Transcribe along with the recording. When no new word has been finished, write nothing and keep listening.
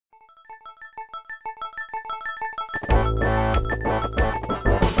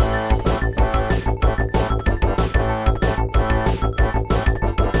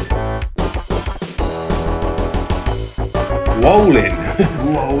Wolling.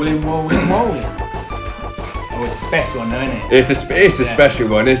 Wolling. Oh, it's a special one, though, isn't it? It's a special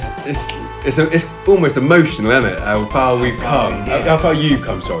one. It's almost emotional, isn't it? How far we've come. How far you've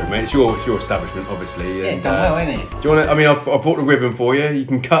come, sorry, mate. It's your establishment, obviously. Yeah, it's done well, isn't it? Do you want to? I mean, I brought the ribbon for you. You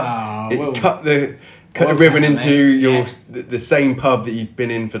can cut the ribbon into the same pub that you've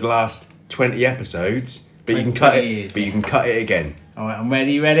been in for the last 20 episodes, but you can cut it. Years, but you can cut it again. All right, I'm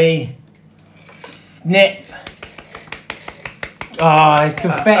ready. Ready? Snip. Oh, there's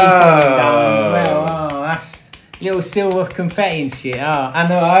confetti falling down as well. Oh, that's little silver confetti and shit. Oh, I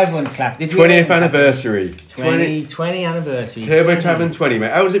know everyone's clapping. 20th anniversary. 20 anniversary. Turbo Tavern 20,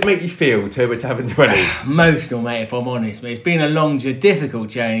 mate. How does it make you feel, Turbo Tavern 20? Emotional, mate, if I'm honest. It's been a long, difficult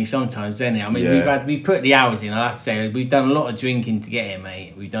journey sometimes, hasn't it? I mean, we've put the hours in, I have to say. We've done a lot of drinking to get here,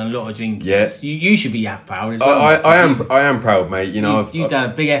 mate. We've done a lot of drinking. Yeah. You should be proud as well. I am proud, mate. You know, you've done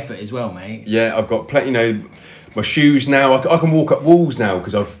a big effort as well, mate. Yeah, I've got plenty, my shoes now. I can walk up walls now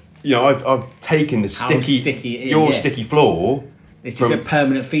because I've taken the sticky floor. It's just a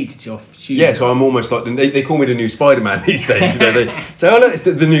permanent feature to your shoes. Yeah, so I'm almost like they call me the new Spider-Man these days. They say, "Oh look, it's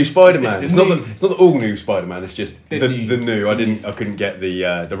the new Spider-Man." It's not the all new Spider-Man. It's just the new. I couldn't get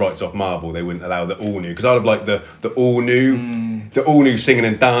the rights off Marvel. They wouldn't allow the all new because I'd have liked the all new singing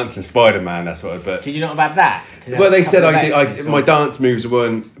and dancing Spider-Man. That's what. But did you not have that? Well, they said my dance moves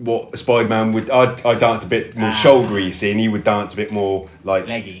weren't what Spider-Man would. I dance a bit more shouldery, you see, and he would dance a bit more like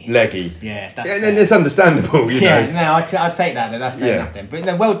leggy. Yeah, that's and it's understandable, you know. No, I'd take that. That's fair enough then. But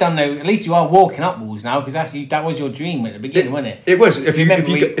no, well done though. At least you are walking up walls now because that was your dream at the beginning, wasn't it? It was. If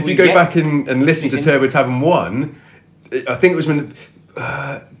you go back and listen to Turbo Tavern 1, I think it was when.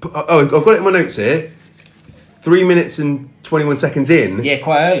 I've got it in my notes here. 3 minutes and 21 seconds in. Yeah,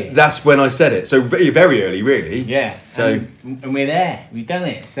 quite early. That's when I said it. So very, very early, really. Yeah. So and we're there. We've done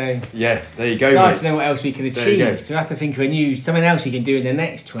it. So yeah, there you go. It's hard to know what else we can achieve. So we have to think of something else you can do in the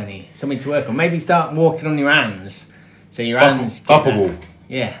next 20. Something to work on. Maybe start walking on your hands. So your hands up a wall.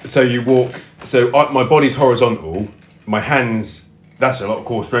 Yeah. So you walk. So my body's horizontal. My hands. That's a lot of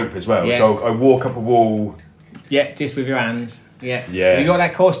core strength as well. Yeah. So I walk up a wall. Yeah, just with your hands. Yeah. Yeah. Have you got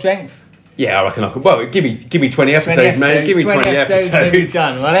that core strength? Yeah, I reckon I could. Well, give me 20 episodes, mate. Give me 20 episodes.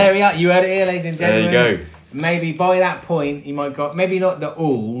 Done. Well, there we are. You heard it here, ladies and gentlemen. There you go. Maybe by that point, you might got maybe not the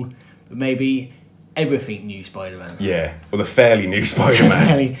all, but maybe everything new Spider-Man. Yeah, or the fairly new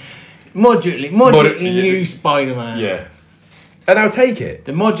Spider-Man. moderately new Spider-Man. Yeah, and I'll take it.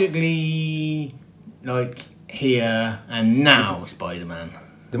 The moderately here and now Spider-Man.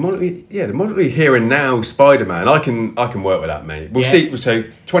 The moderately here and now Spider-Man. I can work with that, mate. We'll see. So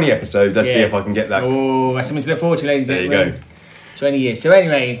 20 episodes. Let's see if I can get that. Oh, that's something to look forward to, ladies and gentlemen. There you go. 20 years. So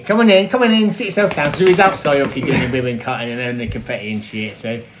anyway, come on in, sit yourself down. So he's outside, obviously doing the ribbon cutting and then the confetti and shit.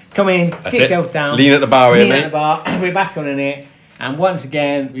 So come in, sit yourself down. Lean at the bar here, mate. Lean at the bar. We're back on it. And once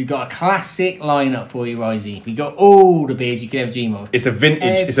again, we've got a classic lineup for you, Risey. We've got all the beers you could ever dream of. It's a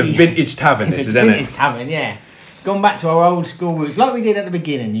vintage tavern. This is, isn't it? It's a vintage tavern, yeah. Gone back to our old school roots, like we did at the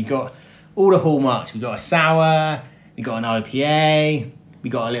beginning. You got all the hallmarks. We got a sour, we got an IPA, we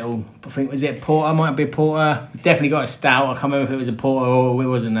got a little. I think was it porter? Might be a porter. We definitely got a stout. I can't remember if it was a porter or it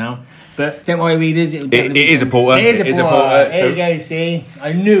wasn't now. But don't worry, readers. It is a porter. It is a porter. There you go. See,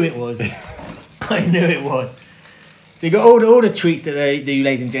 I knew it was. I knew it was. So you got all the treats that you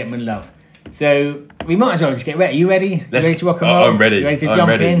ladies and gentlemen love. So we might as well just get ready. Are you ready? You ready to rock and roll? I'm ready. You ready to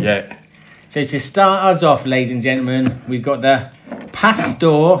jump in? Yeah. So to start us off, ladies and gentlemen, we've got the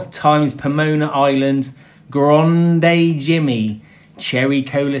Pastor times Pomona Island Grande Jimmy Cherry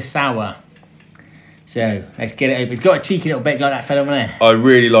Cola Sour. So let's get it over. It's got a cheeky little bit like that fella over there. I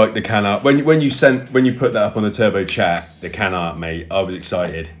really like the can art. When you put that up on the Turbo Chat, the can art, mate, I was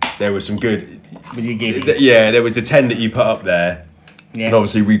excited. There was some good. Was you giddy? Yeah, there was a 10 that you put up there. Yeah. And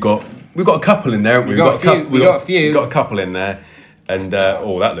obviously we've got a couple in there, haven't we? We've got a few. We've got a couple in there. And that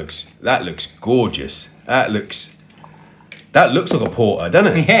looks gorgeous. That looks like a porter,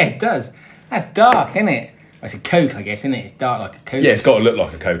 doesn't it? Yeah, it does. That's dark, isn't it? It's a Coke, I guess, isn't it? It's dark like a Coke. Yeah, it's got to look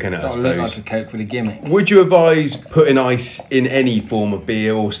like a Coke, innit? It's got to look like a Coke for the gimmick. Would you advise putting ice in any form of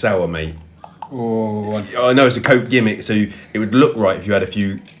beer or sour, mate? Oh, I know it's a Coke gimmick, so it would look right if you had a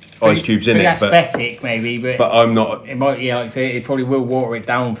few ice cubes in it. Aesthetic, maybe, but I'm not. It might, like I say, it probably will water it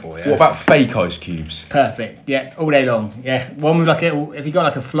down for you. What about fake ice cubes? Perfect. Yeah, all day long. Yeah, one with if you got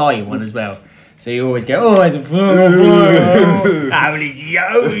like a fly one as well. So you always go, oh, there's a fly. Holy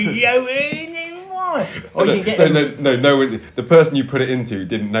yo. Or you can get no. The person you put it into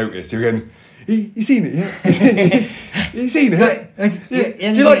didn't notice. You You seen it, yeah? You seen it? Yeah.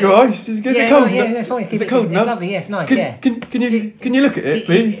 Do you like your ice? Is it cold? Yeah, it's fine. Is it cold enough? It's lovely, yeah, it's nice, Can you look at it,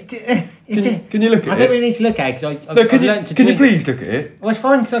 please? Can you look at it? I don't really need to look at it because I've learned to Can you drink. please look at it? Well, it's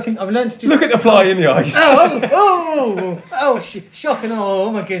fine because I've learned to just... Look at the fly in the ice. Shocking.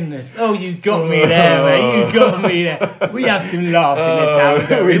 Oh my goodness. Oh, you got me there, mate. You got me there. We have some laughs in the town,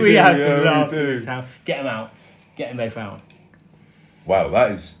 don't we? We have some laughs in the town. Get them out. Get them both out. Wow,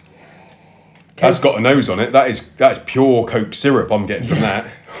 that's got a nose on it. That is pure Coke syrup I'm getting from that.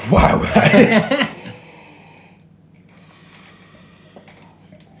 Wow.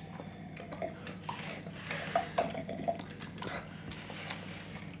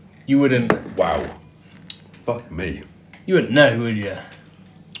 You wouldn't... Wow. Fuck me. You wouldn't know, would you?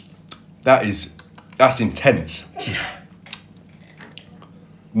 That's intense.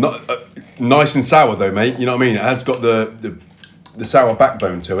 Not nice and sour though, mate. You know what I mean? It has got the sour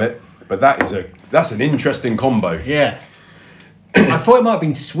backbone to it, but that's an interesting combo. Yeah. I thought it might have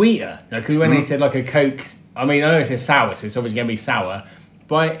been sweeter because when they said like a Coke, I mean I know it says sour, so it's obviously going to be sour.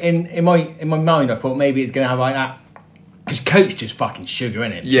 But in my mind, I thought maybe it's going to have like that because Coke's just fucking sugar,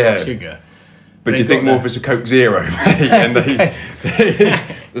 isn't it? Yeah. Sugar. But do you think more if it's a Coke Zero, mate? And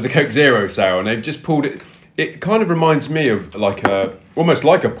there's a Coke Zero sour, and they've just pulled it. It kind of reminds me of almost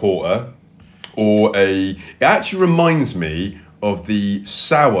like a porter, it actually reminds me of the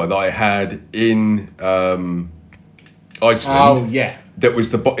sour that I had in Iceland. Oh yeah. That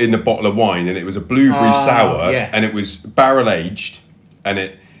was in the bottle of wine, and it was a blueberry sour, yeah. and it was barrel aged,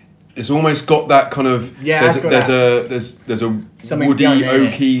 and it's almost got that kind of there's a something woody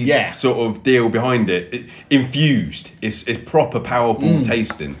oaky sort of deal behind it. Infused. It's proper powerful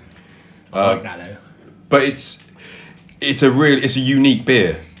tasting. I like that though. But it's a unique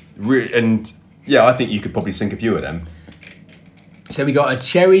beer, and yeah, I think you could probably sink a few of them. So we got a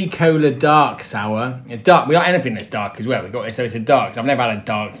cherry cola dark sour. Dark. We got anything that's dark as well. So it's a dark. So I've never had a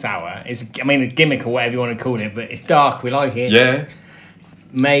dark sour. A gimmick or whatever you want to call it, but it's dark. We like it. Yeah.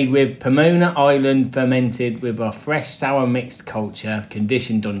 Made with Pomona Island, fermented with a fresh sour mixed culture,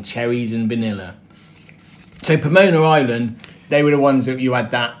 conditioned on cherries and vanilla. So Pomona Island, they were the ones that you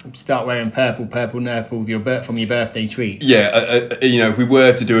had that start wearing purple nurple from your birthday treat. Yeah, if we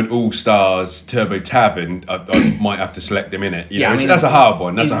were to do an All Stars Turbo Tavern, I might have to select them in it. That's a hard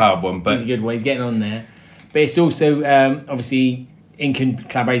one. But he's a good one. He's getting on there. But it's also obviously in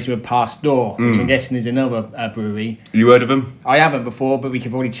collaboration with Pasteur, which I'm guessing is another brewery. You heard of them? I haven't before, but we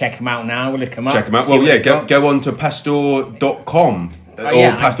can probably check them out now. We'll look them up. Check them out. Well, yeah, go on to pasteur.com or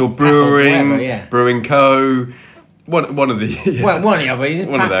Pasteur Brewing, Brewing Co. One of the... Yeah. Well, one of the other.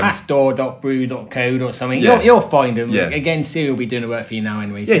 Pasteur.brew.co or something. Yeah. You'll find them. Yeah. Again, Siri will be doing the work for you now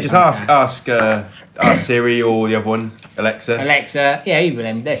anyway. Yeah, just ask Siri or the other one, Alexa. Yeah, either of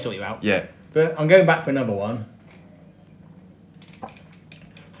them. They'll sort you out. Yeah. But I'm going back for another one.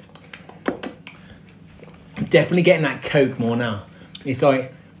 I'm definitely getting that Coke more now. It's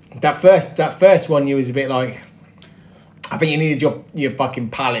like that first one. You was a bit like, I think you needed your fucking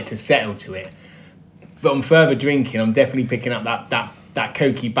palate to settle to it. But on further drinking, I'm definitely picking up that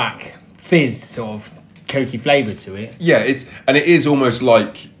cokey back fizz sort of cokey flavour to it. Yeah, it is almost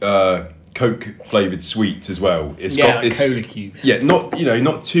like Coke flavoured sweets as well. It's cola cubes. Yeah,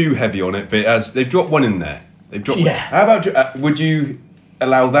 not too heavy on it, but they've dropped one in there. How about would you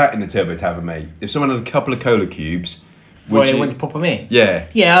allow that in the Turbo Tavern, mate? If someone had a couple of cola cubes, would you want to pop them in? Yeah.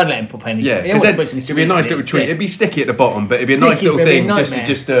 Yeah, I'd let him pop any. Yeah, because it'd be a nice little treat. It'd be sticky at the bottom, but it'd be a nice little thing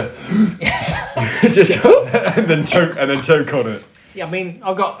just and then choke on it. Yeah, I mean,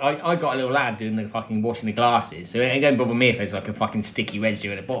 I got a little lad doing the fucking washing the glasses, so it don't bother me if there's like a fucking sticky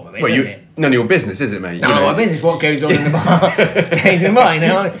residue at the bottom of it, does it? None of your business, is it, mate? No, my business. What goes on in the bar stays in mine.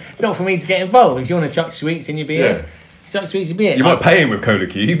 It's not for me to get involved. If you want to chuck sweets in your beer, chuck sweets in your beer. You might pay him with cola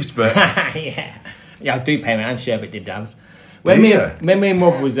cubes, but yeah, I do pay him and sherbet dib dabs. When me and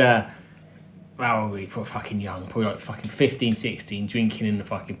Rob was we were fucking young, probably like fucking 15, 16, drinking in the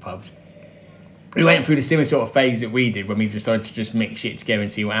fucking pubs. We went through the similar sort of phase that we did when we decided to just mix shit together and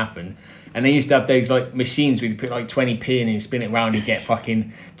see what happened. And they used to have those like machines where you put like 20p in and spin it around and get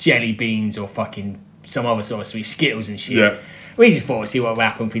fucking jelly beans or fucking some other sort of sweet Skittles and shit. Yeah. We just thought to see what would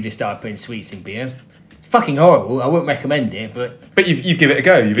happen if we just started putting sweets in beer. It's fucking horrible. I wouldn't recommend it, but you give it a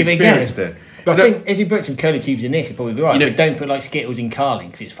go. You've experienced it. But I think if you put some cola cubes in this, you'll probably be right. But don't put like Skittles in Carling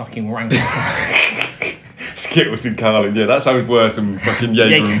because it's fucking rank. Skittles and Carling, yeah, that sounds worse than fucking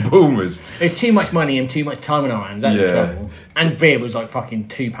Jaeger and Bulmers. There's too much money and too much time on our hands, that's the trouble. And beer was like fucking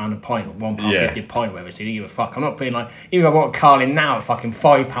 £2 a pint or £1.50 a pint, whatever, so you don't give a fuck. I'm not putting like, even if I want Carling now at fucking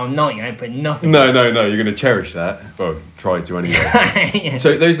 £5.90, I ain't putting nothing. No, you're going to cherish that. Well, try to anyway.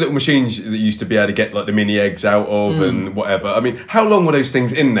 So those little machines that you used to be able to get like the mini eggs out of and whatever, I mean, how long were those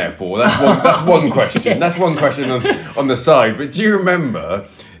things in there for? That's one question. That's one question on the side. But do you remember,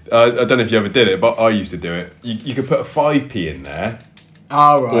 I don't know if you ever did it, but I used to do it. You could put a 5p in there.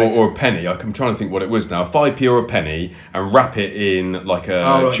 Oh, right. Or a penny. I'm trying to think what it was now. A 5p or a penny, and wrap it in like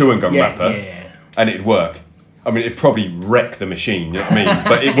a chewing gum wrapper, and it'd work. I mean, it'd probably wreck the machine, you know what I mean?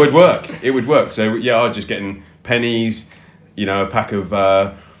 But it would work. It would work. So, yeah, I was just getting pennies, you know, a pack of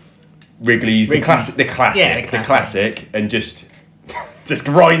Wrigley's, the classic, and just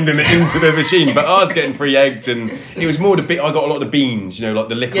grinding it into the machine. But I was getting free eggs, and it was more I got a lot of the beans, you know, like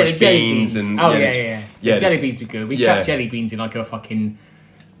the licorice beans. And the jelly beans were good. We chucked jelly beans in like a fucking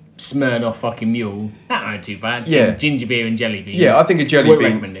Smirnoff fucking mule. That weren't too bad. Ginger beer and jelly beans. Yeah, I think a jelly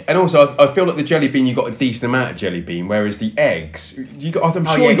bean. And also, I feel like the jelly bean, you got a decent amount of jelly bean, whereas the eggs, I'm sure you got the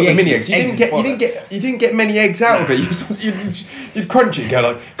mini eggs. You didn't get many eggs out of it. You'd crunch it and go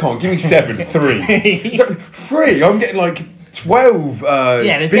like, come on, give me 7, 3. So, 3, I'm getting like 12 the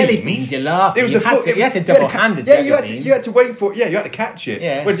beans. Jelly beans, you're laughing. You had to double-handed you had to wait for it. Yeah, you had to catch it.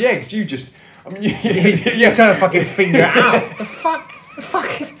 Yeah. Whereas the eggs, you just... I mean, you're trying to fucking finger it out. The fuck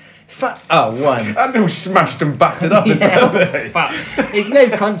is... one. And they were smashed and battered up as well. Fuck. It's no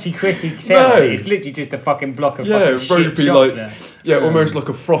crunchy, crispy cell. It's literally just a fucking block of fucking shit chocolate. Almost like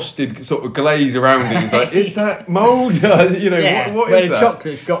a frosted sort of glaze around it. It's like, is that mould? What is that? Where the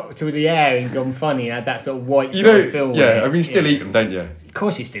chocolate's got to the air and gone funny, and had that sort of white sort of film. Yeah, I mean, you still eat them, don't you? Of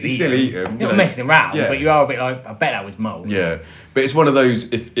course you still eat them. You're not messing around, but you are a bit like, I bet that was mould. Yeah, but it's one of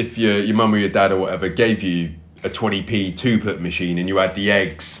those, if your mum or your dad or whatever gave you a 20p 2-put machine and you had the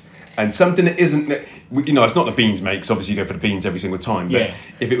eggs, and something that isn't, you know, it's not the beans, mate, because obviously you go for the beans every single time, but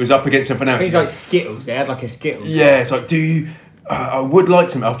if it was up against something else... Things like Skittles, they had like a Skittles. Yeah, it's like, do you... I would like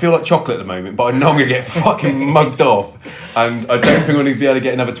some. I feel like chocolate at the moment, but I know I'm going to get fucking mugged off. And I don't think I'm going to be able to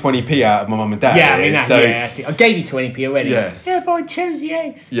get another 20p out of my mum and dad. Yeah, I mean, I gave you 20p already. Yeah, but I chose the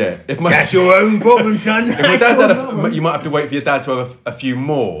eggs. Yeah. That's your own problem, son. If my dad's you might have to wait for your dad to have a few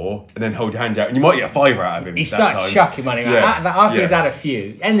more and then hold your hand out. And you might get a £5 out of him. He starts chucking money around. After he's had a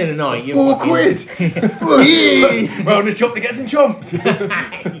few, end of the night, you're £4 quid. Round the shop to get some chomps.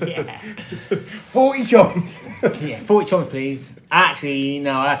 40 chomps. 40 chomps, please. Actually,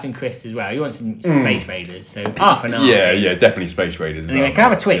 no, I'll have some crisps as well. You want some Space Raiders, so half an hour. Yeah, definitely Space Raiders. Anyway, can I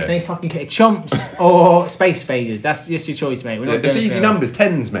have a Twix? No fucking chomps or Space Raiders. That's just your choice, mate. There's easy numbers,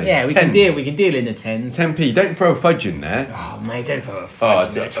 10s, mate. Yeah, we can deal in the 10s. 10p. Don't throw a fudge in there. Oh, mate, don't throw a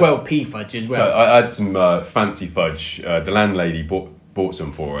fudge in there. 12p fudge as well. So I had some fancy fudge. The landlady bought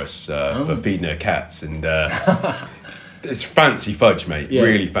some for us for feeding her cats, and it's fancy fudge, mate. Yeah.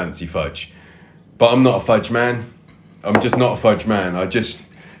 Really fancy fudge. But I'm not a fudge man. I'm just not a fudge man. I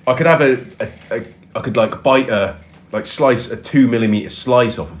could have I could like bite slice a 2mm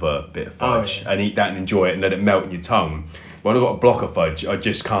slice off of a bit of fudge and eat that and enjoy it and let it melt in your tongue. When I've got a block of fudge, I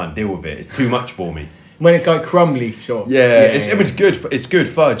just can't deal with it. It's too much for me. When it's like crumbly, sort of. It's good. It's good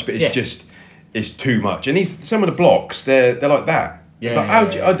fudge, but it's too much. And some of the blocks, they're like that. It's like,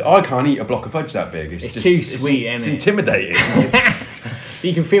 I can't eat a block of fudge that big. It's too sweet, it's intimidating.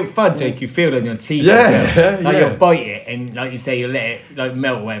 You can feel fudge, like you feel it on your teeth. You'll bite it and, like you say, you'll let it like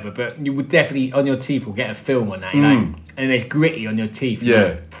melt or whatever. But you would definitely on your teeth will get a film on that, and it's gritty on your teeth.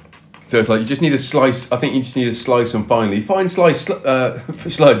 Yeah. So it's like you just need a slice. I think you just need a slice, and finally, fine slice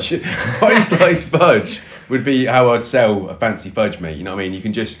sludge, fine slice fudge would be how I'd sell a fancy fudge, mate. You know what I mean? You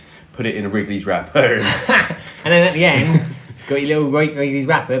can just put it in a Wrigley's wrapper, and then at the end. Got your little Wrigley's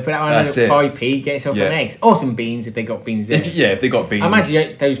wrapper, put that on a 5p, get yourself some eggs. Or some beans if they got beans in it. If they got beans. I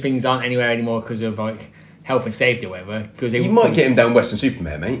imagine those things aren't anywhere anymore because of like health and safety or whatever. You might get them down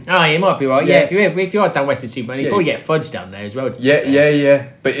Weston-super-Mare, mate. Oh, you might be right. Yeah, if you are down Weston-super-Mare, you probably get fudge down there as well. Yeah.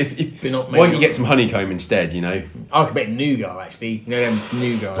 But why don't you get some honeycomb instead, you know? I could bet nougat, actually. You know them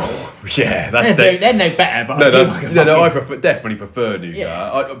nougats? Yeah, they're no better, but I definitely prefer nougat.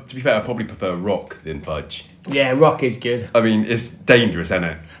 Yeah. To be fair, I probably prefer rock than fudge. Yeah, rock is good. I mean, it's dangerous, isn't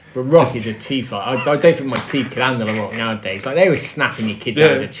it? But rock is a teeth. Like, I don't think my teeth can handle a rock nowadays. Like, they were snapping your kids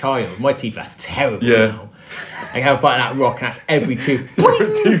out as a child. My teeth are terrible now. I have a bite of that rock and that's every tooth.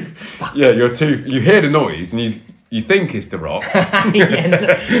 Your tooth. You hear the noise and you think it's the rock.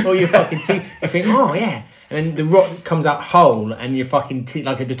 Or your fucking teeth. You think, oh yeah. And then the rock comes out whole and your fucking teeth,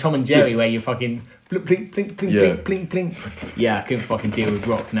 like the Tom and Jerry where you fucking blink, blink, blink, blink, blink, blink, blink. Yeah, I couldn't fucking deal with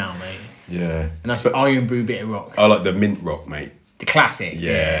rock now, mate. Yeah. And that's Iron Brew Bitter Rock. I like the mint rock, mate. The classic.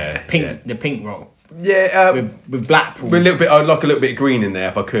 Yeah. The pink rock. Yeah. With Blackpool. With a little bit, I'd like a little bit of green in there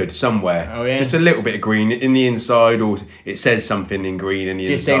if I could, somewhere. Oh, yeah? Just a little bit of green in the inside, or it says something in green in the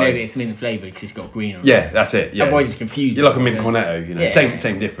Just inside. so you know that it's mint flavoured because it's got green on it. Yeah, that's it. Yeah. Otherwise it's confusing. You're like a mint cornetto, you know. Yeah.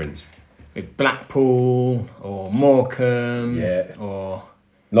 Same difference. With Blackpool or Morecambe. Yeah. Or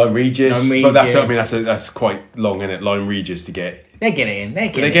Lime Regis. Lime But that's, I Regis. mean, that's quite long, isn't it? Lime Regis to get. they get it in. They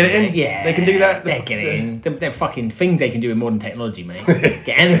get it in? Yeah. They can do that? They get it in. They're fucking things they can do with modern technology, mate. Get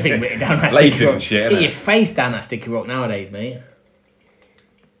anything written down that Lasers sticky rock. and shit, Get innit? your face down that sticky rock nowadays, mate.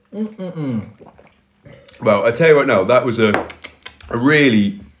 Well, I tell you what, no, that was a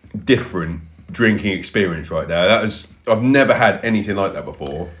really different drinking experience right there. I've never had anything like that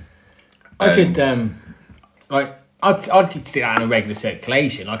before. I And- could I'd stick that in a regular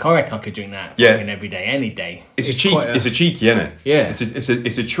circulation. Like I reckon I could drink that Yeah. fucking every day, any day. It's a cheeky, isn't it? Yeah.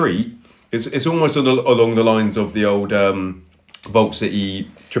 It's a treat. It's almost along the lines of the old Vault City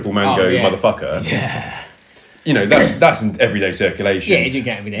triple mango motherfucker. Yeah. You know, that's an everyday circulation. Yeah, you drink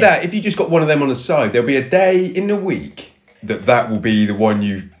it every day. That if you just got one of them on the side, there'll be a day in the week that will be the one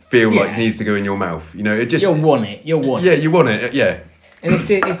you feel like Yeah. needs to go in your mouth. You know, it just You'll want it. You'll want yeah, it. you want it. Yeah, And it's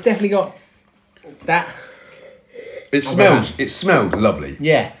definitely got that. it smells lovely.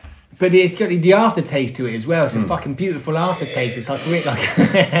 Yeah. But it's got the aftertaste to it as well. It's a fucking beautiful aftertaste. It's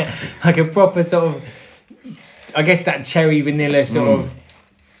like a proper sort of, I guess that cherry vanilla sort of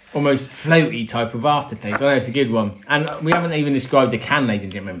almost floaty type of aftertaste. I know it's a good one. And we haven't even described the can, ladies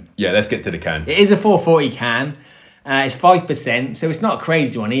and gentlemen. Yeah, let's get to the can. It is a 440 can. It's 5%, so it's not a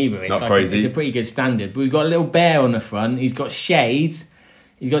crazy one either. It's Not crazy. It's a pretty good standard. But we've got a little bear on the front. He's got shades.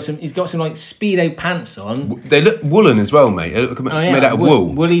 He's got some like Speedo pants on. They look woolen as well, mate. They look made out of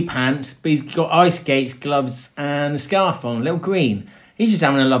wool. Woolly pants, but he's got ice skates, gloves, and a scarf on, a little green. He's just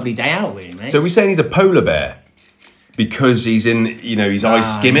having a lovely day out, really, mate. So we're saying he's a polar bear because he's in, you know, his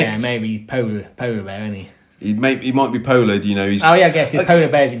eyes skim it. Yeah, maybe polar bear, isn't he? He might be polar, you know. He's Oh yeah, I guess because polar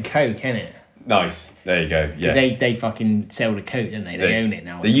bears in Coke, isn't it? nice. There you go. Yeah. Because they fucking sell the Coke, don't they? They own it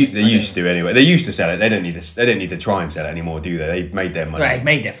now. or They something. used to anyway. They used to sell it. They don't need to try and sell it anymore, do they? They've made their money. Well, they've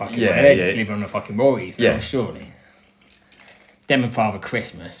made their fucking Yeah, money. They're yeah. just living on the fucking royalties, Yeah. yeah. Surely. Them and Father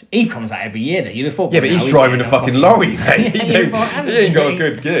Christmas. He comes out every year, though. You'd have thought. Yeah, but by now he's he'd driving be a in fucking lorry, mate. Yeah, He ain't got a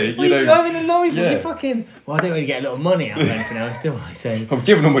good gig. Well, You he's know, driving a lorry for Yeah. you fucking. Well, I don't really get a lot of money out of anything else, do I? So. I'm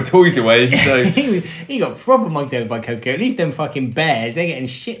giving all my toys away. So he got proper mugged over by Coco. Leave them fucking bears. They're getting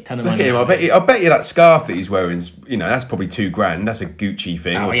shit ton of look money. at him. I bet you that scarf that he's wearing, you know, that's probably $2,000. That's a Gucci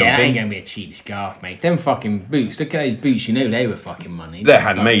thing Oh or yeah, that ain't something. gonna be a cheap scarf, mate. Them fucking boots. Look at those boots. You know they were fucking money. They're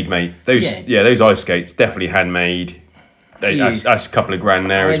handmade, mate. Those Yeah. those ice skates definitely handmade. Yes. That's a couple of grand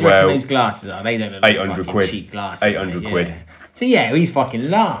there How as do you reckon well. Those glasses are. They don't look like 800 fucking quid. cheap glasses. 800 mate. quid. Yeah. So yeah, he's fucking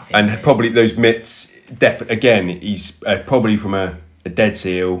laughing. And mate. probably those mitts, again, he's probably from a dead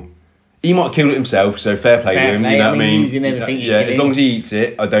seal. He might have killed it himself, so fair play Fair to him. play, You know I what I mean, mean? using everything you yeah, can as eat. long as he eats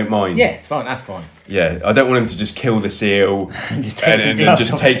it, I don't mind. Yeah, it's fine. That's fine. Yeah, I don't want him to just kill the seal Just take some and gloves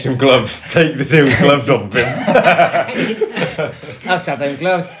just off take some gloves, take the seal's gloves off of him. Let's have them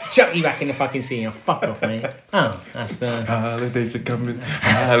gloves. Chuck you back in the fucking sea. Oh, fuck off, mate. Oh, that's Holidays are coming.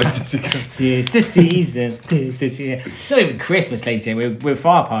 Holidays are coming. tis the season. Tis the season. It's not even Christmas later. We're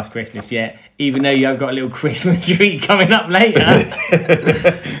far past Christmas yet. Even though you've got a little Christmas treat coming up later.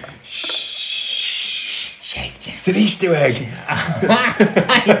 It's an Easter egg.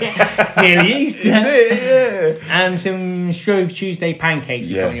 It's nearly Easter. Yeah. And some Shrove Tuesday pancakes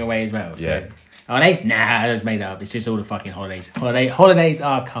are Yeah. coming your way as well. So. Yeah. Are they? Nah, that's made up. It's just all the fucking holidays. Holidays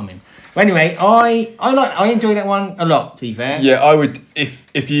are coming. But anyway, I enjoy that one a lot. To be fair. Yeah, I would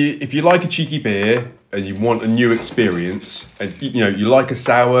if you like a cheeky beer and you want a new experience, and you know you like a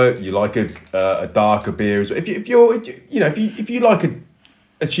sour, you like a darker beer. If you like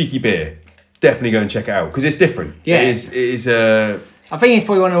a cheeky beer, definitely go and check it out because it's different. Yeah. It is. I think it's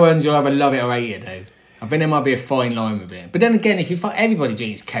probably one of the ones you'll either love it or hate it though. I think there might be a fine line with it. But then again, if you everybody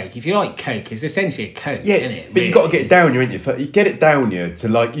drinks Coke, if you like Coke, it's essentially a Coke, Yeah, isn't it? but you got to get it down you, ain't you? You get it down you to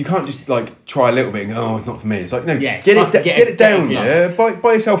like. You can't just like try a little bit and go, oh, it's not for me. It's like no, Yeah, get fucking it get down a you.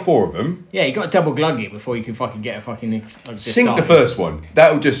 Buy yourself 4 of them. Yeah, you got to double glug it before you can fucking get a fucking. Sink the first one.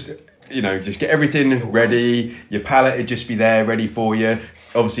 That'll just just get everything ready. Your palate will just be there, ready for you.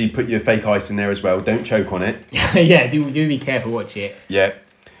 Obviously, put your fake ice in there as well. Don't choke on it. Yeah, do be careful. Watch it. Yeah,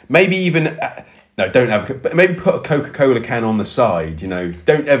 maybe even no, don't have. But maybe put a Coca-Cola can on the side. You know,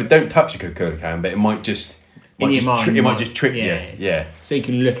 don't touch a Coca-Cola can, but it might just. It might just trick you. Yeah. So you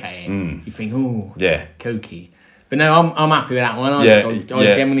can look at it. You think, oh, Yeah. Cokey. But no, I'm happy with that one. I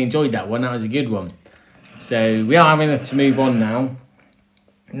genuinely enjoyed that one. That was a good one. So we are having to move on now.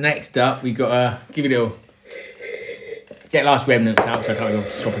 Next up, we've got to give you a little... Get last remnants out so I can't go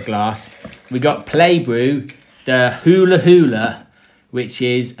to swap a glass. We got Play Brew, the Hula Hula, which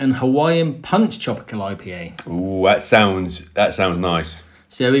is an Hawaiian Punch Tropical IPA. Ooh, that sounds nice.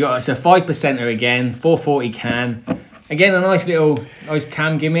 So we got, it's a 5%er again, 440 can. Again, a nice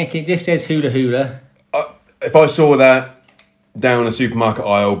can gimmick. It just says Hula Hula. If I saw that down a supermarket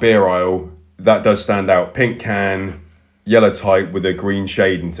aisle, beer aisle, that does stand out. Pink can, yellow type with a green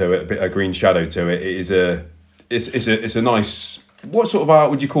shade into it, a green shadow to it. It's a nice. What sort of art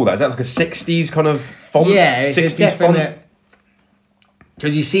would you call that? Is that like a 60s kind of font? Yeah, it's 60s definitely. font?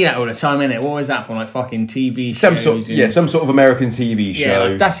 Because you see that all the time, innit? What was that from? Like fucking TV shows? Some sort of American TV show. Yeah,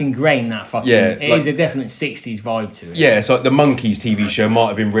 like that's ingrained. That fucking. Yeah, it is a definite 60s vibe to it. Yeah, it's like the Monkeys TV show might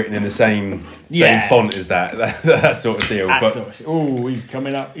have been written in the same font as that sort of deal. Oh, he's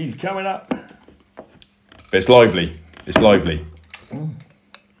coming up. But it's lively.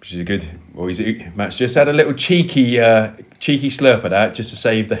 Which is a good. Well, Matt's just had a little cheeky slurp of that just to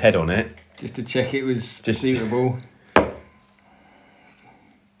save the head on it. Just to check it was suitable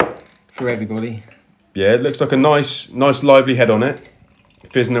for everybody. Yeah, it looks like a nice lively head on it.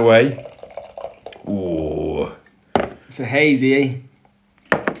 Fizzing away. Ooh. It's a hazy, eh?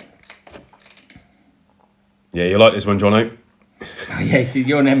 Yeah, you like this one, Jono? Oh, yes, he's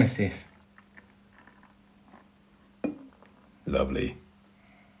your nemesis. Lovely.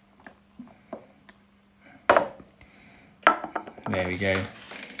 There we go.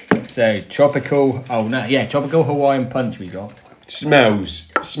 So, tropical Hawaiian Punch we got.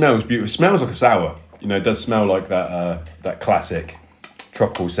 Smells beautiful. Smells like a sour. You know, it does smell like that classic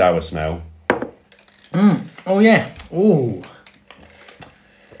tropical sour smell. Oh yeah. Ooh.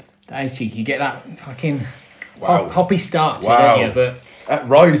 That is cheeky. You get that fucking hoppy start to it, don't you? But that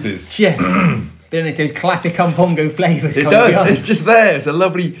rises. Yeah. Then it's those classic umbongo flavours. It does. Behind. It's just there. It's a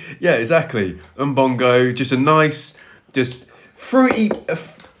lovely. Yeah, exactly. Umbongo. Just a nice, just fruity.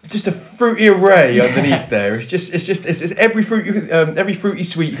 Just a fruity array underneath there. It's every fruity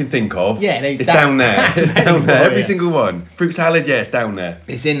sweet you can think of. Yeah, it's down there. It's down there. Every single one. Fruit salad, yeah, it's down there.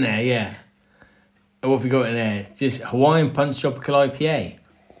 It's in there, yeah. And what have we got in there? Just Hawaiian Punch Tropical IPA.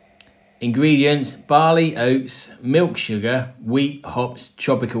 Ingredients: barley, oats, milk sugar, wheat, hops,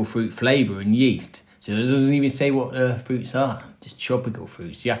 tropical fruit flavour, and yeast. So it doesn't even say what fruits are. Just tropical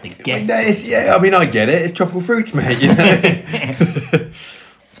fruits. You have to guess. Yeah, I mean, I get it. It's tropical fruits, mate. You know.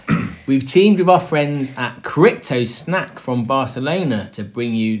 We've teamed with our friends at Crypto Snack from Barcelona to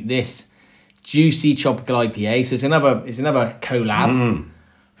bring you this juicy tropical IPA. So it's another collab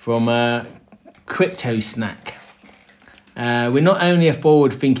from Crypto Snack. We're not only a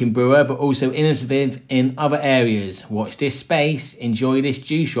forward-thinking brewer, but also innovative in other areas. Watch this space. Enjoy this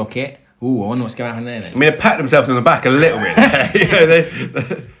juice rocket. Ooh, I wonder what's going to happen there then. I mean, they pat themselves on the back a little bit.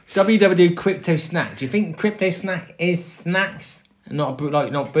 www Crypto Snack. Do you think Crypto Snack is snacks? Not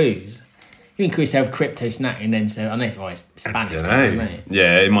booze. You can call yourself Crypto Snack and then unless it's Spanish.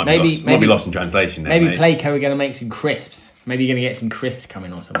 Yeah, it might be lost in translation. There, maybe Playco are going to make some crisps. Maybe you're going to get some crisps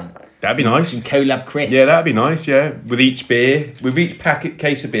coming or something. That'd be nice. Some collab crisps. Yeah, that'd be nice. Yeah, with each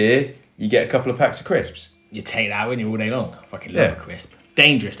case of beer, you get a couple of packs of crisps. You take that with you all day long. I fucking love a crisp.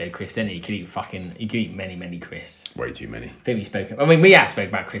 Dangerous though, crisps, isn't it? You could eat many crisps. Way too many. I think we have spoken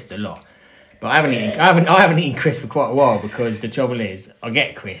about crisps a lot. But I haven't eaten crisps for quite a while because the trouble is I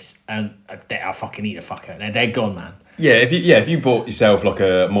get crisps and I fucking eat the fucker. They're gone, man. Yeah, if you bought yourself like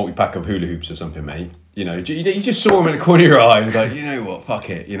a multi-pack of hula hoops or something, mate, you know, you just saw them in the corner of your eye and was like, you know what, fuck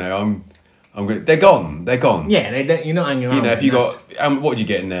it, you know, I'm gonna. They're gone. Yeah, they don't. You're not hanging around. You know, if you got what did you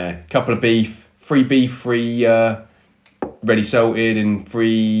get in there? Couple of beef, free ready salted and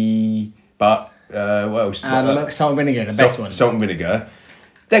free. But what else? Salt and vinegar, the best ones. Salt and vinegar.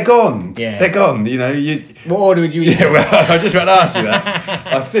 They're gone. Yeah. They're gone. You know, what order would you eat? Yeah, well, I was just about to ask you that.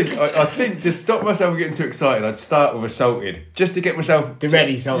 I think to stop myself getting too excited, I'd start with a salted, just to get myself the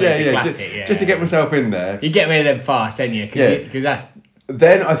ready salted, the classic. Just to get myself in there. You get rid of them fast, don't you? Because that's.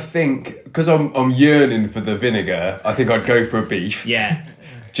 Then I think because I'm yearning for the vinegar, I think I'd go for a beef. Yeah.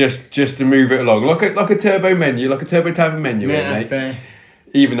 Just to move it along, like a turbo menu, like a turbo type of menu. Yeah, that's fair.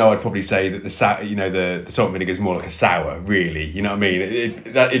 Even though I'd probably say that the salt and vinegar is more like a sour, really. You know what I mean?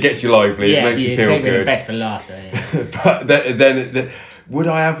 It gets you lively. Yeah, it makes you feel good. The best for last. But then would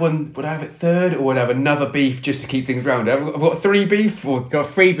I have one? Would I have it third, or would I have another beef just to keep things round? I've got 3 beef, or got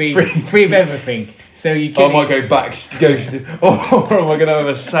 3 beef, 3 of everything. So you can. I might go back, or am I going to have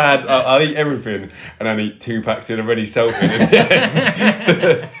a sad? I'll eat everything, and I'll eat 2 packs in already salted.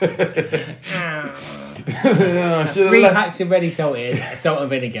 3 packs of ready salted, salt and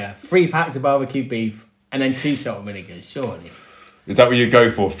vinegar, 3 packs of barbecue beef, and then 2 salt and vinegars. Surely. Is that what you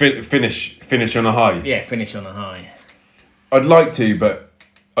go for? Finish on a high? Yeah, finish on a high. I'd like to, but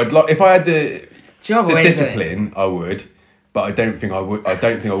I'd like if I had the way, discipline, I would. But I don't think I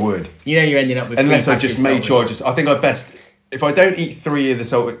would. You know, you're ending up with unless I just made sure. I think I best if I don't eat 3 of the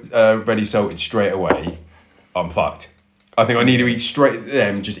salted, ready salted straight away, I'm fucked. I think I need to eat straight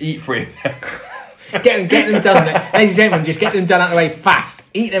them. Just eat 3 of them. Get them done, ladies and gentlemen. Just get them done out of the way fast.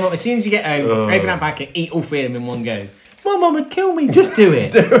 Eat them up as soon as you get home. Open that packet, eat all 3 of them in one go. My mum would kill me. Just do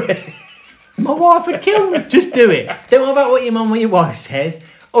it. My wife would kill me. Just do it. Don't worry about what your mum or your wife says,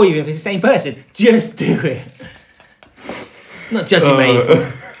 or even if it's the same person. Just do it. Not judging me.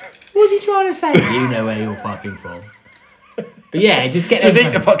 What's he trying to say? You know where you're fucking from. But yeah, just get them. Just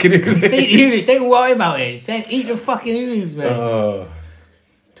eat the fucking hula hoops. Eat the hula hoops. Don't worry about it. Just eat the fucking hula hoops, mate.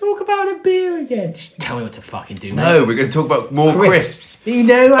 Talk about a beer again. Just tell me what to fucking do, mate. No, we're going to talk about more crisps. You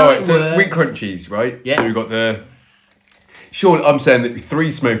know how it works. So wheat crunchies, right? Yeah. So we've got the... Sure, I'm saying that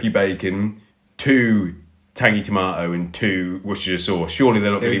 3 smoky bacon, 2 tangy tomato and 2 Worcestershire sauce. Surely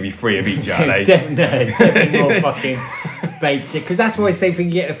they're not going to be 3 of each, are they? Definitely more fucking bacon. Because that's why I say if you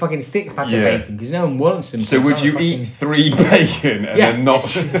can get a fucking 6-pack of bacon, because no one wants them. So would you eat 3 bacon and then not...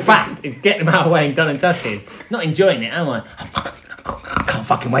 fast. It's get them out of the way and done and dusted. Not enjoying it, am I? I can't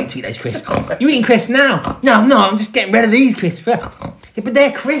fucking wait to eat those crisps. You eating crisps now? No, I'm not. I'm just getting rid of these crisps. Yeah, but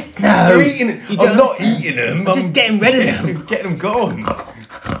they're crisps. No. You're eating it. I'm not eating them. I'm just getting rid of them. Get them gone.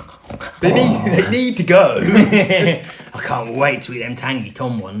 They need to go. I can't wait to eat them Tangy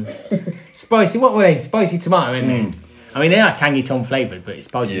Tom ones. Spicy, what were they? Spicy tomato, isn't it? I mean, they are Tangy Tom flavoured, but it's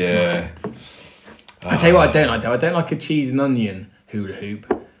spicy tomato. I'll tell you what I don't like, though. I don't like a cheese and onion hula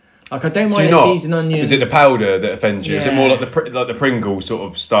hoop. Like, I don't mind cheese and onion. Is it the powder that offends you? Yeah. Is it more like the Pringles sort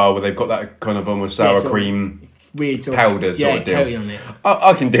of style where they've got that kind of almost sour cream weird powder sort of deal? Coating on it.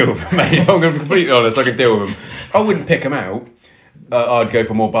 I can deal with them, mate. If I'm going to be completely honest, I can deal with them. I wouldn't pick them out. I'd go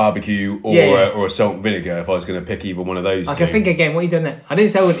for more barbecue or a salt and vinegar if I was going to pick either one of those. I can think again. What are you doing there? I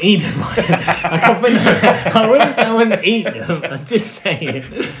didn't say I wouldn't eat them. I wouldn't say I wouldn't eat them. I'm just saying.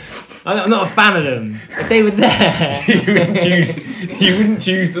 I'm not a fan of them. If they were there, you wouldn't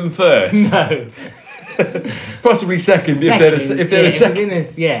choose them first. No. Possibly second if they're the second.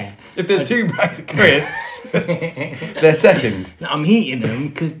 If there's 2 bags of crisps, they're second. No, I'm eating them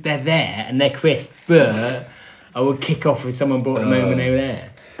because they're there and they're crisp, but I would kick off if someone brought them home when they were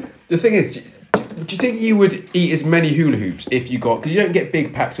there. The thing is, do you think you would eat as many hula hoops if you got... Because you don't get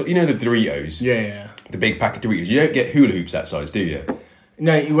big packs... You know the Doritos? Yeah. The big pack of Doritos. You don't get hula hoops that size, do you?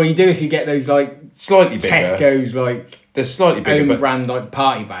 No, well, you do if you get those, like... Slightly bigger. Tesco's, like... They're slightly bigger, own brand, like,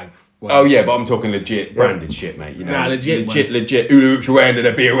 party bag. Oh, yeah, but I'm talking legit branded shit, mate. You know, nah, legit hula hoops around and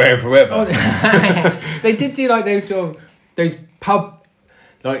they'll be around forever. Oh, they did do, like, those sort of... Those pub...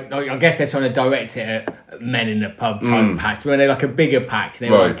 Like I guess they're trying to direct it at men in the pub type packs. When they're like a bigger pack, they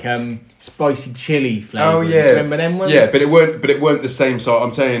were like spicy chili flavour. Oh yeah, do you remember them ones? Yeah, but it weren't the same size.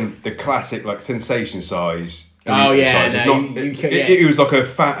 I'm saying the classic like sensation size. Oh yeah, size. It was like a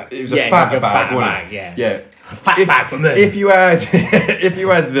fat. It was a fat bag, wasn't it? Yeah. A fat bag for me. If you had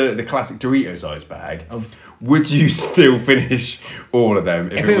the classic Dorito size bag. Would you still finish all of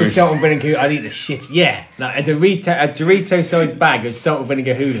them? If it was salt and vinegar, I'd eat the shit. Yeah, like a Dorito-sized bag of salt and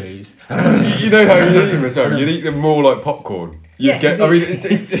vinegar hula hoops. You know how you eat them as well. You'd eat them more like popcorn. The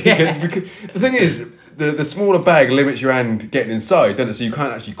thing is, the smaller bag limits your hand getting inside, doesn't it? So you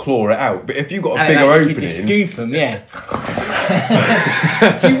can't actually claw it out. But if you've got a bigger opening, you can just scoop them. Yeah.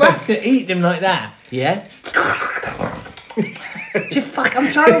 Do you have to eat them like that? Yeah. I'm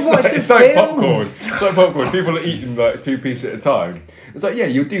trying to watch the film. It's like popcorn. It's like popcorn. People are eating like 2 pieces at a time. It's like, yeah,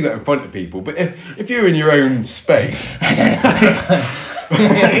 you'll do that in front of people, but if you're in your own space,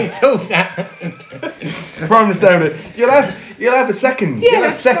 it's all crumbs down it. You'll have a second. Yeah,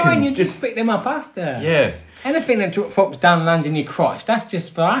 that's fine. You just pick them up after. Yeah. Anything that drops down and lands in your crotch, that's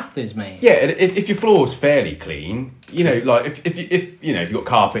just for afters, mate. Yeah, if your floor's fairly clean, you know, like if you've got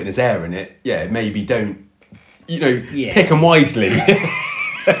carpet and there's air in it, yeah, maybe don't. Pick them wisely.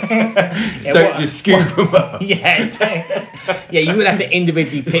 Don't just scoop them up. Yeah, you would have to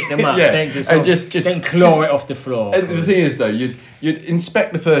individually pick them up. Yeah. Don't just don't claw it off the floor. And the thing is, though, you'd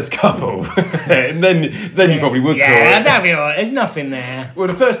inspect the first couple, and then you probably would claw it. Yeah, that'd be alright. There's nothing there. Well,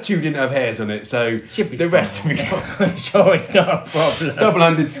 the first 2 didn't have hairs on it, so the rest of it. I'm sure it's not a problem.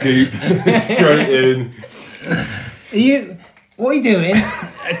 Double-handed scoop, straight in. What are you doing?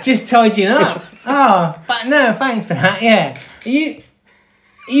 Just tidying up. Oh, but no, thanks for that. Yeah. Are you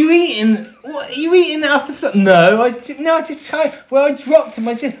eating? What are you eating after floor? No, I just tried. Well, I dropped them.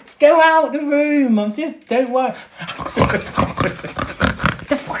 I just go out the room. Don't worry. What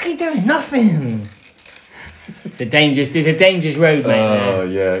the fuck are you doing? Nothing. There's a dangerous road, mate. Oh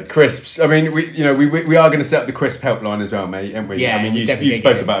yeah, crisps. I mean, we are going to set up the crisp helpline as well, mate, aren't we? Yeah, I mean, you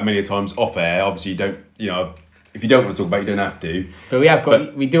spoke about it a million times off air. Obviously, you don't. If you don't want to talk about it, you don't have to.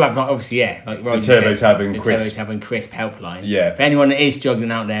 But we do have, obviously, like Roger the Turbo said, Tab and the crisp. Turbo Tab and crisp helpline. Yeah. For anyone that is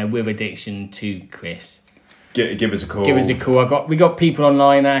struggling out there with addiction to crisps, give us a call. give us a call. We got people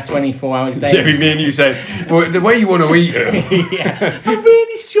online 24 hours a day. Yeah, me and you say, well, the way you want to eat them. Yeah, I'm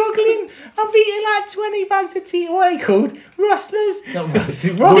really struggling. I've eaten like 20 bags of tea. What are they called? Rustlers? Not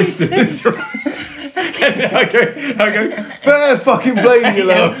rustlers. Roysters. I go, fair fucking play, you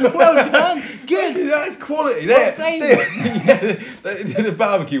love. Well done. Good. That's quality. What flavour? The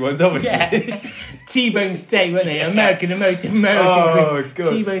barbecue ones, obviously. Yeah. T-bone steak, wasn't it? American crisp.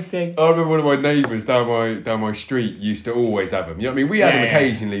 God. T-bone steak. I remember one of my neighbours down my street used to always have them. You know what I mean? We had them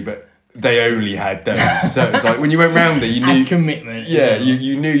occasionally, but they only had those. So it's like when you went round there, you knew. That's commitment. Yeah,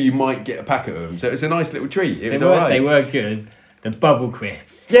 you knew you might get a packet of them. So it's a nice little treat. It was alright. They were good. The bubble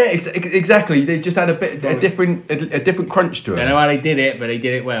crisps. Yeah, exactly. They just had a different crunch to it. Don't know how they did it, but they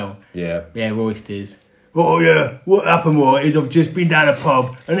did it well. Yeah. Yeah, Roysters. Oh yeah, what happened is I've just been down a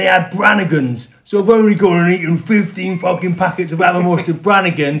pub and they had Brannigans. So I've only gone and eaten 15 fucking packets of Abermonster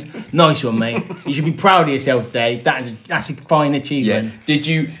Brannigans. Nice one, mate. You should be proud of yourself, Dave. That's a fine achievement.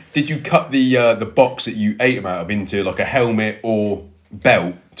 Yeah. Did you cut the box that you ate them out of into like a helmet or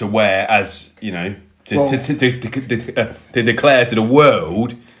belt to wear as, you know, to declare to the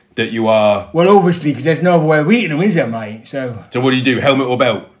world that you are... Well, obviously, because there's no other way of eating them, is there, mate? So what do you do, helmet or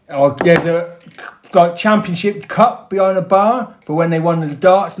belt? Oh, there's a championship cup behind the bar for when they won the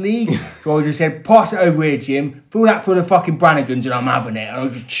darts league. So I just said, pass it over here, Jim. Fill that full of fucking Brannigans and I'm having it. And I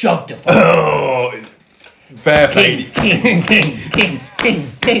just chugged the fuck. Oh, fair play.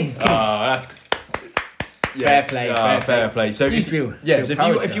 King. Oh, that's... Yeah. Fair play. So if you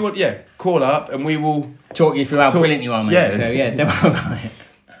want, call up and we will talk you through how brilliant you are, mate. Yeah. So yeah, don't worry about it.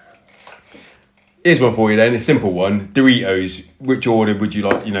 Here's one for you then, a simple one. Doritos. Which order would you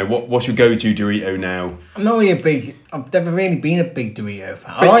like? You know, what's your go-to Dorito now? I've never really been a big Dorito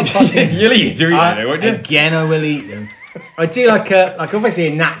fan. I like fucking... You'll eat a Dorito, won't you? Again, I will eat them. I do like obviously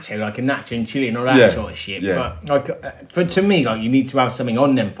a nacho and chili and all that sort of shit. Yeah. But to me, you need to have something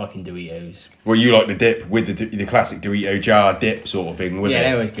on them fucking Doritos. Well, you like the dip with the classic Dorito jar dip sort of thing, wouldn't it? Yeah,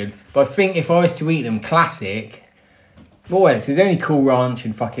 they're always good. But I think if I was to eat them classic, what else? There's only Cool Ranch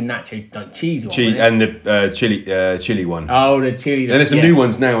and fucking nacho cheese one. And the chili one. Oh, the chili. And there's some new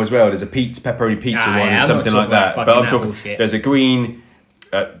ones now as well. There's a pepperoni pizza one and something like that. But I'm talking. There's a green,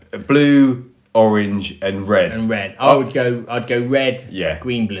 a blue, orange, and red. I'd go red. Yeah.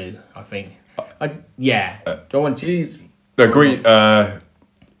 Green, blue. I think. Do I want cheese? The green.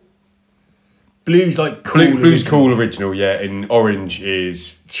 Blue's like cool. Blue's cool original. Yeah, and orange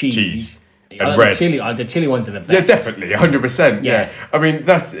is cheese. And red. The chili ones are the best. Yeah, definitely, 100%. Yeah. I mean,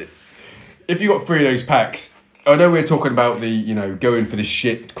 that's it. If you got 3 of those packs, I know we're talking about going for the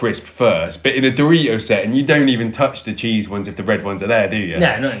shit crisp first, but in a Dorito set, and you don't even touch the cheese ones if the red ones are there, do you?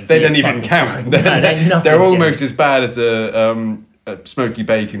 No. They don't even count. They're almost as bad as a smoky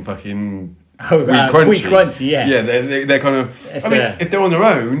bacon fucking... Wheat crunchy, yeah. Yeah, they're kind of... if they're on their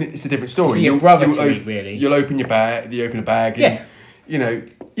own, it's a different story. It's for your brother to eat, really. You'll open a bag,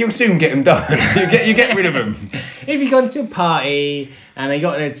 and, you'll soon get them done. you get rid of them. If you go to a party and they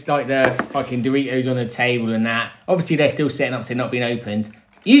got the fucking Doritos on the table and that, obviously they're still setting up, so they're not being opened.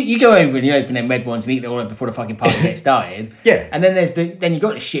 You go over and you open them red ones and eat them all before the fucking party gets started. Yeah. And then then you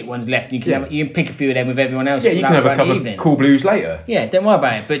got the shit ones left, and you can pick a few of them with everyone else. Yeah, you can have a couple of Cool Blues later. Yeah, don't worry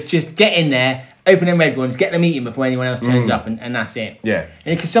about it. But just get in there, open them red ones, get them eaten before anyone else turns up, and that's it. Yeah.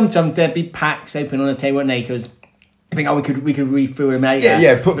 And because sometimes there'd be packs open on the table, and because I think we could refill them later.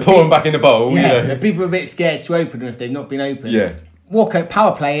 Yeah. Pour them back in the bowl. Yeah. The people are a bit scared to open them if they've not been opened. Yeah.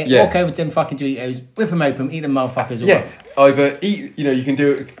 Power play it. Yeah. Walk over to them fucking Doritos, whip them open, eat them motherfuckers. Either eat. You can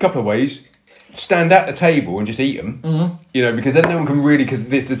do it a couple of ways. Stand at the table and just eat them. Mm-hmm. Because then no one can really, because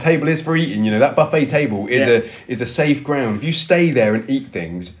the table is for eating. That buffet table is a safe ground. If you stay there and eat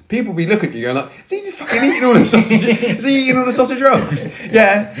things, people will be looking at you going like, "Is he just fucking eating all the sausage? Is he eating all the sausage rolls?"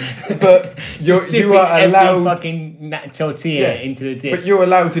 Yeah, but you are allowed fucking tortilla into the dip. But you're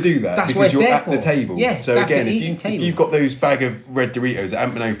allowed to do that. That's because what you're it's at the table. Yeah, so again, if you've got those bag of red Doritos that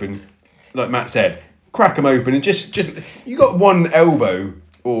haven't been opened, like Matt said, crack them open and just you got one elbow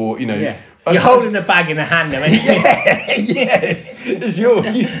or Yeah. You're holding the bag in a hand, though, ain't you? Yes, it's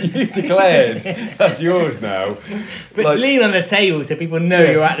yours. You've declared that's yours now. But lean on the table so people know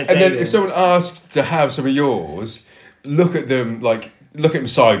you're at the table. And then if someone asks to have some of yours, look at them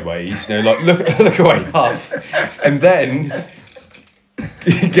sideways. Look away, huff, and then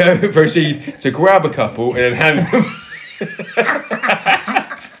proceed to grab a couple and then hand them.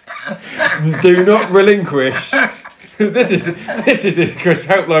 Do not relinquish. This is the crisp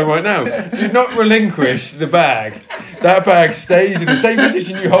helpline right now. Do not relinquish the bag. That bag stays in the same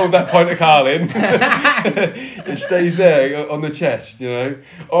position you hold that pint of Carl in. It stays there on the chest, you know.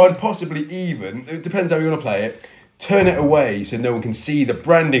 Or I'd possibly even, it depends how you want to play it, turn it away so no one can see the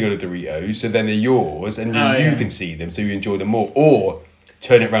branding of the Doritos, so then they're yours and you can see them so you enjoy them more. Or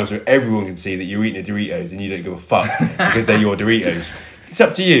turn it around so everyone can see that you're eating the Doritos and you don't give a fuck because they're your Doritos. It's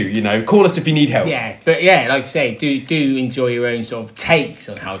up to you, you know. Call us if you need help. Yeah, but yeah, like I say, do enjoy your own sort of takes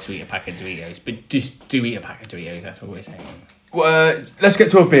on how to eat a pack of Doritos, but just do eat a pack of Doritos. That's what we're saying. Well, let's get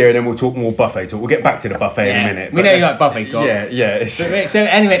to a beer and then we'll talk more buffet talk. We'll get back to the buffet in a minute. We know you like buffet talk. Yeah. So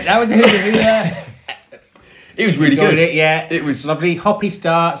anyway, that was the hula. It was really good. It was lovely. Hoppy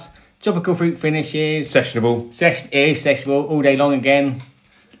starts, tropical fruit finishes. Sessionable. It is sessionable all day long again.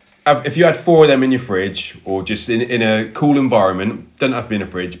 If you had 4 of them in your fridge or just in a cool environment, doesn't have to be in a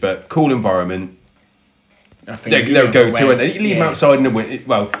fridge, but cool environment, they'll go to. And you leave them outside in the winter.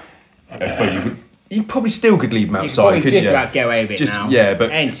 Well, I suppose you probably still could leave them outside. You could just about get away with it now. Yeah, but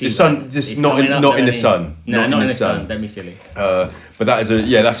the sun, just not in the sun. No, not in the sun. Don't be silly. But that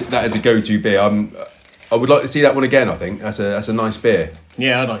is a go-to beer. I would like to see that one again. I think that's a nice beer.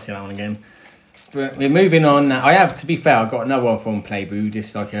 Yeah, I'd like to see that one again. But we're moving on now. To be fair, I've got another one from Playbrew,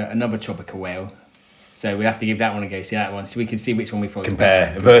 just like another tropical whale. So we have to give that one a go, see that one, so we can see which one we thought.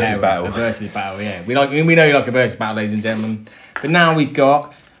 Compare. A versus battle. A versus battle, yeah. We know you like a versus battle, ladies and gentlemen. But now we've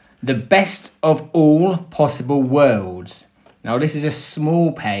got the best of all possible worlds. Now this is a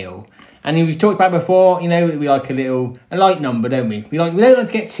small pale. And we've talked about before, you know, we like a light number, don't we? We don't like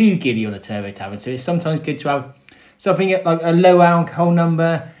to get too giddy on a Turbo Tavern, so it's sometimes good to have something at like a low alcohol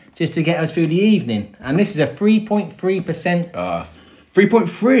number, just to get us through the evening. And this is a 3.3%. 3.3?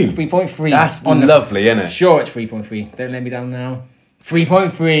 3.3. That's lovely, isn't it? Sure, it's 3.3. Don't let me down now.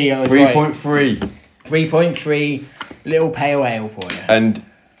 3.3. 3.3. 3.3 little pale ale for you. And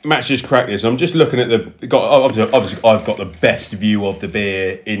Matt's just cracked this. I'm just looking at obviously I've got the best view of the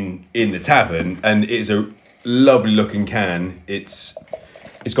beer in the tavern, and it's a lovely looking can. It's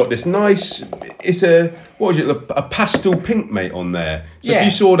got this nice. It's a pastel pink, mate, on there. So if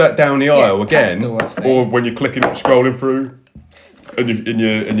you saw that down the aisle again, pastel, or when you're scrolling through,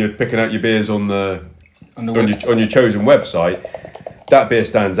 and you're picking out your beers on your chosen website, that beer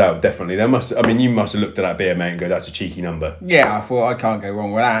stands out definitely. You must have looked at that beer, mate, and go, "That's a cheeky number." Yeah, I thought I can't go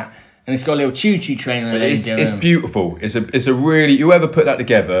wrong with that. And it's got a little choo-choo train on it. It's beautiful. It's a really, whoever put that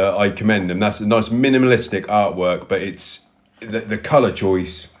together, I commend them. That's a nice minimalistic artwork, but it's. The colour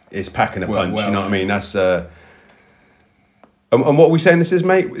choice is packing a punch, you know what I mean? That's and what are we saying this is,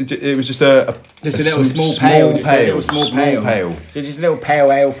 mate? It was just a little small pale. Small pale. So just a little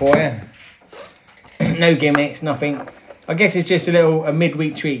pale ale for you. No gimmicks, nothing. I guess it's just a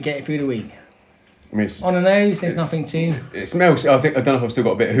midweek treat, get it through the week. I mean, on the nose, there's nothing too. It smells. I don't know if I've still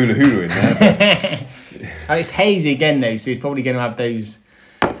got a bit of hula in there. It's hazy again though, so it's probably going to have those.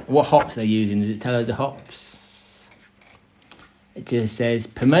 What hops they're using? Does it tell us the hops? It just says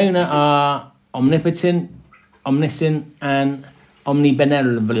Pomona are omnipotent, omniscient, and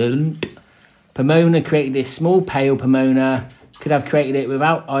omnibenevolent. Pomona created this small pale. Pomona could have created it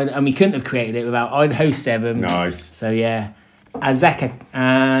without. Couldn't have created it without Idaho 7. Nice. So yeah, Azaka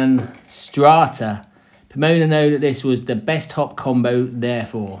and Strata. Pomona know that this was the best hop combo.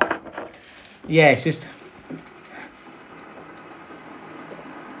 Therefore, yeah, it's just.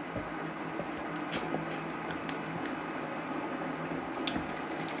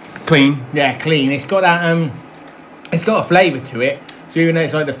 Clean. Yeah, clean. It's got that. It's got a flavour to it. So even though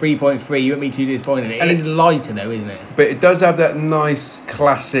it's like the 3.3, you won't be too disappointed. It is lighter though, isn't it? But it does have that nice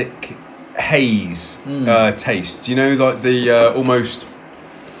classic haze taste. You know, like the almost.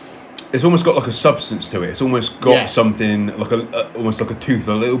 It's almost got like a substance to it. It's almost got something like almost like a tooth,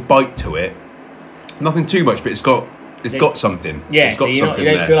 a little bite to it. Nothing too much, but it's got something. Yeah, it's got so you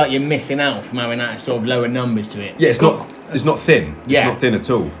don't feel like you're missing out from having that sort of lower numbers to it. Yeah, it's not thin. It's not thin at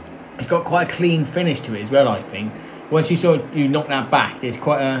all. It's got quite a clean finish to it as well, I think. Once you knock that back, there's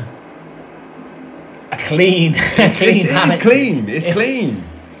quite a clean It's clean.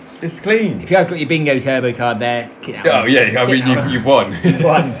 It's clean. If you have got your bingo turbo card there, oh yeah, I mean you've won. You've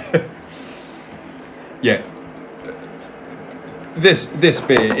won. Yeah. This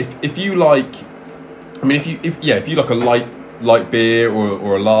beer, if you like, if you like a light beer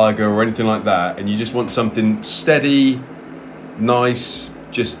or a lager or anything like that, and you just want something steady, nice,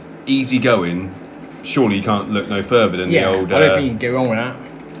 just easy going, surely you can't look no further than the old. I don't think you can go wrong with that.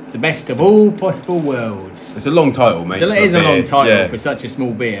 The best of all possible worlds. It's a long title, mate. So it is a long title yeah. for such a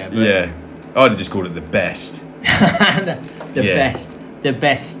small beer. But Yeah. I'd have just called it the best. the Yeah. best. The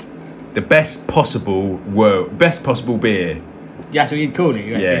best. The best possible beer. That's what you'd call it,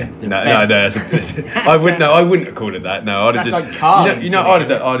 you Yeah. reckon? The No, best. I wouldn't have called it that. No, I'd have That's just. like Carling,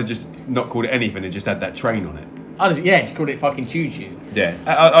 I'd have just not called it anything and just had that train on it. Just called it fucking Choo Choo. Yeah.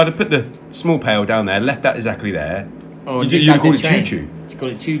 I'd have put the small pail down there, left that exactly there. Or You'd call it Choo Choo. Just call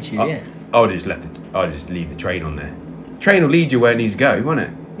it Choo Choo, yeah. I'd just leave the train on there. The train will lead you where it needs to go, won't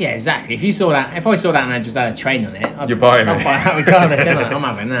it? Yeah, exactly. If I saw that and I just had a train on it, You're buying I'd it. buy that regardless, ain't I? I'm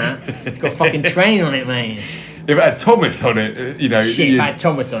having that. It's got a fucking train on it, mate. If it had Thomas on it, Shit, if I had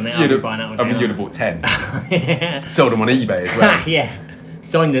Thomas on it, I'd be buying that one. you'd have bought 10. Yeah. Sold them on eBay as well. Yeah.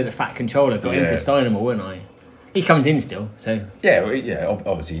 Signed at the Fat Controller, got him to sign them all, wouldn't I? He comes in still, so. Yeah,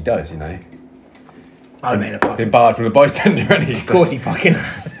 obviously he does, I'd have made a fucking. Been barred from the bystander, hasn't he? Of course he fucking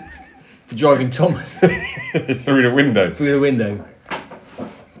has. For driving Thomas. Through the window. Through the window.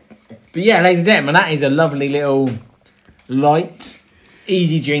 But yeah, ladies and gentlemen, that is a lovely little light,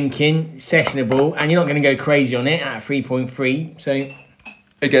 easy drinking, sessionable, and you're not going to go crazy on it at 3.3. So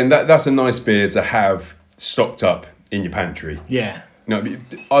Again, that's a nice beer to have stocked up in your pantry. yeah, No,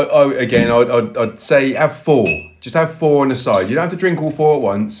 I'd say have 4. Just have 4 on the side. You don't have to drink all 4 at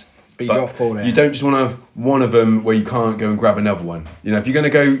once. but you got 4 there. You don't just want to have one of them where you can't go and grab another one. You know, if you're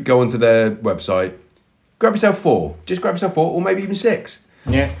going to go onto their website, grab yourself 4. Just grab yourself 4, or maybe even 6.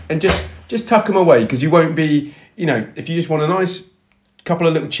 Yeah, And just tuck them away, because you won't be, if you just want a nice couple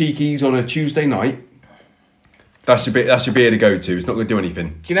of little cheekies on a Tuesday night, that's your beer to go to. It's not going to do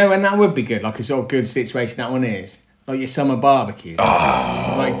anything. do you know when that would be good? Like a sort of good situation that one is, like your summer barbecue.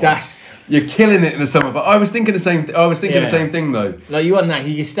 Oh, Like that's you're killing it in the summer. But I was thinking the same. The same thing though. like you want that.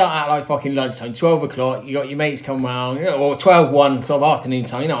 You start at like fucking lunchtime, 12 o'clock. You got your mates come round, or 12:1 sort of afternoon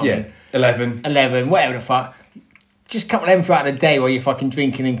time. You know what I mean? 11. Whatever the fuck. Just a couple of them throughout the day while you're fucking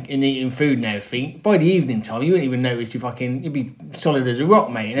drinking and eating food and everything. By the evening time, you wouldn't even notice you'd be solid as a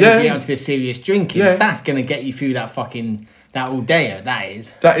rock, mate. And then you get onto the serious drinking. Yeah. That's gonna get you through that all day. That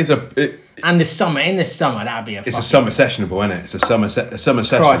is. That is And in the summer, that'd be it's a summer sessionable, isn't it? It's a summer session.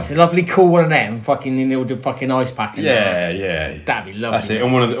 Christ, a lovely cool one of them, fucking in the fucking ice pack. Yeah. That'd be lovely. That's it.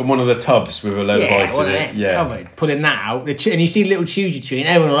 And one of the tubs with a load of ice in it. Yeah. Covered. Pulling that out, and you see little choo choo and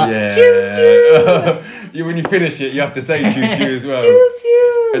everyone like Yeah. choo choo. When you finish it, you have to say choo choo as well. Choo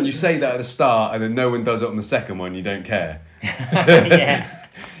choo. And you say that at the start, and then no one does it on the second one. You don't care. Yeah.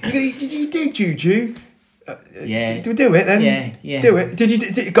 Did you do choo choo? Yeah. Do it then. Yeah. Do it. Did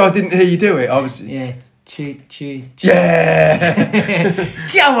you? God, I didn't hear you do it. I was. Yeah. Choo choo. Yeah.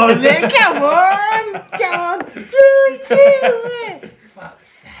 Come on, then. Come on. Choo choo. Fuck's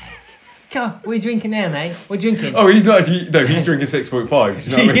sake. Come on. What are you drinking there, mate? What are you drinking? Oh, he's not actually. No, he's drinking 6.5. You know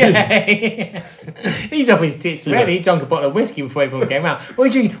what I mean? Yeah. He's off his tits already. He drank a bottle of whiskey before everyone came out. What are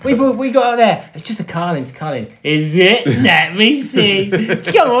you drinking? What you got out there? It's just a Carling. It's Carling. Is it? Let me see.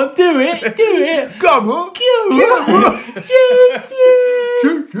 Come on, do it. Come on.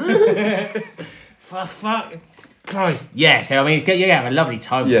 For fuck Christ. Yeah, so I mean, you have a lovely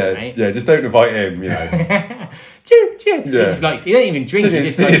time with it, mate. Yeah. Just don't invite him. You know. Choo choo. Yeah. He just likes, he don't even drink. He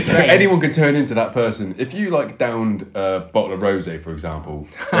just likes trains. Anyone can turn into that person. If you downed a bottle of rosé, for example,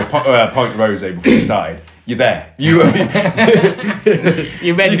 or a pint of rosé before you started, you're there. You're ready.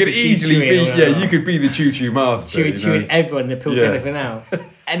 You could easily be. You could be the choo choo master. Chewing everyone that pulls anything out.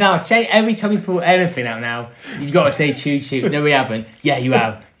 And now, every time you pull anything out now, you've got to say choo choo. No, we haven't. Yeah, you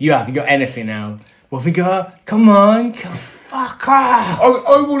have. You got anything now. What have we got? Come on. Fuck off.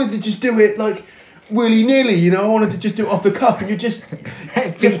 I wanted to just do it willy-nilly, I wanted to just do it off the cuff, and you're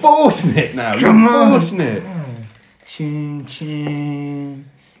forcing it now. Come on. Forcing it. Choo choo.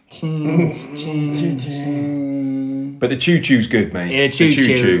 But the choo-choo's good, mate. Yeah, the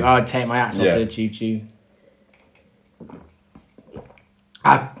choo-choo. I'd take my hats off to the choo-choo.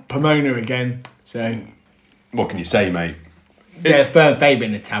 Pomona again, so... What can you say, mate? They're a firm favourite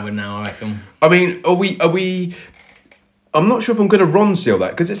in the tavern now, I reckon. I mean, are we... I'm not sure if I'm going to Ron seal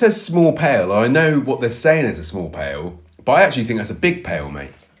that, because it says small pale. I know what they're saying is a small pale, but I actually think that's a big pale,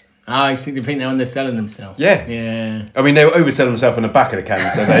 mate. I think they're underselling themselves. Yeah. Yeah. I mean, they were overselling themselves on the back of the can,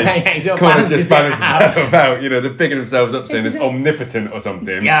 so they kind of just balance themselves out. They're bigging themselves up, saying it's omnipotent or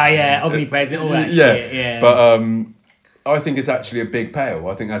something. Yeah, omnipresent, all that shit. Yeah. But I think it's actually a big pale.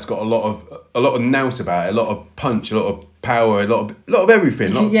 I think that's got a lot of nous about it, a lot of punch, a lot of power, a lot of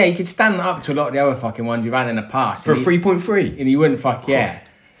everything. You could stand up to a lot of the other fucking ones you've had in the past. For a 3.3. And you wouldn't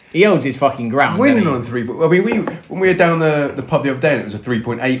He holds his fucking ground. Winning on 3. I mean, when we were down the pub the other day and it was a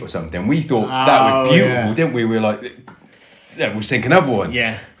 3.8 or something, we thought that was beautiful, didn't we? We were like, Yeah, we'll sink another one.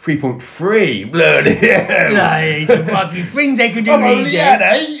 Yeah. 3.3. Bloody hell. Like, the fucking things they can do I'm these only at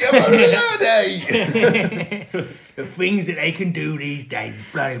 8. I'm only at 8. The things that they can do these days,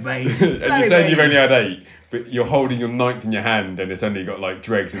 bloody mate. And you're saying you've only had 8, but you're holding your 9th in your hand and it's only got like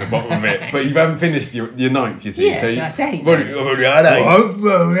dregs in the bottom of it. But you haven't finished your 9th, you see. Yeah, so that's 8. I've only had 8.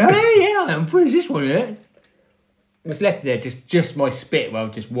 Yeah, I'm finished this one yet. What's left there? Just my spit where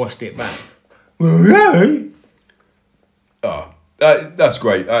I've just washed it back. Oh, that's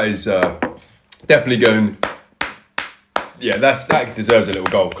great. That is definitely going. Yeah, that deserves a little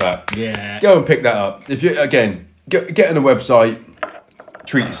golf clap. Yeah. Go and pick that up. If you get on the website,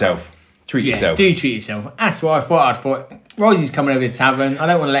 treat yourself. Treat yourself. Do treat yourself. That's what I thought. Roy's coming over to the tavern. I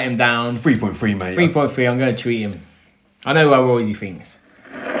don't want to let him down. 3.3, mate. 3.3. I'm going to treat him. I know how Roy thinks.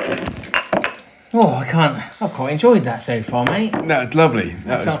 Oh, I can't. I've quite enjoyed that so far, mate. No, it's lovely.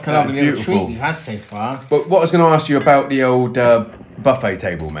 That's like a lovely little treat we've had so far. But what I was going to ask you about the old buffet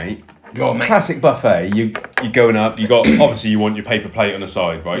table, mate. Go on, mate. Classic buffet. You're going up. You got obviously you want your paper plate on the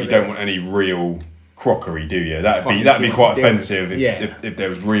side, right? You don't want any real crockery, do you? That'd be quite offensive if there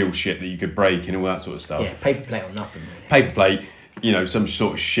was real shit that you could break and all that sort of stuff. Yeah, paper plate or nothing. Mate. Paper plate. Some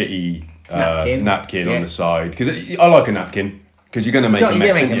sort of shitty napkin on the side, because I like a napkin. Because you're going to make a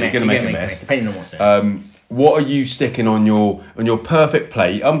mess. You're going to make a mess. Depending on what's there. What are you sticking on your perfect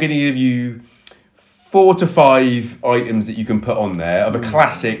plate? I'm going to give you 4 to 5 items that you can put on there of a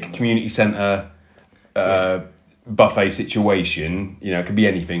classic community centre buffet situation. It could be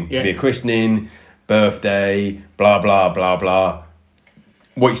anything. It could be a christening, birthday, blah, blah, blah, blah.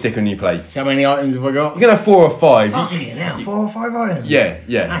 What you stick on your plate? So how many items have I got? You're going to have 4 or 5. Fucking hell, 4 or 5 items? Yeah.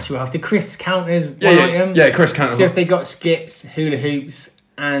 Actually, we'll have the crisps count as one item. Yeah, crisps count as So if they got skips, hula hoops,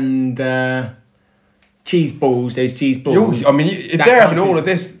 and cheese balls, those cheese balls. If they're having all of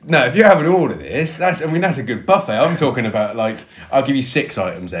this, if you're having all of this, that's a good buffet. I'm talking about I'll give you 6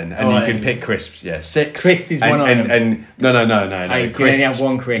 items then, and you can pick crisps. Yeah, 6. Crisps is one item. And no. You can only have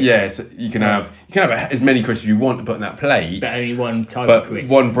one crisp. Yeah, so you can have as many crisps as you want to put in that plate, but only one type of crisp.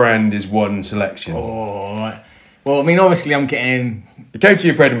 But one brand is one selection. Oh, right. Well, obviously I'm getting. You go to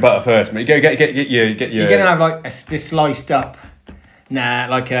your bread and butter first, mate. Get your. You're gonna have this sliced up.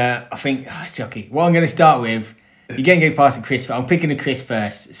 I think it's jockey. What I'm going to start with, you're going to go past the crisp. I'm picking the crisp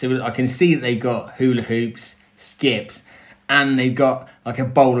first, so that I can see that they've got hula hoops, skips, and they've got a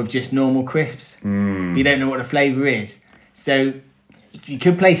bowl of just normal crisps. But you don't know what the flavour is, so you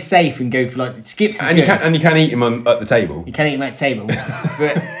could play safe and go for skips. And you can eat them at the table. You can eat them at the table,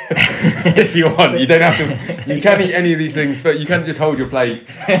 but if you want, you don't have to. You can eat any of these things, but you can just hold your plate.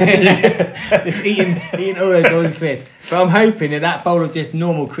 Just eating all those bowls of crisps. But I'm hoping that bowl of just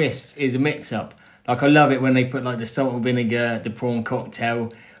normal crisps is a mix-up. I love it when they put the salt and vinegar, the prawn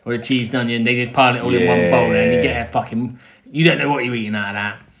cocktail, or the cheese and onion. They just pile it all in one bowl, and you get you don't know what you're eating out of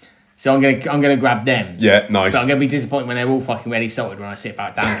that. So I'm gonna grab them. Yeah, nice. But I'm gonna be disappointed when they're all fucking ready salted when I sit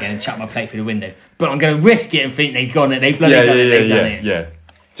back down again and chuck my plate through the window. But I'm gonna risk it and think they've done it. They've bloody done it. They've done it. Yeah.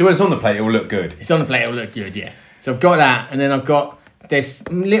 So when it's on the plate, it will look good. It's on the plate, it will look good. Yeah. So I've got that, and then I've got there's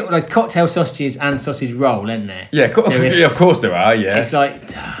little cocktail sausages and sausage roll, isn't there? Yeah, of course there are. Yeah. It's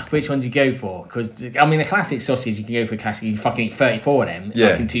which one do you go for? Because the classic sausage you can go for a classic. You can fucking eat 34 of them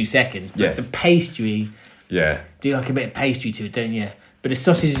in 2 seconds. But the pastry. Yeah. Do a bit of pastry to it, don't you? But the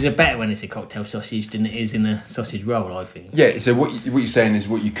sausages are better when it's a cocktail sausage than it is in a sausage roll, I think. Yeah, so what you're saying is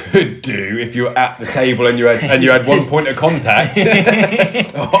what you could do if you were at the table and you had one point of contact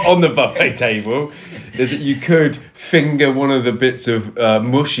on the buffet table, is that you could finger one of the bits of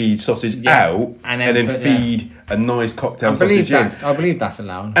mushy sausage out and then feed a nice cocktail sausage in. I believe that's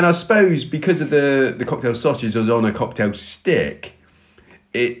allowed. And I suppose because of the cocktail sausage was on a cocktail stick,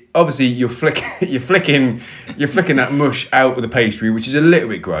 it obviously you're flicking that mush out with the pastry, which is a little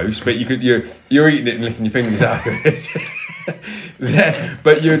bit gross, but you're eating it and licking your fingers out of it.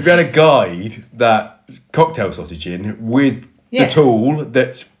 But you'd be able to guide that cocktail sausage in with the tool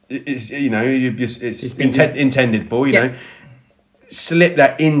that it's intended for. You know, slip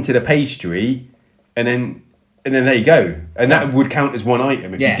that into the pastry, and then there you go, and that would count as one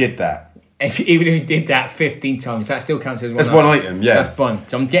item if you did that. Even if you did that 15 times, that still counts as one item. One item, yeah. So that's fun.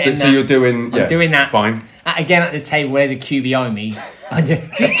 So I'm getting that. So you're doing... I'm doing that. Fine. Again, at the table, where there's a queue behind me. I'm just...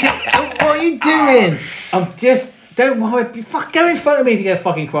 What are you doing? I'm just... Don't worry. Go in front of me if you're going to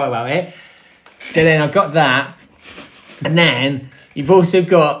fucking cry about it. So then I've got that. And then you've also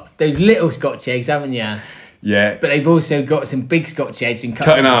got those little Scotch eggs, haven't you? Yeah. But they've also got some big Scotch eggs and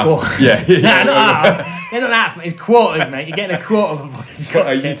cut into quarters. Yeah. Not half. They're not half. It's quarters, mate. You're getting a quarter of a fucking Scotch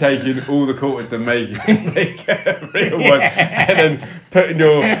egg. Are you taking all the quarters to make a real one and then putting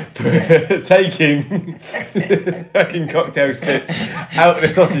your taking fucking cocktail sticks out of the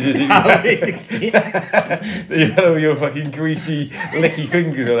sausages that you had all your fucking greasy, licky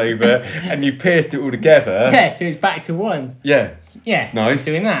fingers all over, and you pierced it all together. Yeah, so it's back to one. Yeah. Yeah. Nice.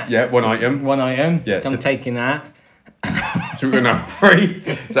 Doing that. Yeah, one item. One item. Yeah, So I'm taking that. So we're gonna have 3.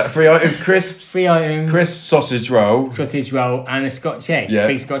 Is that 3 items? Crisps. 3 items. Crisp sausage roll. Sausage roll and a Scotch egg. Yeah.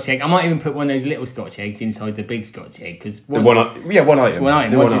 Big Scotch egg. I might even put one of those little Scotch eggs inside the big Scotch egg because One item. one item.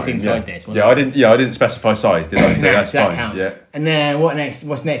 The Once one it's item, inside yeah. there, it's one Yeah, item. I didn't specify size, did I? So No, that's so that fine. counts. Yeah. And then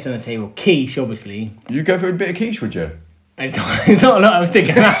what's next on the table? Quiche, obviously. You go for a bit of quiche, would you? It's not a lot I was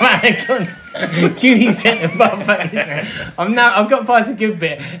thinking about. Judy set the bar face. I've got past a good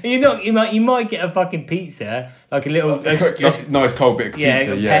bit. You might get a fucking pizza, like a little Nice cold bit of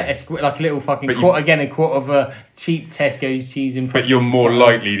pizza, like a little fucking But quarter of a cheap Tesco's cheese and. But you're more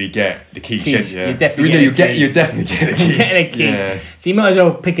likely to get the quiche. Quiche. Yeah. You're definitely You're definitely getting a quiche. Getting a quiche. Yeah. So you might as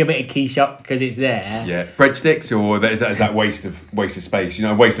well pick a bit of quiche up because it's there. Yeah, breadsticks, or is that waste of space? You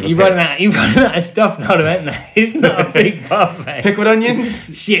know, waste of. You're running out of stuff now, aren't you? It's not a big buffet. Pickled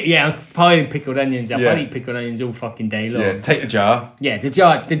onions. Shit, yeah, I'm piling pickled onions up. Yeah. I eat pickled onions all fucking day long. Yeah, take the jar. Yeah, the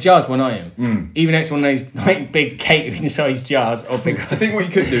jar's one item. Even though it's one of those like big catering size jars or big. I think what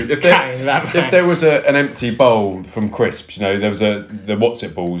you could do if If there was an empty bowl from crisps, you know, there was the what's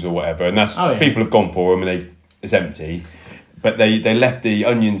it balls or whatever, and that's people have gone for them and it's empty, but they left the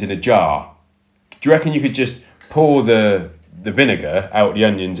onions in a jar. Do you reckon you could just pour the vinegar out the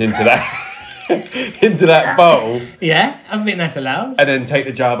onions into that into that bowl? Yeah, I think that's allowed. And then take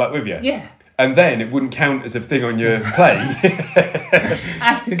the jar back with you. Yeah. And then it wouldn't count as a thing on your plate.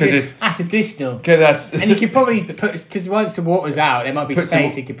 That's additional. And you could probably put, because once the water's out, there might be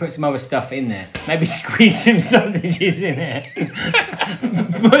space. You could put some other stuff in there. Maybe squeeze some sausages in there.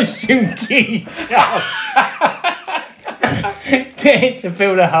 Push some quiche get it to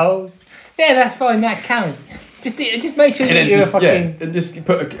fill the holes. Yeah, that's fine. That counts. Just make sure that you're fucking. And just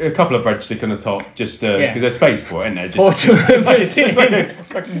put a couple of breadsticks on the top, just because there's space for it, isn't there? It's like a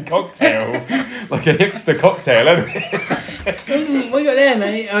fucking cocktail, like a hipster cocktail, isn't it? What you got there,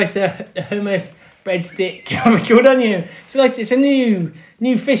 mate? Oh, it's a hummus, breadstick, pickled onion. So it's a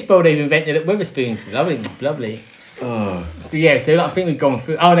new fish bowl they've invented at Wetherspoons. Lovely. Oh. So yeah, so I think we've gone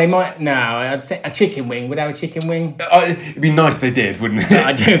through. Oh, they might. No, I'd say a chicken wing. Would I have a chicken wing? It'd be nice if they did, wouldn't it? No,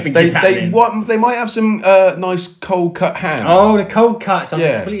 I don't think it's happening. They might have some nice cold cut ham. Oh, the cold cuts!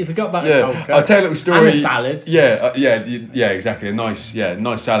 I completely forgot about the cold cut. I'll tell you a little story. And the salads. Yeah, exactly. A nice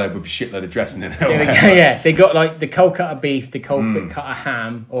salad with a shitload of dressing in it. So they got like the cold cut of beef, the cold cut of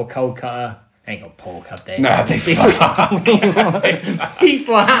ham, or cold cut of. They ain't got pork up there. Nah, they beef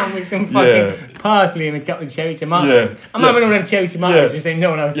or ham with some fucking parsley and a couple of cherry tomatoes. Yeah. I'm having all them cherry tomatoes just saying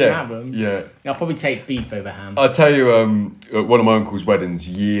no one else can have them. Yeah. I'll probably take beef over ham. I'll tell you, at one of my uncle's weddings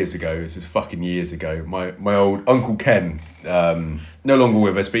years ago, this was fucking years ago, my old Uncle Ken, no longer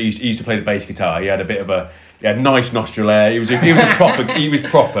with us, but he used to play the bass guitar. He had a bit of he had nice nostril hair. He was proper.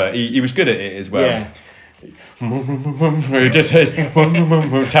 He was good at it as well. Yeah. He just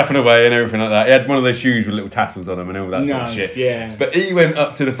tapping away and everything like that. He had one of those shoes with little tassels on them and all that sort of shit. Yeah. But he went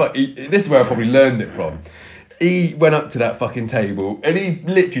up to this is where I probably learned it from. He went up to that fucking table and he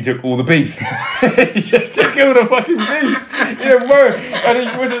literally took all the beef. He just took all the fucking beef. And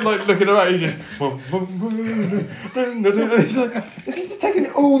he wasn't like looking around. He just. He's like, is he just taking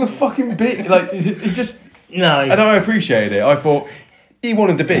all the fucking beef? Like he just. No. And I appreciated it. I thought. He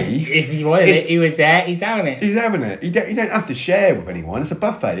wanted the beef. If he wanted it, he was there. He's having it. He's having it. You don't have to share with anyone. It's a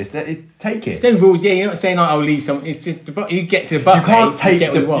buffet. Take it. There's no rules. Yeah, you're not saying like I'll leave some. It's just you get to the buffet. You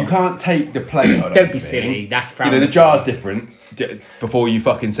can't take the plate. Don't be silly. That's frowned. The jar's different. Before you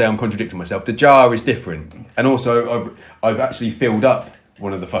fucking say I'm contradicting myself, the jar is different. And also, I've actually filled up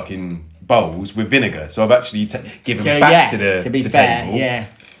one of the fucking bowls with vinegar. So I've actually given back to the table. Yeah.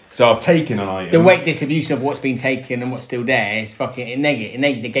 So I've taken an item. The weight distribution of what's been taken and what's still there is fucking it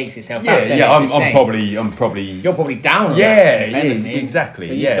negates itself out. I'm probably. You're probably down. Exactly.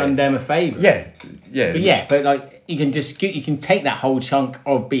 So you've done them a favour. But like you can take that whole chunk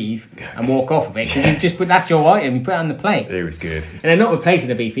of beef and walk off of it. Cause that's your item. You put it on the plate. It was good. And they're not replacing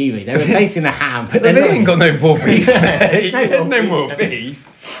the beef either. They're replacing the ham. But they ain't got no more beef. No more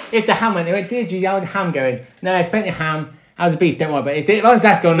beef. If the ham went, they went, did you? How's the ham going? No, there's plenty of ham. How's the beef? Don't worry about it. Once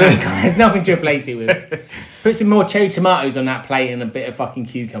that's gone, there's nothing to replace it with. Put some more cherry tomatoes on that plate and a bit of fucking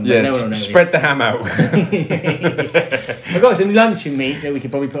cucumber. Yeah, no one will notice. Spread the ham out. I've got some luncheon meat that we could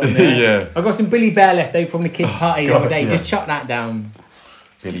probably put on there. Yeah. I've got some Billy Bear left over from the kids' party the other day. Just chuck that down.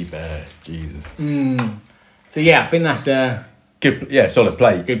 Billy Bear, Jesus. So yeah, I think that's a good. Yeah, solid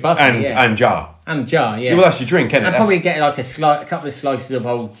plate. Good buffet. And jar. And a jar, yeah. Well, that's your drink, isn't it? And probably get like a couple of slices of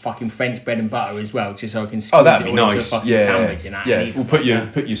old fucking French bread and butter as well, just so I can squeeze that'd it be all into a nice. fucking sandwich and that. Yeah, we'll put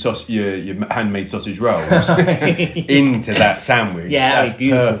your sausage, your handmade sausage rolls into that sandwich. Yeah, that'd be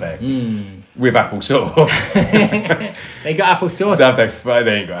beautiful. Perfect. With apple sauce. They got apple sauce. They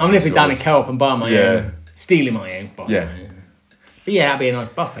ain't got apple I'm nipping down to sauce. Co-op and buying my own. Stealing my own. Buying my own. But yeah, that'd be a nice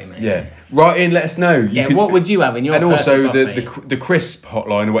buffet, mate. Yeah. Write in, let us know. What would you have in your And also buffet? the crisp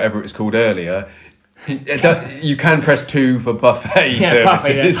hotline or whatever it's called earlier. You can press 2 for buffet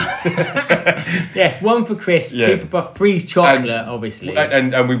services. Yes, 1 for crisps, 2 for buffet, freeze chocolate, obviously.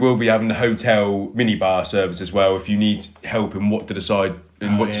 And we will be having the hotel minibar service as well if you need help in what to decide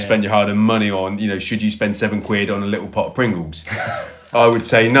and what to spend your hard-earned money on. You know, should you spend £7 on a little pot of Pringles? I would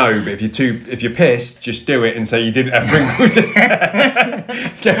say no, but if you're pissed, just do it and say you didn't have Pringles.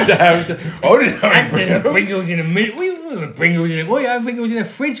 Get down. I didn't have Pringles. Pringles in a minute. Pringles in a. What are you having Pringles in a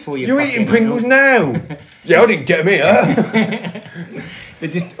fridge for? You're eating Pringles now. Yeah, I didn't get them here.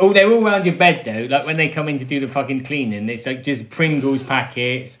 They're all around your bed though. Like when they come in to do the fucking cleaning, it's like just Pringles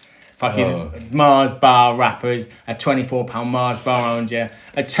packets. Fucking Mars bar wrappers, a £24 Mars bar around you,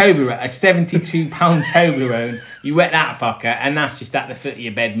 a Toblerone, a £72 Toblerone. You wet that fucker, and that's just at the foot of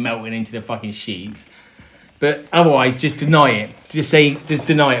your bed melting into the fucking sheets. But otherwise, just deny it. Just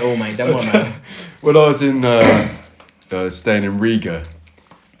deny it all, mate. Don't worry, man. When I was in staying in Riga,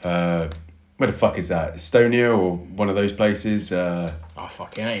 where the fuck is that? Estonia or one of those places?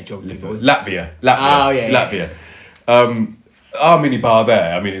 Fucking I ain't geography, boy. Latvia. Oh yeah. Latvia. Our mini bar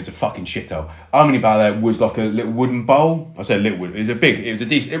there, I mean, it was a fucking shithole. Our mini bar there was like a little wooden bowl. I say little wooden. It was a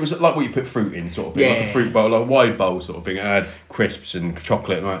decent. It was like what you put fruit in, sort of thing, like a fruit bowl, like a wide bowl, sort of thing. It had crisps and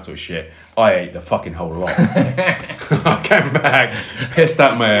chocolate and all that sort of shit. I ate the fucking whole lot. I came back, pissed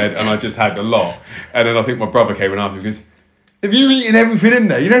out my head, and I just had a lot. And then I think my brother came and asked me, because have you eaten everything in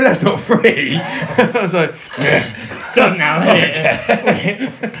there? You know that's not free. I was like, yeah, done now.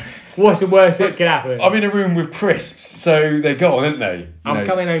 Isn't it? What's the worst that could happen? I'm in a room with crisps, so they're gone, aren't they? I'm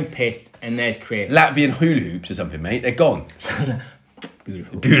coming home pissed, and there's crisps. Latvian hula hoops or something, mate. They're gone.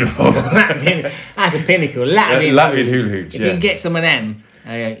 Beautiful. That's a pinnacle. Latvian hula hoops. If you can get some of them,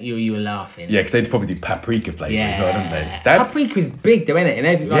 you were laughing. Yeah, because they'd probably do paprika flavour as well, don't they? Paprika's big, though, isn't it? In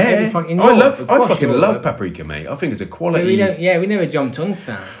every fucking I fucking love paprika, mate. I think it's a quality. But we never jumped onto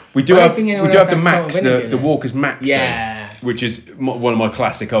that. We do have the Max, the Walker's Max. Yeah. Which is one of my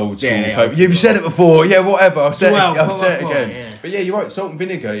classic old school favourites. You've said it before. Yeah, whatever. I'll say it again. Yeah. But yeah, you're right. Salt and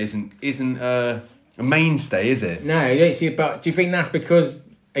vinegar isn't a mainstay, is it? No, you don't see it. But do you think that's because,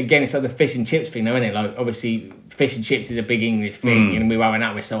 again, it's like the fish and chips thing, though, isn't it? Like, obviously, fish and chips is a big English thing, and we were having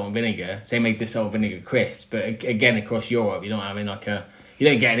that with salt and vinegar. So they make the salt and vinegar crisps. But again, across Europe, you're not having you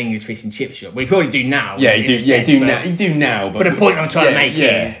don't get an English fish and chip shop. We probably do now. Yeah, you do now. But the point I'm trying to make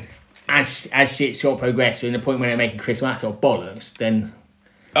is, as shit sort of progress, and the point when they're making crisps that sort of bollocks, then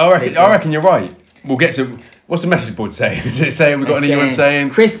I reckon you're right. We'll get to what's the message board saying? Is it saying we've got anyone saying?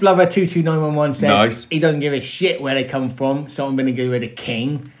 Crisp Lover 22911 says nice. He doesn't give a shit where they come from. Salt and vinegar are the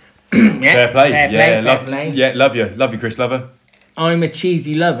king. Fair play. Fair play. Yeah, love you, Chris Lover. I'm a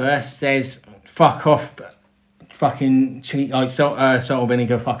cheesy lover says fuck off, fucking salt and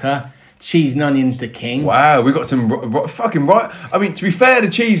vinegar fucker. Cheese and onions the king. Wow, we got some fucking right. I mean, to be fair, the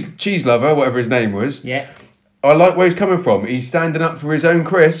cheese lover, whatever his name was. Yeah. I like where he's coming from. He's standing up for his own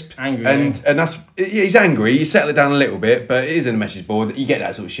crisp. Angry. And that's he's angry. You settle it down a little bit, but it is in the message board. You get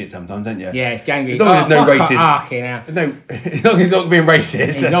that sort of shit sometimes, don't you? Yeah, it's angry. As long as there's no racism. Now. No, as long as he's not being racist.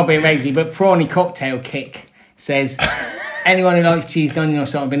 He's not being racist, but Prawny Cocktail Kick says anyone who likes cheese, onion, or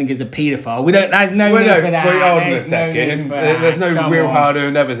salt and vinegar is a paedophile. We don't. There's no need for that. Wait on a second. There's no real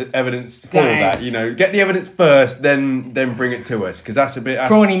hard-earned evidence for that. You know, get the evidence first, then bring it to us, because that's a bit.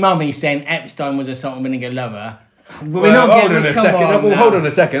 Prawny Mummy saying Epstein was a salt and vinegar lover. Hold on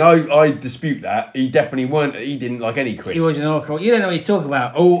a second. I dispute that. He definitely weren't. He didn't like any crisps. He wasn't alcohol. You don't know what you're talking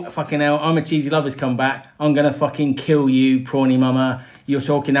about. Oh, fucking hell. I'm a cheesy lover's come back. I'm going to fucking kill you, Prawny Mama. You're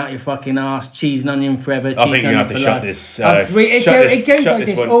talking out your fucking ass. Cheese and onion forever. I think you're going to have to shut this. It goes like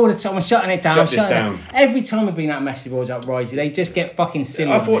this all the time. I'm shutting it down. Shut this down. Every time I've been at message boards up Risey, they just get fucking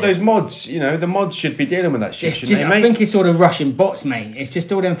silly. I thought those mods, the mods should be dealing with that shit, shouldn't they, mate? I think it's all the Russian bots, mate. It's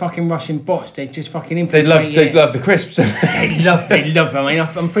just all them fucking Russian bots. They just fucking infiltrate They'd love the crisps. They love them. I mean,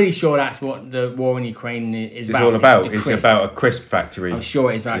 I'm pretty sure that's what the war in Ukraine is about. It's all about. It's about a crisp factory. I'm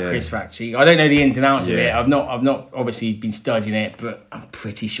sure it's about a crisp factory. I don't know the ins and outs of it. Yeah. I've not obviously been studying it, but I'm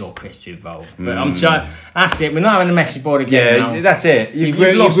pretty sure crisps are involved. But I'm sure that's it. We're not having a message board again now. That's it.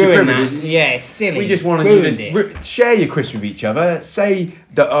 You've lost your ruined privilege. Yeah, it's silly. We just wanted ruined you to share your crisps with each other. Say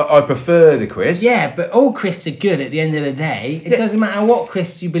that I prefer the crisps. Yeah, but all crisps are good at the end of the day. It doesn't matter what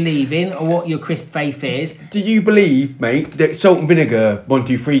crisps you believe in or what your crisp faith is. Do you believe, mate, that Salt and Vinegar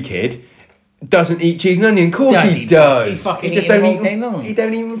 123 kid doesn't eat cheese and onion? Of course he does. He just don't eat them all day long. He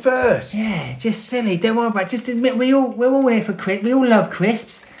don't eat them first. Yeah, it's just silly. Don't worry about it. Just admit we're all here for crisps. We all love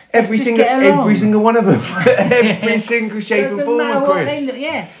crisps. Every single one of them. Every single shape and form of crisp.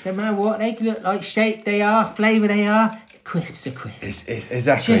 No matter what they look like, shape they are, flavour they are. Crisps are crisps.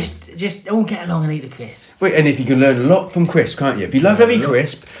 Exactly. Just all get along and eat the crisps. Wait, and if you can learn a lot from crisp, can't you? If you love every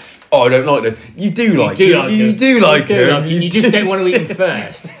crisp, I don't like them. You do like them. You do like them. You just don't want to eat them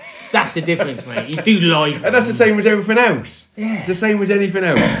first. That's the difference, mate. You do like them. And that's the same as everything else. Yeah. It's the same as anything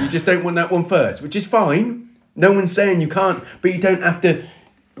else. You just don't want that one first, which is fine. No one's saying you can't, but you don't have to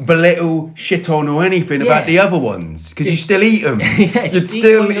belittle, shit on or anything about the other ones, because you still eat them. You'd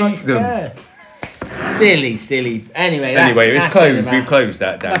still eat them. Silly. Anyway, it's closed. We've closed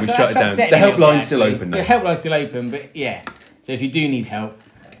that down. We've shut it down. The helpline's still open though. The helpline's still open, but yeah. So if you do need help,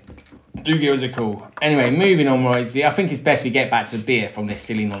 do give us a call. Anyway, moving on, right? I think it's best we get back to the beer from this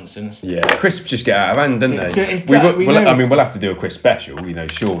silly nonsense. Yeah, crisps just get out of hand, don't they? We'll have to do a crisp special,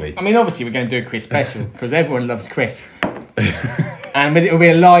 surely. I mean, obviously we're going to do a crisp special because everyone loves crisp. And it'll be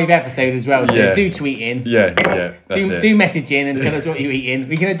a live episode as well, so do tweet in. Yeah, do message in and tell us what you're eating.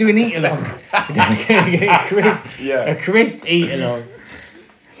 We're going to do an eat along. a crisp eat along.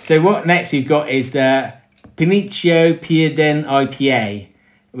 So what next we've got is the Pinicio Pieden IPA,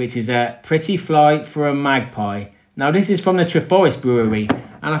 which is a pretty fly for a magpie. Now this is from the Treforest Brewery,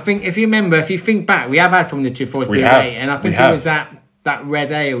 and I think if you think back, we have had from the Treforest Brewery, and I think it was that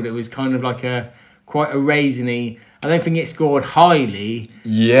red ale that was kind of like quite a raisiny. I don't think it scored highly on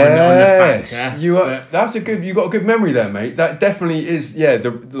the Fanta. That's you got a good memory there, mate. That definitely is,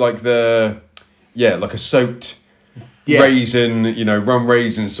 like a soaked raisin, rum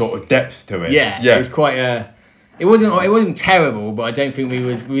raisin sort of depth to it. Yeah. It was quite it wasn't terrible, but I don't think we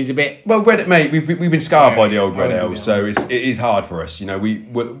was a bit. Well, mate, we've been scarred by the old red ale, so it is hard for us.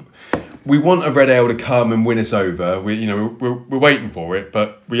 We want a red ale to come and win us over. We're waiting for it,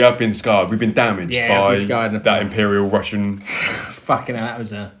 but we have been scarred. We've been damaged by that Imperial Russian. Fucking hell, that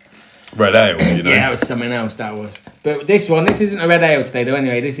was a red ale. Yeah, that was something else. That was. But this isn't a red ale today, though.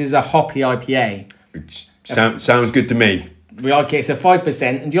 Anyway, this is a hoppy IPA. Which sounds good to me. We like it. It's a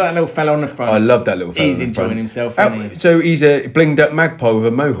 5%. And do you like that little fella on the front? I love that little fella. He's enjoying himself. Isn't he? So he's a blinged up magpie with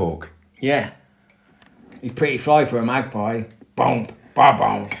a mohawk. Yeah, he's pretty fly for a magpie. Boom.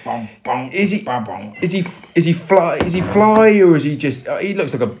 Is he fly or is he just? He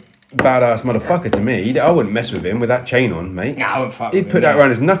looks like a badass motherfucker to me. I wouldn't mess with him with that chain on, mate. No, I wouldn't fuck with him. He'd put that around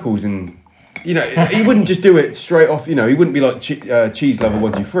his knuckles and he wouldn't just do it straight off. He wouldn't be like cheese level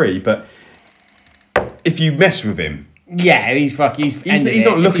 1, 2, 3. But if you mess with him, he's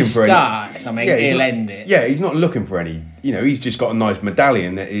not looking for something. He'll end it. Yeah, he's not looking for any. He's just got a nice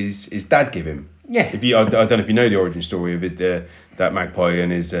medallion that his dad gave him. Yeah. I don't know if you know the origin story of it, that magpie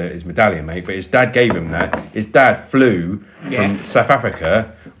and his medallion, mate. But his dad gave him that. His dad flew from South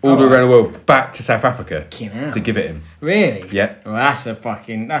Africa all the way around the world back to South Africa to give it him. Really? Yeah. Well, that's a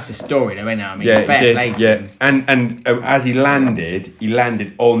story, though, isn't it? I mean, fair play. Yeah. And as he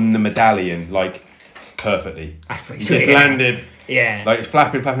landed on the medallion like perfectly. That's pretty sweet. He just landed. Yeah. Like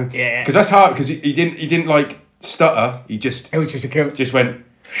flapping. Yeah. Because that's hard. Because he didn't like stutter. He just. It was just went.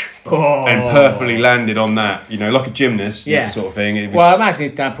 And perfectly landed on that, like a gymnast, sort of thing. Well, I imagine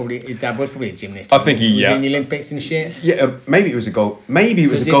his dad was probably a gymnast. I think he was in the Olympics and shit. Yeah, maybe it was a gold. Maybe it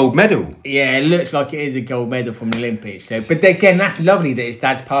was a gold medal. Yeah, it looks like it is a gold medal from the Olympics. So, but again, that's lovely that his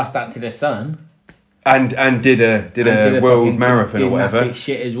dad's passed that to the son. And did a world marathon or whatever.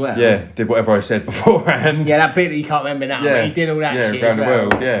 Shit as well. Yeah, did whatever I said beforehand. Yeah, that bit that you can't remember now. Yeah, he did all that shit around as well. the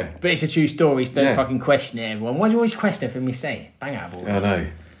world. Yeah, but it's a true story. So don't fucking question it, everyone. Why do you always question everything we say? Bang out, boy. I know.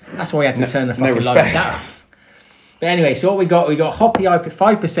 That's why we had to turn the fucking lights off. But anyway, so what we got hoppy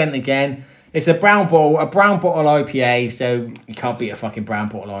IPA, 5% again. It's a brown bottle IPA, so you can't beat a fucking brown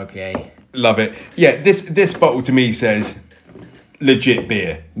bottle IPA. Love it. Yeah, this bottle to me says legit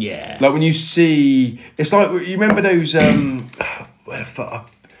beer. Yeah. Like when you see, it's like, you remember those, where the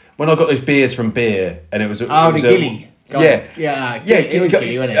fuck, when I got those beers from Beer, and it was... the Gilly. Yeah. It was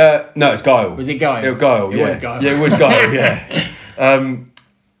Gilly, wasn't it? No, it's Guile. Was it Guile? It was Guile, It was Guile. Yeah, it was Guile, yeah.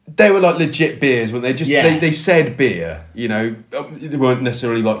 they were like legit beers, weren't they? Just Yeah. they said beer, you know. They weren't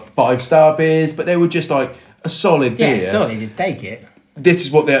necessarily like 5-star beers, but they were just like a solid beer. Yeah, solid. You take it. This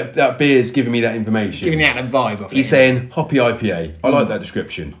is what that beer's giving me that information. Giving out the vibe of it. He's saying hoppy IPA. I like that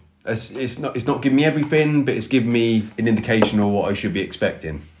description. It's not giving me everything, but it's giving me an indication of what I should be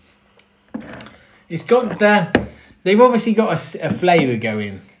expecting. It's got they've obviously got a flavour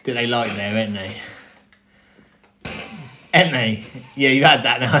going that they like there, haven't they? Haven't they? Yeah, you've had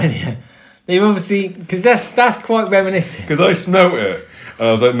that now, haven't you? They've obviously, because that's quite reminiscent. Because I smelt it, and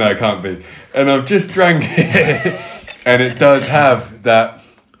I was like, no, it can't be. And I've just drank it, and it does have that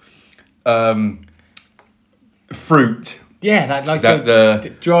fruit. Yeah, like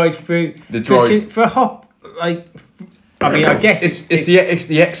the dried fruit. The dried for a hop, like, I mean, I guess it's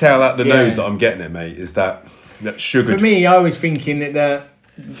the exhale out the nose that I'm getting it, mate. Is that sugar? For me, I was thinking that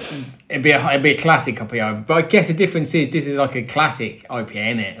it'd be a classic IPA, but I guess the difference is this is like a classic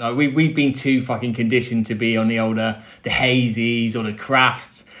IPA, isn't it? Like we've been too fucking conditioned to be on the hazies or the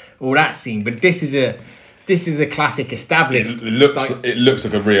crafts, all that scene. But this is a classic established. It looks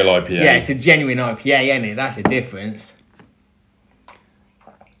like a real IPA. Yeah, it's a genuine IPA, isn't it? That's a difference.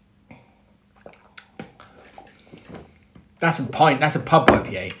 That's a pint. That's a pub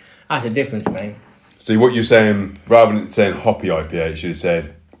IPA. That's a difference, mate. So what you're saying, rather than saying hoppy IPA, you should have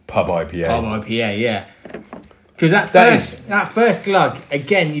said pub IPA. Pub IPA, yeah. Because that first glug,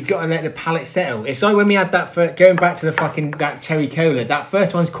 again, you've got to let the palate settle. It's like when we had going back to that cherry cola. That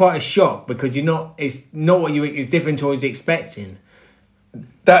first one's quite a shock because it's not what it's different to what you was expecting.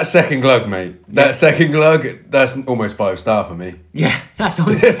 That second glug, mate. That second glug, that's almost 5-star for me. Yeah, that's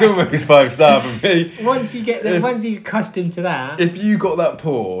almost 5-star for me. Once you're accustomed to that. If you got that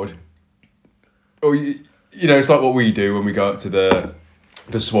poured, or it's like what we do when we go up to the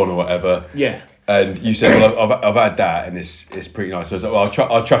Swan or whatever. Yeah. And you said, well, I've had that, and it's pretty nice. So I was like,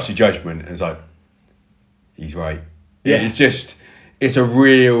 well, I'll trust your judgment. And it's like, he's right. Yeah. It's just a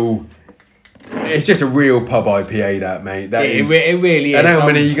real pub IPA, that, mate. It really is. And how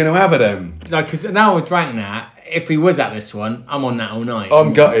many are you going to have of them? Like, because now I've drank that. If he was at this one, I'm on that all night.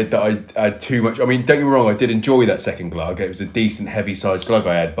 I'm gutted that I had too much. I mean, don't get me wrong, I did enjoy that second glug. It was a decent, heavy-sized glug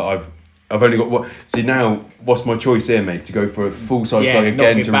I had, but I've only got what. See, now, what's my choice here, mate? To go for a full-size glug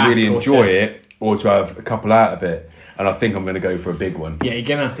again to really enjoy it, or to have a couple out of it? And I think I'm going to go for a big one. Yeah, you're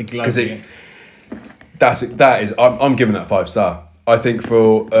going to have to glug it. That is. I'm giving that 5-star. I think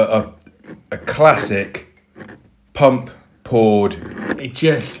for a classic pump poured. It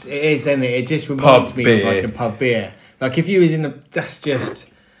is, isn't it? It just reminds me beer. of like a pub beer. Like if you was that's just.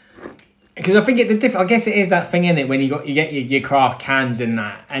 Because I think I guess it is that thing in it when you get your craft cans and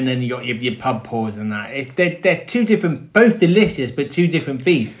that, and then you got your pub pours and that. They're two different, both delicious, but two different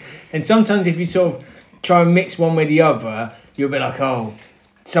beasts. And sometimes if you sort of try and mix one with the other, you'll be like, oh,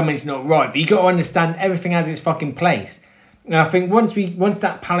 something's not right. But you got to understand everything has its fucking place. And I think once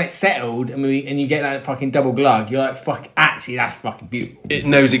that palate settled and you get that fucking double glug, you're like, fuck, actually that's fucking beautiful. It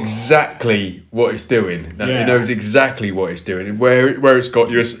knows exactly what it's doing. It knows exactly what it's doing. Where it's got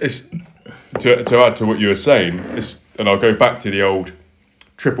you. To add to what you were saying, and I'll go back to the old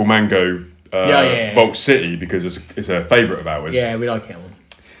Triple Mango Vault City because it's a favourite of ours. Yeah, we like it.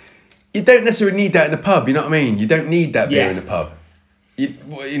 You don't necessarily need that in a pub, you know what I mean? You don't need that beer in a pub.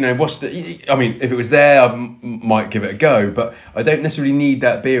 I mean, if it was there, I might give it a go, but I don't necessarily need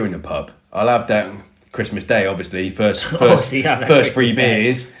that beer in a pub. I'll have that on Christmas Day, obviously. First 3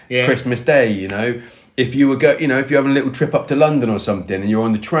 beers, Christmas Day, If you were if you're having a little trip up to London or something and you're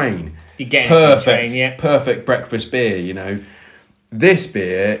on the train, you get perfect, perfect breakfast beer. This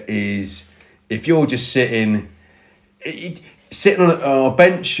beer is if you're just sitting on a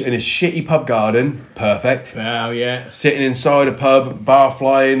bench in a shitty pub garden, perfect. Oh yeah. Sitting inside a pub, bar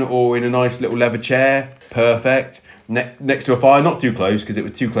flying, or in a nice little leather chair, perfect. Next to a fire, not too close because it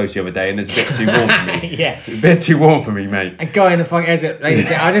was too close the other day and it's a bit too warm for me. Yeah, a bit too warm for me, mate. A guy in the fucking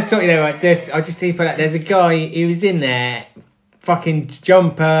I just thought I just put that. There's a guy. He was in there, fucking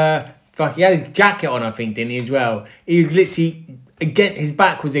jumper. He had a jacket on, I think, didn't he as well? He was literally his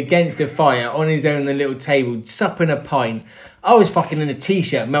back was against the fire on his own, the little table, supping a pint. I was fucking in a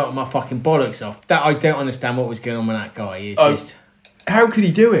t-shirt, melting my fucking bollocks off. That I don't understand what was going on with that guy. It's just. How could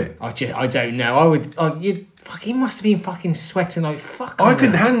he do it? I don't know. He must have been fucking sweating like fuck. I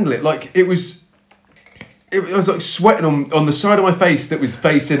couldn't handle it. Like it was like sweating on the side of my face that was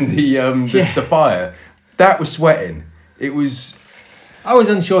facing the fire. That was sweating. It was. I was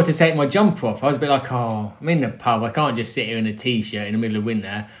unsure to take my jumper off. I was a bit like, I'm in the pub. I can't just sit here in a t-shirt in the middle of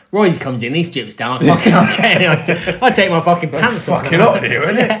winter. Royce comes in, he strips down. I'm fucking okay. I take my fucking pants off. Fucking hot here,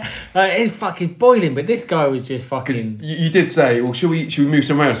 isn't it? It's fucking boiling. But this guy was just fucking. You did say, well, should we move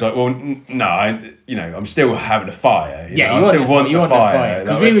somewhere else? Like, well, no, I'm still having a fire. You still want the fire.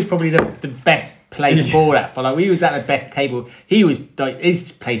 Because we was probably the best place for that. For like, we was at the best table. He was like,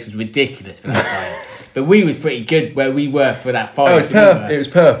 his place was ridiculous for that fire. But we was pretty good where we were for that fire. It was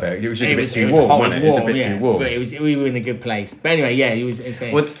perfect. It was just a bit too warm, wasn't it? It was a bit too warm. But we were in a good place. But anyway, he was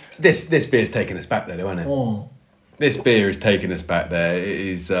insane. Well, this beer's taking us back there, though, isn't it? Oh. This beer is taking us back there. It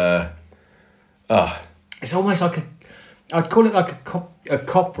is. It's almost like I'd call it like a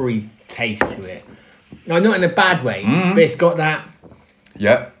coppery taste to it. Like, not in a bad way, but it's got that.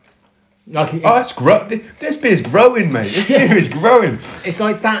 Yeah. Like it's this beer's growing, mate. This beer is growing. It's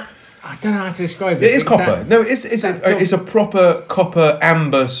like that. I don't know how to describe it. It is copper. No, it's a proper copper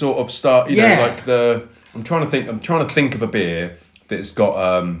amber sort of start. You know, like the. I'm trying to think of a beer that's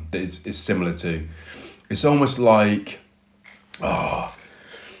got that is similar to. It's almost like.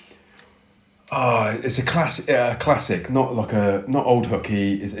 It's a classic, not old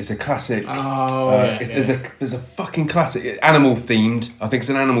hooky. It's a classic. There's a fucking classic, animal themed. I think it's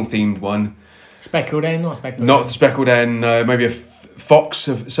an animal themed one. Speckled Hen, not speckled. Not the speckled hen. Maybe a fox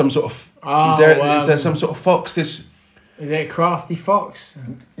of some sort of. Is there some sort of fox? Is it a crafty fox?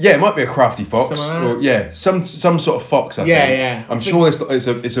 Yeah, it might be a crafty fox. Some sort of fox. I think. Yeah. I'm sure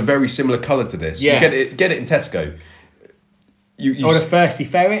it's a very similar colour to this. Yeah. You get it in Tesco. Or the thirsty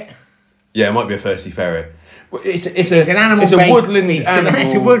ferret. Yeah, it might be a thirsty ferret. It's an animal. It's a woodland animal.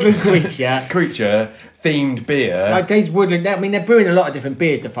 It's a woodland creature. Themed beer. Like those woodland. I mean, they're brewing a lot of different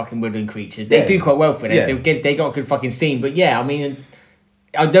beers. The fucking woodland creatures. They do quite well for this. Yeah. They got a good fucking scene. But yeah, I mean,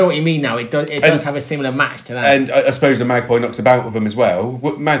 I know what you mean now. It does have a similar match to that. And I suppose the magpie knocks about with them as well.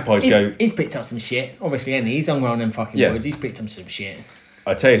 He's picked up some shit. Obviously, and he's hung around them fucking woods. He's picked up some shit.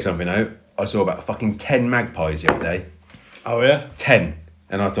 I tell you something though. I saw about fucking 10 magpies the other day. Oh yeah. 10.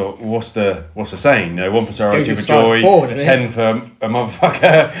 And I thought, what's the saying? You know, 1 for sorrow, 2 for joy, 10 for a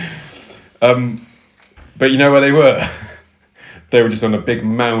motherfucker. But you know where they were? They were just on a big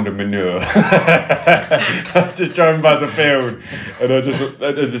mound of manure. I was just driving past a field, and I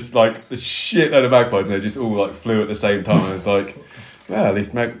just like the shit load of magpies, and they just all like flew at the same time. And I was like, well, at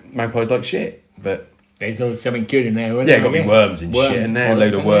least magpies like shit, but. There's always something good in there, got to be worms and shit in there, a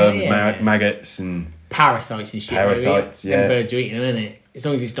load of worms, maggots and. Parasites and shit. Parasites, yeah. And birds are eating them, innit? As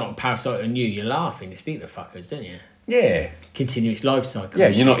long as it's not a parasite on you, you're laughing. Just eat the fuckers, don't you? Yeah. Continue its life cycle. Yeah,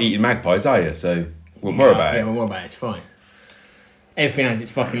 you're not eating magpies, are you? So we'll worry about it. Yeah, we'll worry about it. It's fine. Everything has its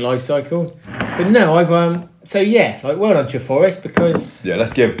fucking life cycle. But no, I've well done to Forest because. Yeah,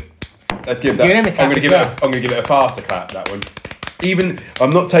 let's give that. I'm gonna give it a faster clap. That one. Even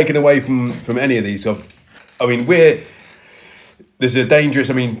I'm not taking away from any of these. I mean, there's a dangerous.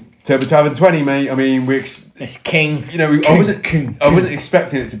 I mean. Turbo Tavern 20, mate. I mean, it's king. You know, I wasn't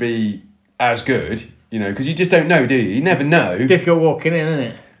expecting it to be as good. You know, because you just don't know, do you? You never know. Difficult walking in, isn't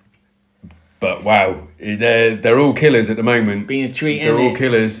it? But wow, they're all killers at the moment. It's been a treat. They're all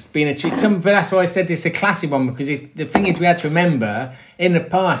killers. It's been a treat. But that's why I said it's a classic one because the thing is we had to remember in the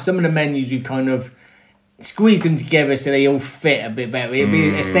past some of the menus we've kind of squeezed them together so they all fit a bit better. It'd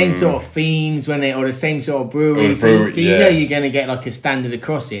be the same sort of themes or the same sort of brewery. So you know you're going to get like a standard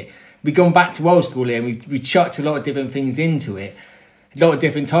across it. We've gone back to old school here and we chucked a lot of different things into it. A lot of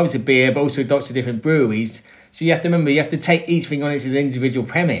different types of beer, but also lots of different breweries. So you have to remember, you have to take each thing on its individual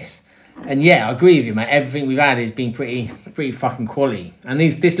premise. And yeah, I agree with you, mate. Everything we've had has been pretty fucking quality. And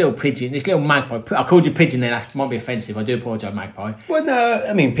this little pigeon, this little magpie, I called you pigeon there, that might be offensive. I do apologise, magpie. Well, no,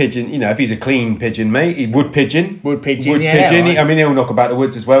 I mean, pigeon, you know, if he's a clean pigeon, mate, he would pigeon. Pigeon. Right. I mean, he'll knock about the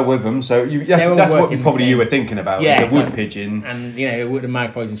woods as well with them. So that's what you were thinking about. Yeah, a wood pigeon. And, you know, the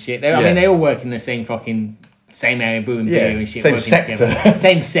magpies and shit. I mean, they all work in the same area brewing beer and shit. Same sector. Together.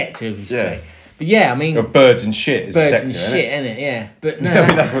 Same sector, we should say. But yeah, I mean... birds and shit is a sector, and shit, innit? Yeah. But no... I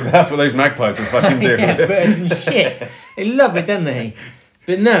mean, that's what those magpies are fucking doing. Yeah, birds and shit. They love it, don't they?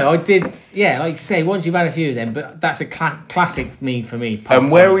 But no, I did... Yeah, like you say, once you've had a few of them, but that's a classic for me.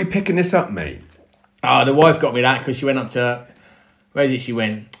 And where are we picking this up, mate? Oh, the wife got me that because she went up to... Where is it she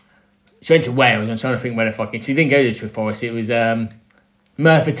went? She went to Wales. I'm trying to think where the fuck... She didn't go to Treforest. It was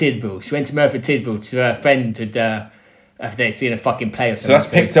Merthyr Tydfil. She went to Merthyr Tydfil to her friend who'd... If they'd seen a fucking play or something. So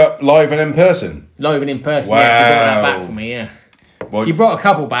that's picked up live and in person? Live and in person, wow. Yeah. She brought that back for me, yeah. Well, she brought a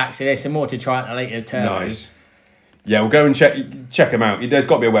couple back, so there's some more to try at a later turn. Nice. Yeah, we'll go and check them out. There's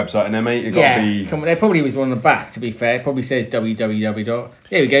got to be a website in there, mate. There probably was one on the back, to be fair. It probably says www.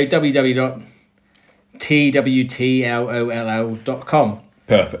 Here we go, TWTLOLL.com.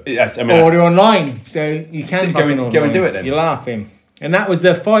 Perfect. Yes, I mean, Order online, so you can go and do it then. You're laughing. And that was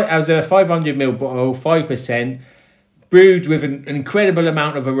a 500ml bottle, 5%, brewed with an incredible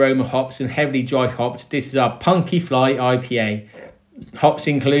amount of aroma hops and heavily dry hops. This is our Punky Fly IPA. Hops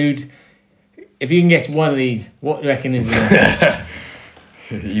include, if you can guess one of these, what do you reckon is in there?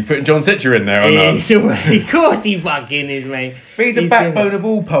 You putting John Sitcher in there or not? Of course he fucking is, mate. But he's a backbone of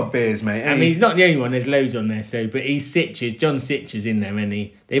all pub beers, mate. I mean, he's not the only one. There's loads on there. So, but he's Sitcher's. John Sitcher's in there, isn't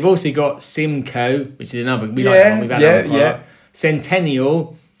he? They've also got Simcoe, which is another. We like that one. We've had that one.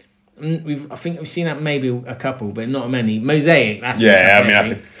 Centennial. I think we've seen that maybe a couple, but not many. Mosaic. That's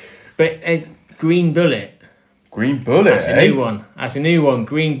But Green Bullet. Green Bullet. That's a new one.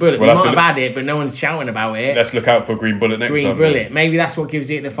 Green Bullet. We might have had it, but no one's shouting about it. Let's look out for Green Bullet next time. Green Bullet. Maybe that's what gives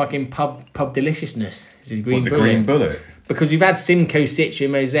it the fucking pub deliciousness. Is the Green Bullet. Green Bullet. Because we've had Simcoe, Citra,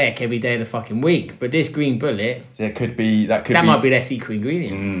 and Mosaic every day of the fucking week, but this Green Bullet. That might be their secret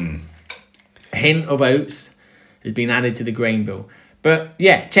ingredient. A hint of oats has been added to the grain bill. But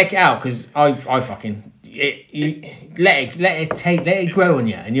yeah, check it out because I fucking. Let it grow on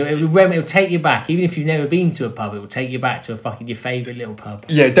you, and it'll take you back. Even if you've never been to a pub, it will take you back to your favourite little pub.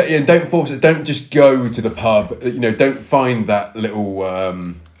 Yeah, don't force it. Don't just go to the pub. Don't find that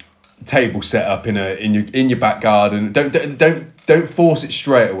little table set up in your back garden. Don't force it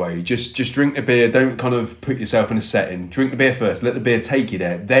straight away. Just drink the beer. Don't kind of put yourself in a setting. Drink the beer first. Let the beer take you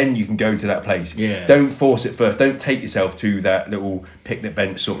there. Then you can go to that place. Yeah. Don't force it first. Don't take yourself to that little picnic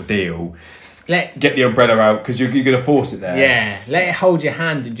bench sort of deal. Get the umbrella out because you're going to force it there. Yeah, let it hold your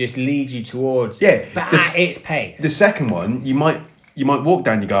hand and just lead you towards. Yeah, but at its pace. The second one, you might walk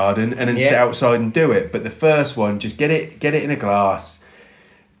down your garden and then sit outside and do it. But the first one, just get it in a glass.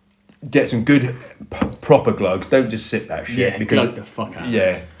 Get some good proper glugs. Don't just sip that shit. Yeah, because glug the fuck out.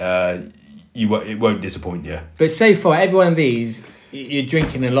 Yeah, it won't disappoint you. But so far, every one of these. You're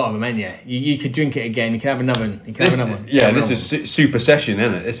drinking a lot of them, ain't you? You could drink it again. You can have another one. Yeah, this is super session,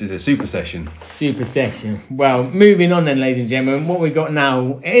 isn't it? This is a super session. Super session. Well, moving on then, ladies and gentlemen. What we've got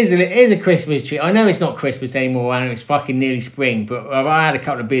now is a Christmas treat. I know it's not Christmas anymore, and it's fucking nearly spring. But I had a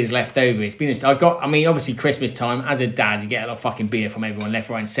couple of beers left over. It's been. Obviously Christmas time. As a dad, you get a lot of fucking beer from everyone left,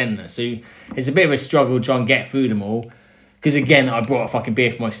 right, and centre. So it's a bit of a struggle to try and get through them all. Because again, I brought a fucking beer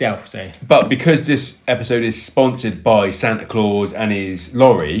for myself. So, but because this episode is sponsored by Santa Claus and his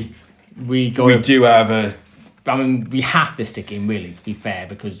lorry, we have to stick in, really, to be fair,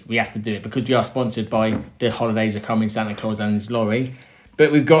 because we have to do it because we are sponsored by the holidays are coming, Santa Claus and his lorry.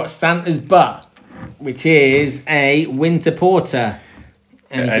 But we've got Santa's Butt, which is a winter porter.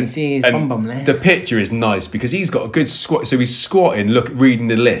 And you can see his bum there. The picture is nice because he's got a good squat. So he's squatting, reading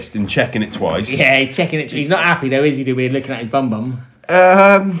the list and checking it twice. Yeah, he's checking it. He's not happy though, is he? To be looking at his bum.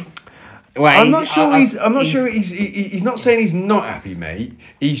 I'm not sure. He's not saying he's not happy, mate.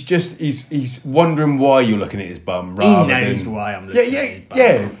 He's just he's wondering why you're looking at his bum. He knows why I'm looking at his bum.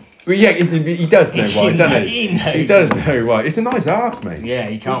 Yeah. Well, yeah, he does know why, doesn't he? He does know why. It's a nice arse, mate. Yeah,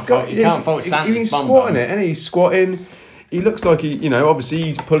 you can't fault Santa's he's bum. Squatting it, and he's squatting. He looks like obviously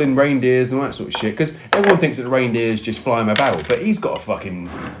he's pulling reindeers and all that sort of shit. Because everyone thinks that the reindeers just fly him about, but he's got a fucking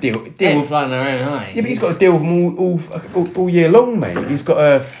deal. They're flying their own eye. Yeah, but he's got to deal with them all year long, mate. He's got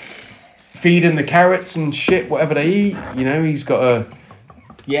to feed them the carrots and shit, whatever they eat. He's got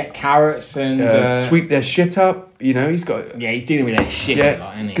to carrots and sweep their shit up. He's got. Yeah, he's dealing with their shit a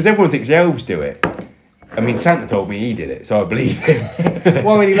lot, isn't he? Because everyone thinks the elves do it. I mean, Santa told me he did it, so I believe him.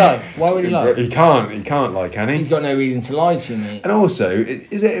 Why would he lie? He can't lie, can he? He's got no reason to lie to you, mate. And also,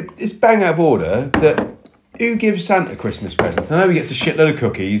 it's bang out of order that who gives Santa Christmas presents? I know he gets a shitload of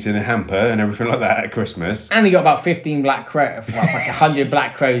cookies in a hamper and everything like that at Christmas. And he got about 15 black crows, like 100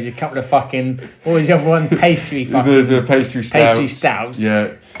 black crows, a couple of fucking, what was the other one? Pastry fucking. The pastry stouts. Pastry stouts.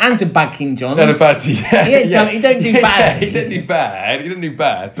 Yeah. And some bad King Johns. And a bad, He don't do bad. He don't do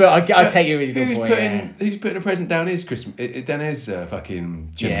bad. But I take your original point. Who's putting a present down his Christmas? Down his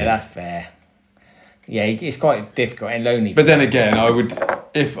fucking chimney? Yeah, that's fair. Yeah, it's quite difficult and lonely. But then again, I would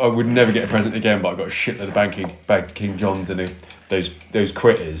never get a present again, but I got a shitload of bad King Johns and those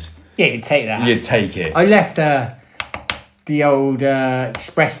critters. Yeah, you'd take that. You'd take it. I left the old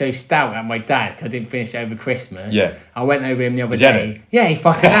espresso stout at my dad because I didn't finish it over Christmas. Yeah. I went over him the other day. Yeah, he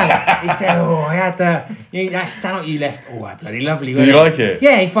fucking had it. He said, I had that stout you left. Oh, bloody lovely. Did you like it?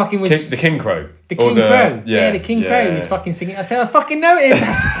 Yeah, he fucking was... The King Crow. The King Crow. Yeah, the King Crow was fucking singing. I said, I fucking know it.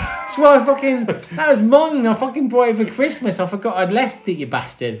 That's why that was mine. I fucking brought it for Christmas. I forgot I'd left it, you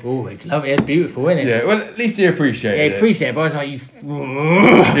bastard. Oh, it's lovely. It's beautiful, isn't it? Yeah, well, at least he appreciated it. Yeah, he appreciated it, but I was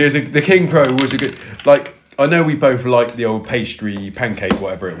like, the King Crow was a good... I know we both like the old pastry pancake,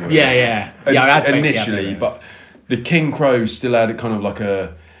 whatever it was. Yeah. I had initially, but the King Crow still had a kind of like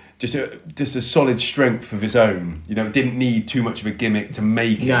just a solid strength of its own. You know, it didn't need too much of a gimmick to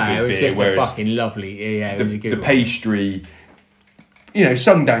make it a good beer. No, it was just a fucking lovely. Yeah, it was a good one. Pastry, you know,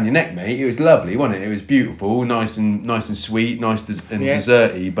 sung down your neck, mate. It was lovely, wasn't it? It was beautiful, nice and sweet,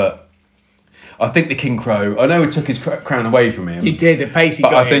 desserty. But I think the King Crow. I know it took his crown away from him. He did. The pastry.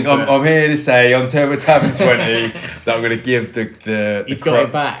 But I think I'm here to say on Turbo Tavern 20 that I'm going to give the He's crow, got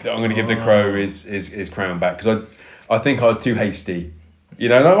it back. I'm going to give the Crow his crown back because I think I was too hasty. You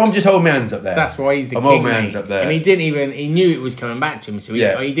know, I'm just holding my hands up there. That's why he's the king. I'm holding my hands up there. And he knew it was coming back to him, so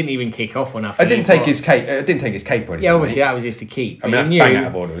he didn't even kick off or nothing. I didn't take his cape or anything. Yeah, obviously that was just a keep. I mean, that's bang out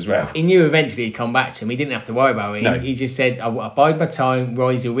of order as well. He knew eventually he'd come back to him. He didn't have to worry about it. No. He just said, I bide my time,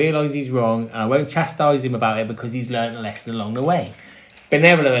 Royce will realise he's wrong, and I won't chastise him about it because he's learned a lesson along the way.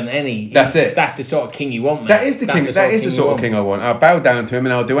 Benevolent, That's it. That's the sort of king you want, man. That is the king. That is the sort of king I want. I'll bow down to him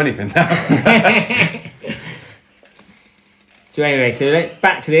and I'll do anything now. So anyway,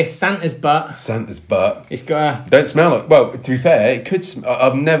 back to this. Santa's butt. It's got a... Don't smell like... Well, to be fair, it could...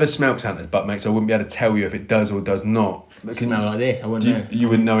 I've never smelt Santa's butt, mate, so I wouldn't be able to tell you if it does or does not. It smell like this. I wouldn't know. You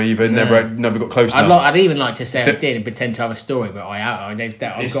wouldn't know either. No. Never got close enough. I'd even like to say I did and pretend to have a story, but I've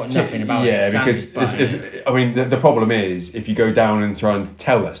got nothing about it. Yeah, because I mean, the problem is if you go down and try and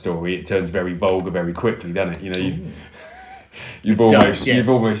tell that story, it turns very vulgar very quickly, doesn't it? You know, you've almost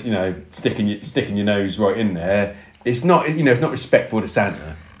sticking your nose right in there. It's not respectful to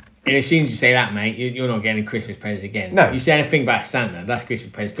Santa. And as soon as you say that, mate, you're not getting Christmas presents again. No. You say anything about Santa, that's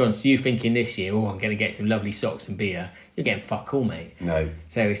Christmas presents gone. So you thinking this year, I'm going to get some lovely socks and beer. You're getting fuck all, mate. No.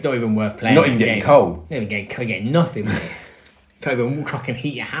 So it's not even worth playing. You're not even getting coal. You're not even getting nothing, mate. Can't even fucking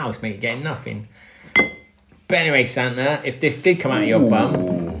heat your house, mate. You're getting nothing. But anyway, Santa, if this did come out of your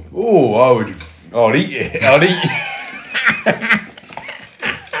bum... I'll eat it.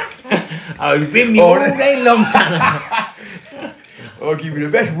 I would win me all day long, Santa. I'll give you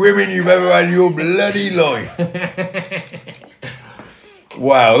the best women you've ever had in your bloody life.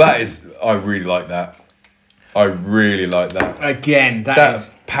 Wow, I really like that. Again, that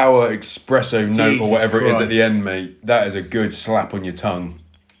is... power espresso note Jesus or whatever Christ. it is at the end, mate. That is a good slap on your tongue.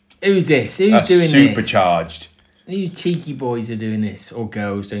 Who's this? Who's That's doing supercharged. this? You cheeky boys are doing this. Or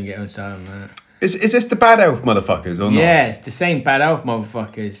girls, don't get on started on that. Is this the Bad Elf motherfuckers or not? Yeah, it's the same Bad Elf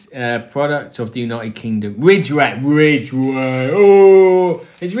motherfuckers. Product of the United Kingdom. Ridgeway. Oh!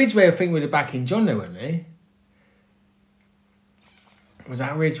 Is Ridgeway, I think, with the back in John, though, weren't they? Was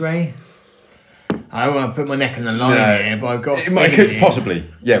that Ridgeway? I don't want to put my neck on the line here, but I've got a feeling.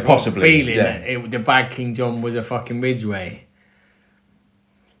 Possibly. Yeah, possibly. Feeling that the bad King John was a fucking Ridgeway.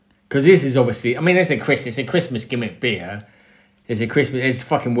 Because this is obviously... I mean, it's a Christmas gimmick beer. There's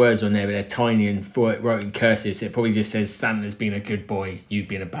fucking words on there, but they're tiny and wrote in cursive. So it probably just says Santa's being a good boy, you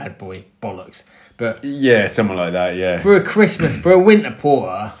being a bad boy. Bollocks. But yeah, something like that. Yeah. For a winter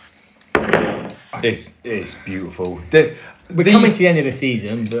porter, it's beautiful. We're coming to the end of the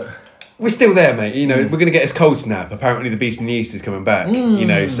season, but we're still there, mate. You know, we're going to get this cold snap. Apparently, the Beast from the East is coming back. You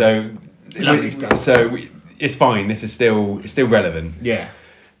know, so lovely stuff. So it's fine. This is still relevant. Yeah.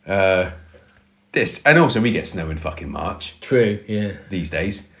 This and also we get snow in fucking March. True, yeah. These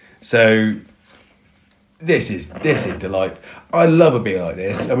days, so this is delight. I love a beer like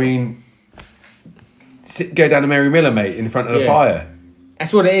this. I mean, go down to Mary Miller, mate, in front of the fire.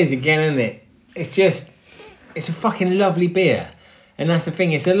 That's what it is again, isn't it? It's a fucking lovely beer, and that's the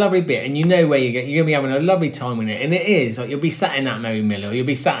thing. It's a lovely beer, and you know where you're gonna be having a lovely time with it, and it is like you'll be sat in that Mary Miller, or you'll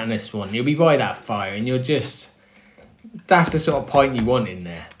be sat in this one, you'll be by that fire, and that's the sort of pint you want in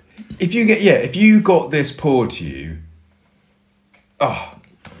there. If you got this poured to you,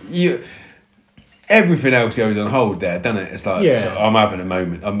 everything else goes on hold there, doesn't it? It's like so I'm having a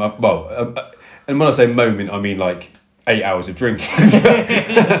moment. And when I say moment, I mean like 8 hours of drinking. I'm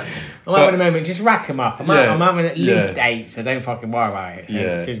having a moment. Just rack them up. I'm having at least 8, so don't fucking worry about it.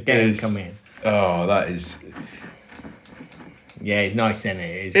 Yeah, just get it, come in. Oh, that is. Yeah, it's nice, isn't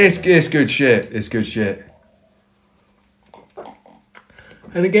it? It's good shit. It's good shit.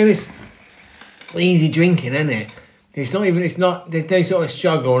 And again, it's easy drinking, isn't it? There's no sort of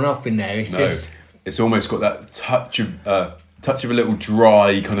struggle or nothing there. It's almost got that touch of a little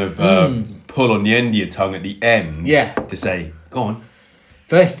dry kind of pull on the end of your tongue at the end. Yeah. To say, go on.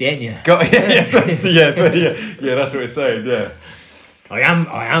 Thirsty, ain't you? Yeah, that's what it's saying, yeah. I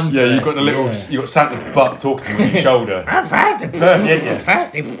am. Yeah, you've got you got Santa's butt talking to you on your shoulder. I'm thirsty, ain't you?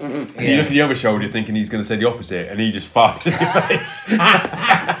 Thirsty. And you look at the other shoulder thinking he's going to say the opposite, and he just farted in your face.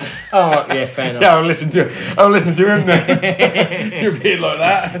 Oh, yeah, fair enough. Yeah, I'll listen to him then. You're being like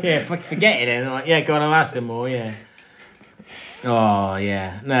that. Yeah, forget it then. Like, yeah, go on, I'll have some more, yeah. Oh,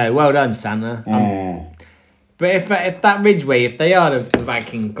 yeah. No, well done, Santa. But if that Ridgeway, if they are the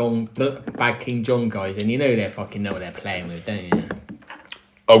Bad King John guys, then you know they fucking know what they're playing with, don't you?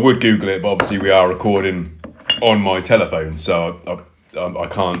 I would Google it, but obviously we are recording on my telephone, so I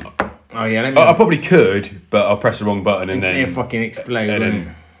can't. Oh yeah, I probably could, but I'll press the wrong button and then it'll fucking explode,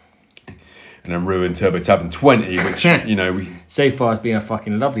 and then ruin Turbo Tavern 20, which we. So far, it's been a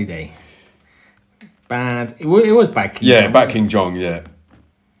fucking lovely day. Bad. It was Bad King. Yeah, John, Bad King John.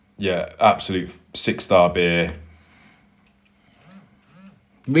 Yeah, absolute 6-star beer.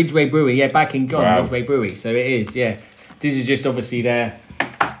 Ridgeway Brewery, yeah, Bad King John, Wow. Ridgeway Brewery. So it is, yeah. This is just obviously they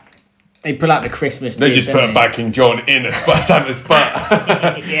pull out the Christmas. They beers, just put a Bad King John in a Santa's butt.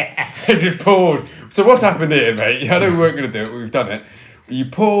 Yeah. They just poured. So what's happened here, mate? I know we weren't going to do it, but we've done it. You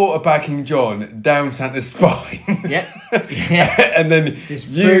pour a Bad King John down Santa's spine. Yeah. Yeah. And then Just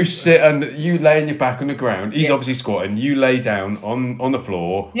you lay on your back on the ground. He's Yeah. obviously squatting. You lay down on the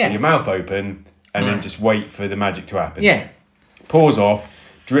floor Yeah. with your mouth open and then just wait for the magic to happen. Yeah. Pours off,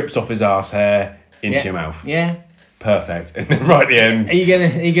 drips off his arse hair into Yeah. your mouth. Yeah. Perfect. And then right at the end. Are you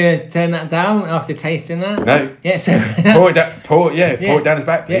gonna turn that down after tasting that? No. Yeah. So. Pour it down his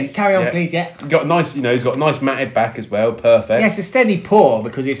back, Yeah. please. Carry on, please. Yeah. He's got a nice, he's got a nice matted back as well. Perfect. Yeah, it's a steady pour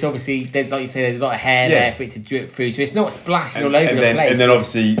because it's obviously there's like you say there's a lot of hair Yeah. there for it to drip through, so it's not splashing all over and the then, place. And then It's-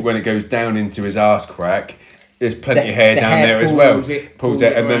 obviously when it goes down into his arse crack, there's plenty The- of hair the down hair there as well. pulls it Pulls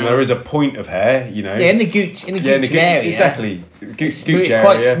it, and then around. there is a point of hair, yeah, in the gooch area. exactly. Gooch It's area.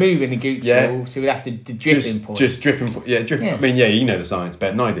 quite smooth in the gooch Yeah. hole, so we'd have to drip import. Just dripping. Yeah, drip. Yeah. I mean, yeah, you know the science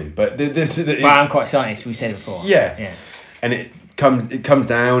better than I do, but Well, I'm quite scientist. We said it before. Yeah. Yeah. and it comes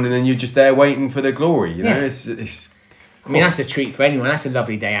down, and then you're just there waiting for the glory. You know, Yeah. it's I mean, that's a treat for anyone. That's a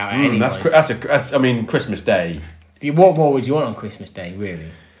lovely day out. Anyway, that's I mean, Christmas Day. What more would you want on Christmas Day, really?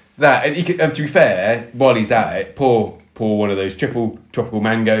 That, and you could, to be fair, while he's at it, pour one of those triple tropical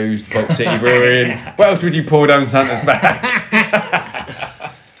mangoes, Bolt City Brewing. What else would you pour down Santa's back?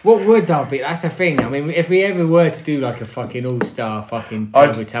 What would that be? That's the thing. I mean, if we ever were to do like a fucking all-star fucking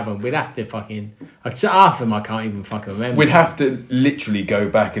Turbo Tavern, we'd have to fucking... Like, so half of them I can't even fucking remember. We'd have to literally go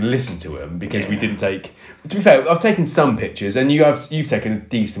back and listen to them because we didn't take... To be fair, I've taken some pictures, and you've taken a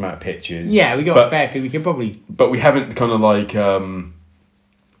decent amount of pictures. Yeah, we got a fair few. We could probably... But we haven't kind of like...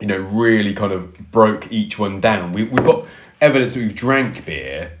 really kind of broke each one down. We've got evidence that we've drank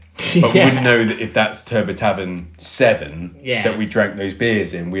beer, but we wouldn't know that if that's Turbo Tavern 7 that we drank those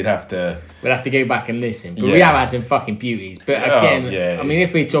beers in. We'd have to go back and listen. But Yeah. we have had some fucking beauties. But again, yeah, I mean,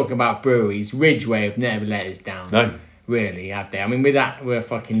 if we're talking about breweries, Ridgeway have never let us down. No. Really, have they? I mean, with that, we're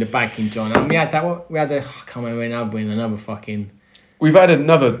fucking the Bad King John. And we had that, I can't remember another fucking... We've had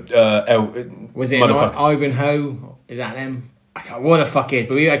another... Was it Ivanhoe? Is that them? I can't, what the fuck is?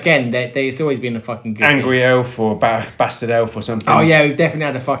 But it's always been a fucking good Angry thing. Elf or Bastard Elf or something. Oh yeah, we've definitely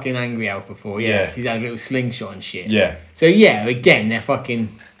had a fucking Angry Elf before. Yeah, Yeah. he's had a little slingshot and shit. Yeah. So yeah, again, they're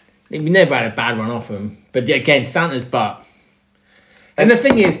fucking. We never had a bad one off them. But again, Santa's butt. And the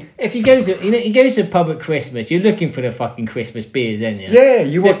thing is, if you go to you go to a pub at Christmas, you're looking for the fucking Christmas beers, aren't you?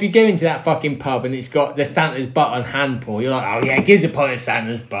 Yeah, So if you go into that fucking pub and it's got the Santa's butt on hand pour, you're like, oh yeah, gives a pint of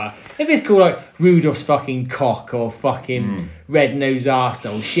Santa's butt. If it's called like Rudolph's fucking cock or fucking red nose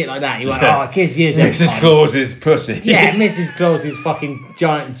arsehole, shit like that, you're like, oh, it gives years. Mrs. Claus's pussy. Yeah, Mrs. Claus's fucking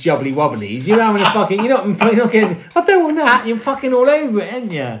giant jubbly wobblies. You're having a fucking. You're not getting. I don't want that. You're fucking all over it,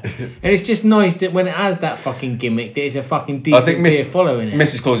 aren't you? And it's just nice that when it has that fucking gimmick, there's a fucking decent beer following it.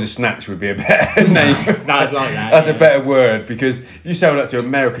 Mrs. Claus's snatch would be a better name. I'd like that. That's a better word, because you sell that to an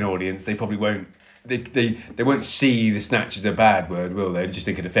American audience, they probably won't. They won't see the snatch as a bad word, will they? They just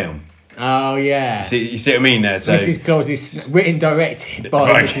think of the film. Oh yeah. You see what I mean there? So Mrs. Claus is written directed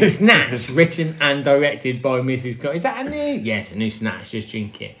by Mrs. Snatch. Written and directed by Mrs. Claus. Is that a new? Yes, a new Snatch. Just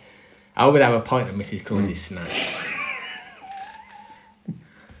drink it. I would have a pint of Mrs. Claus's Snatch.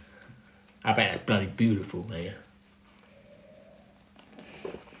 I bet that's bloody beautiful, mate.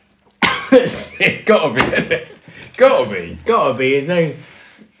 it's gotta be, isn't it? Gotta be. Gotta be. There's no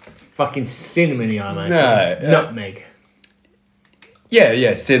fucking cinnamon, I imagine. No, Nutmeg.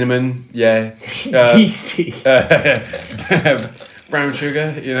 Yeah, cinnamon, yeah. Yeasty. Brown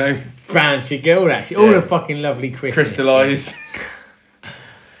sugar, you know. Brown sugar, all that shit. All the fucking lovely Christmas. Crystallised.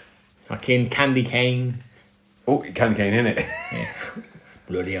 Fucking candy cane. Oh, candy cane, innit? Yeah.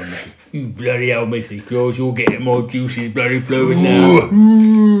 Bloody hell, mate. You bloody hell, Mrs. Claus. You're getting more juices bloody flowing now.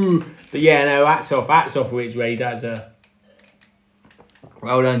 Ooh. But yeah, no, hats off Ridgeway. That's a...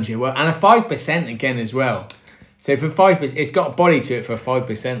 Well done, Jim. Well, and a 5% again as well. So for 5%, it's got a body to it for a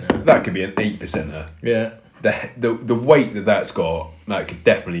 5%. That could be an 8%er. Yeah. The weight that's got, that could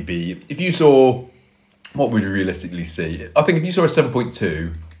definitely be. If you saw, what would you realistically see? I think if you saw a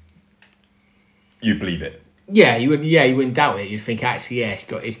 7.2, you'd believe it. Yeah, you wouldn't doubt it. You'd think actually, yeah,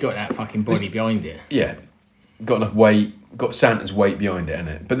 it's got that fucking body behind it. Yeah, got enough weight, got Santa's weight behind it,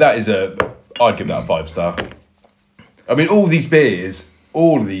 innit? But that is I'd give that a 5-star. I mean, all of these beers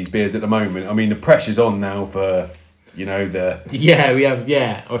at the moment. I mean, the pressure's on now for, the. Yeah, we have.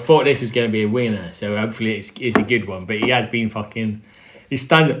 Yeah, I thought this was going to be a winner, so hopefully it's a good one. But he has been fucking. He's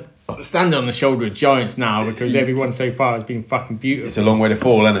standing on the shoulder of giants now because everyone so far has been fucking beautiful. It's a long way to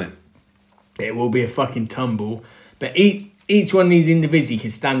fall, isn't it? It will be a fucking tumble, but each one of these individually can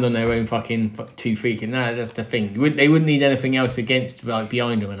stand on their own fucking 2 feet. And that's the thing. They wouldn't need anything else against, like,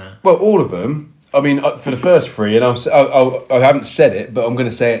 behind them and that. Well, all of them. I mean, for the first 3, and I haven't said it, but I'm going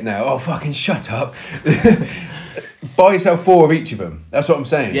to say it now. Oh, fucking shut up! Buy yourself 4 of each of them. That's what I'm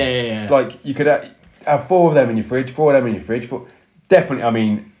saying. Yeah. Like, you could have 4 of them in your fridge, 4 of them in your fridge. Definitely, I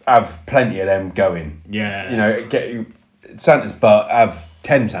mean, have plenty of them going. Yeah. Get Santa's butt. Have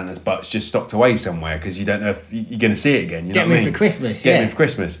 10 Santa's butts just stocked away somewhere because you don't know if you're going to see it again. Get them in for Christmas. Get them in for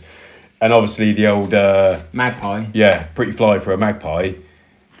Christmas, and obviously the old magpie. Yeah, pretty fly for a magpie.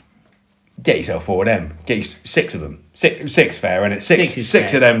 Get yourself 4 of them. Get you 6 of them. Six fair, and it's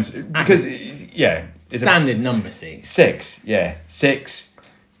six of them because standard number 6. 6, yeah, 6,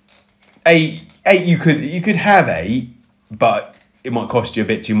 8. You could have 8, but it might cost you a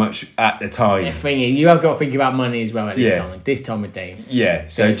bit too much at the time. The thing is, you have got to think about money as well at this time of day. Yeah,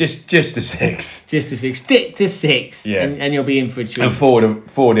 so just a 6. Just a 6. Stick to 6, and you'll be in for a treat. And 4 of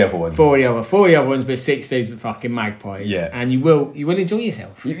the other ones. 4 of the other ones, but 6 days with fucking magpies. Yeah, and you will enjoy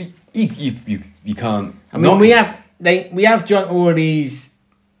yourself. You can't. I mean, we have drunk all of these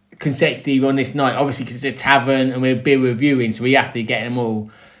consecutively on this night, obviously because it's a tavern and we're beer reviewing, so we have to get them all.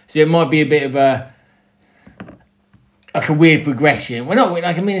 So it might be a bit of a weird progression. Well, not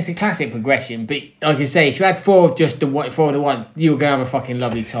like, I mean, it's a classic progression, but like I say, if you had 4 of just the one, you were gonna have a fucking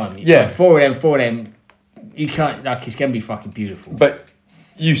lovely time. Yeah, 4 of them. You can't, like, it's gonna be fucking beautiful. But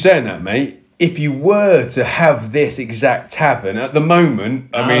you saying that, mate? If you were to have this exact tavern at the moment,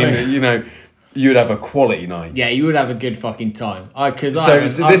 I mean, you'd have a quality night. Yeah, you would have a good fucking time.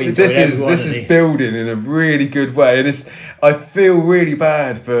 This is building in a really good way, and I feel really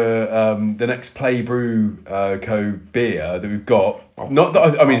bad for the next Play Brew Co beer that we've got. Not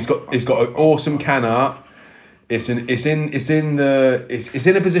that I mean, it's got an awesome can art. It's in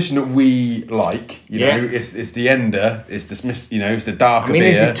a position that we like. You know, it's the Ender. It's the it's the darker beer.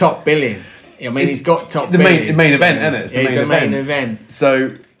 This is top billing. I mean, it's got top billing. The main event, isn't it? It's the main event.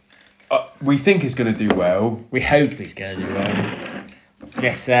 So we think it's going to do well. We hope it's going to do well.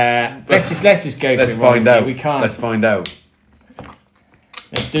 Let's just go. Let's find out. We can't. Let's find out.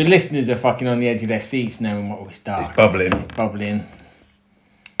 The listeners are fucking on the edge of their seats knowing what we start. It's bubbling.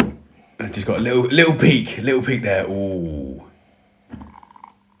 I just got a little peek there. Ooh.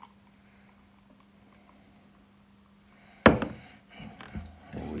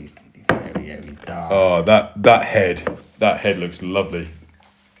 He's dark. Oh, that head looks lovely.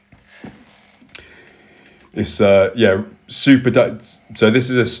 It's super dark. So this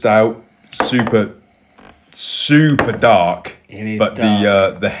is a stout, super dark. It is but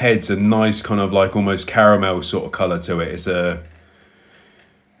dark. The head's a nice kind of like almost caramel sort of colour to it. It's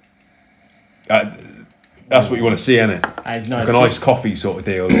that's what you want to see, isn't it? That is nice. Like an iced coffee sort of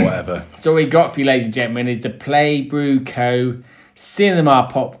deal or whatever. So what we got for you, ladies and gentlemen, is the Play Brew Co. Cinema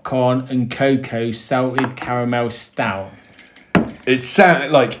Popcorn and Cocoa Salted Caramel Stout. It sounds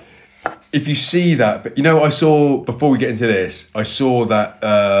like, if you see that, but I saw, before we get into this, I saw that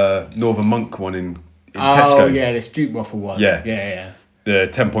Northern Monk one in Tesco. Oh yeah, the Stroop Waffle one. Yeah. The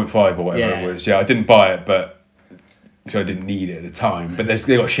 10.5 or whatever it was. Yeah, I didn't buy it, so I didn't need it at the time. But they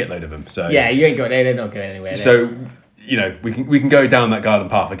got a shitload of them. So yeah, you ain't got. They're not going anywhere. So we can go down that garden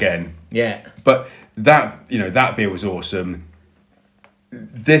path again. Yeah. But that beer was awesome.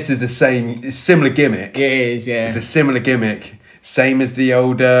 This is it's similar gimmick. It is, yeah. It's a similar gimmick. Same as the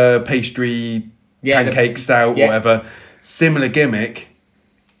old pastry pancake stout, whatever. Similar gimmick.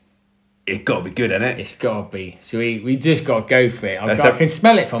 It's got to be good, innit? It's got to be. So we just got to go for it. I can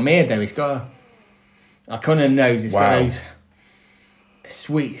smell it from here, though. It's got I kind of knows it's got those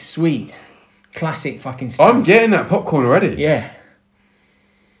sweet, classic fucking stuff. I'm getting that popcorn already. Yeah.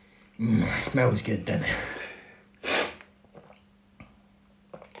 It smells good, doesn't it?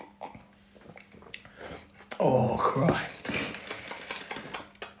 Oh, Christ.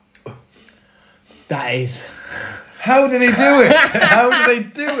 That is... How do they do it? How do they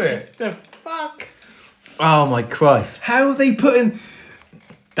do it? The fuck? Oh my Christ! How are they putting?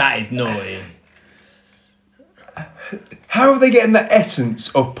 That is naughty. How are they getting the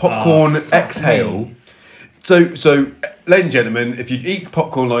essence of popcorn exhale? Me. So, ladies and gentlemen, if you eat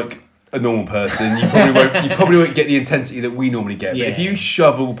popcorn like a normal person, you probably won't get the intensity that we normally get. Yeah. But if you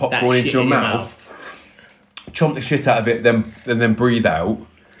shovel popcorn into your mouth, chomp the shit out of it, then breathe out.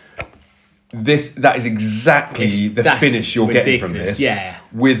 That is exactly the finish you're getting from this. Yeah.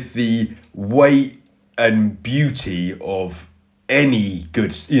 With the weight and beauty of any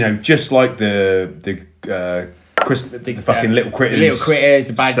good, just like the fucking little critters. The little critters,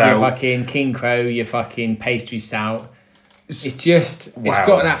 the bag, stout. your fucking King Crow, your fucking pastry stout. It's just, Wow. It's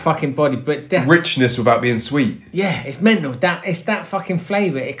got that fucking body, but that, Richness without being sweet. yeah, it's mental. It's that fucking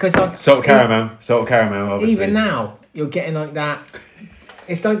flavour. Because like Salt caramel, obviously. even now you're getting like that.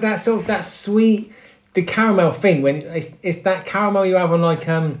 It's like that sort of that sweet, the caramel thing when it's that caramel you have on like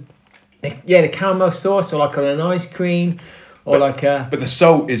the caramel sauce or like on an ice cream or like a. But the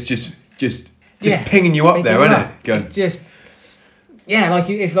salt is just pinging you up there, isn't it? Going, It's just. Yeah, like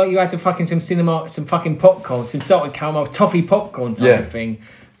if you had to fucking some fucking popcorn, some salted caramel toffee popcorn type of thing.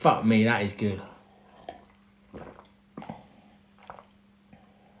 Fuck me, that is good.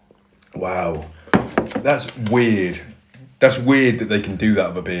 wow, that's weird. That's weird that they can do that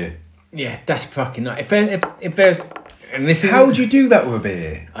with a beer. Yeah, that's fucking nice. If there's, and this is How would you do that with a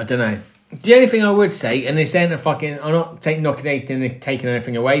beer? I don't know. The only thing I would say, and this ain't a fucking, I'm not taking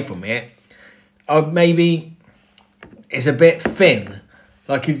anything away from it. Maybe it's a bit thin.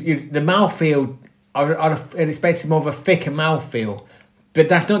 Like the mouthfeel, I'd expect more of a thicker mouthfeel. But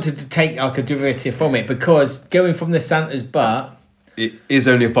that's not to take like a derivative from it, because going from the Santa's butt, It is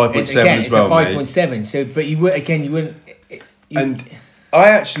only a 5.7 as well, it's a 5.7. So, but you wouldn't. And I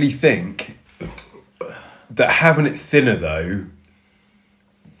actually think that having it thinner though,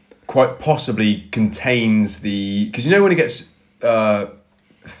 quite possibly contains because when it gets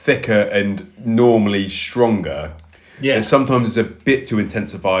thicker and normally stronger, sometimes it's a bit too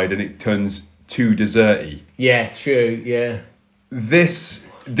intensified and it turns too desserty. Yeah, true. Yeah. This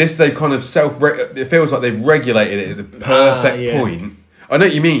they kind of it feels like they've regulated it at the perfect point. I know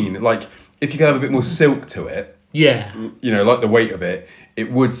what you mean. Like if you could have a bit more silk to it. Yeah. Like the weight of it,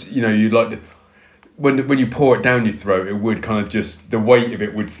 it would. You'd like when you pour it down your throat, it would kind of the weight of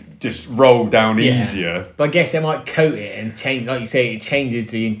it would just roll down easier. But I guess they might coat it and change, like you say, it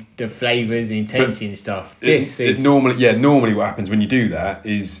changes the flavours, the intensity and stuff. Normally what happens when you do that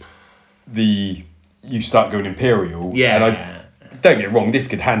is you start going imperial. Yeah. And don't get me wrong, this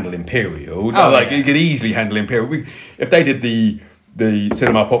could handle imperial. It could easily handle imperial. If they did the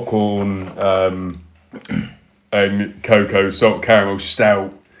cinema popcorn and cocoa salt caramel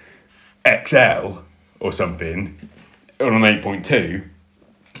stout XL or something on an 8.2,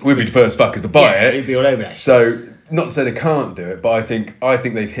 we'd be the first fuckers to buy it. We'd be all over that. So not to say they can't do it, but I think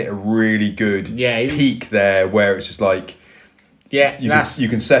they've hit a really good peak there where it's just like you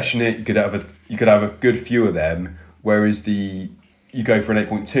can session it. You could have a good few of them. Whereas you go for an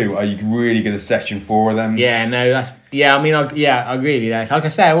 8.2, are you really going to session 4 of them? Yeah, no, that's I mean, I agree with you. Like I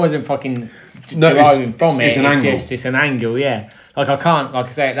say, I wasn't fucking deriving from it. It's an angle. Yeah. Like I can't, like I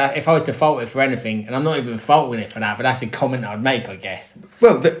say, that if I was to fault it for anything, and I'm not even faulting it for that, but that's a comment I'd make, I guess.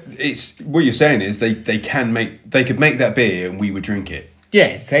 Well, it's what you're saying is they could make that beer and we would drink it. Yeah,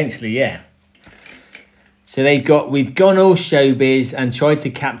 essentially, yeah. So we've gone all showbiz and tried to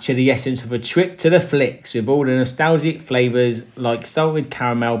capture the essence of a trip to the flicks with all the nostalgic flavours like salted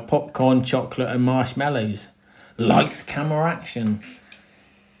caramel, popcorn, chocolate, and marshmallows. Lights, camera, action.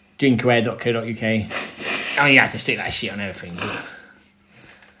 Drinkware.co.uk. I mean, you have to stick that shit on everything.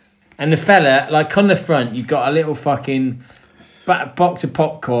 And the fella, like on the front, you've got a little fucking box of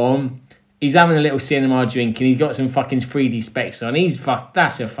popcorn. He's having a little cinema drink and he's got some fucking 3D specs on.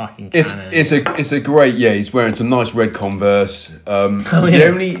 That's a fucking cannon. It's a great, he's wearing some nice red Converse.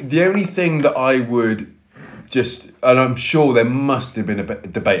 The only thing that I would and I'm sure there must have been a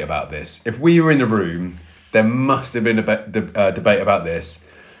debate about this. If we were in the room, there must have been a debate about this.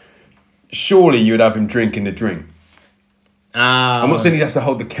 Surely you would have him drinking the drink. I'm not saying he has to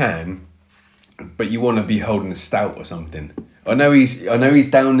hold the can, but you want to be holding the stout or something. I know he's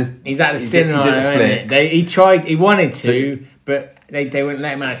down. He's at the cinema, isn't it? He wanted to, but they wouldn't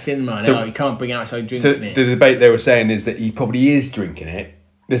let him out of cinema. They're like, you can't bring outside drinks in it. The debate they were saying is that he probably is drinking it.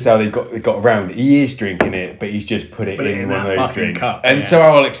 This is how they got around it. He is drinking it, but he's just put it in one of those drinks. Cup, and so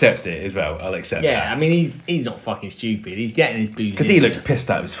I'll accept it as well. I'll accept that. Yeah, I mean, he's not fucking stupid. He's getting his booze. Because he looks pissed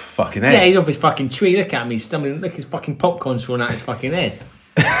out of his fucking head. Yeah, he's off his fucking tree. Look at him. He's stumbling. Look, his fucking popcorn's falling out his fucking head.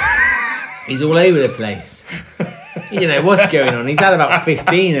 He's all over the place. You know, what's going on? He's had about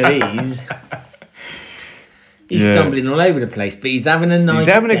 15 of these. He's stumbling all over the place, but he's having a nice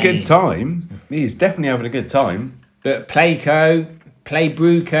He's having day. a good time. He's definitely having a good time. But play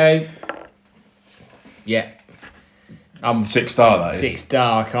Bruco. Yeah. 6-star, that is.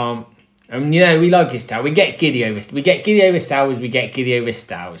 6-star, I can't. We like his style. We get giddy over sours, we get giddy over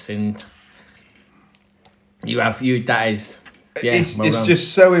stouts, and that is. Yeah, it's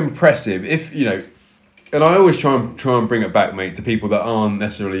just so impressive. If and I always try and bring it back, mate, to people that aren't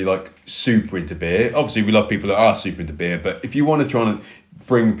necessarily like super into beer. Obviously, we love people that are super into beer, but if you want to try and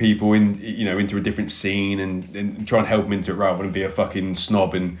bring people in, into a different scene and try and help them into it rather than be a fucking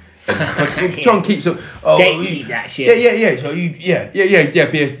snob and try and keep some gatekeep that shit. Yeah. So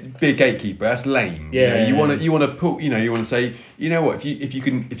be a gatekeeper. That's lame. Yeah. You want to put. You want to say. You know what? If you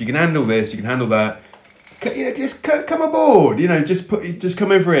can handle this, you can handle that. Just come aboard. Just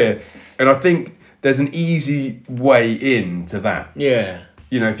come over here. And I think there's an easy way into that. Yeah.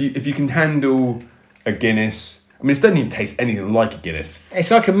 If you can handle a Guinness. I mean, it doesn't even taste anything like a Guinness. It's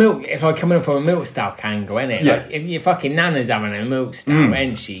like a milk. It's like coming from a milk stout angle, isn't it? Yeah. Like if your fucking nana's having a milk stout,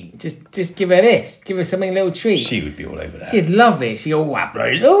 and she just give her this, give her something a little treat. She would be all over that. She'd love it. She'd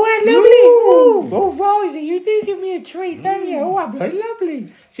lovely. Oh, Rosie, you do give me a treat, don't you? Oh,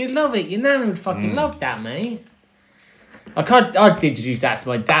 lovely. She'd love it. Your nana would fucking love that, mate. I'd introduce that to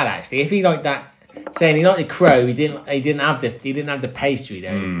my dad actually. If he liked that, saying he liked the crow, he didn't have the pastry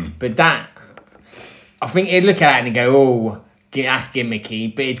though. But that. I think he'd look at it and go, "Oh, that's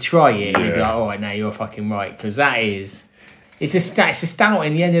gimmicky," but he'd try it. And he'd be like, "Oh, no, you're fucking right," because it's a stout.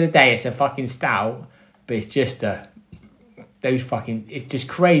 In the end of the day, it's a fucking stout, but it's just it's just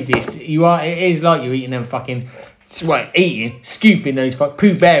crazy. It is like you're eating them fucking, scooping those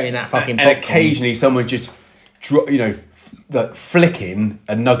poo bearing that fucking. And occasionally, someone just, like flicking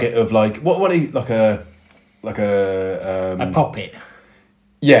a nugget of like a poppet.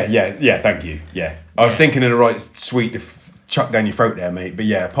 Yeah. Thank you. Yeah, I was thinking of the right sweet to chuck down your throat there, mate. But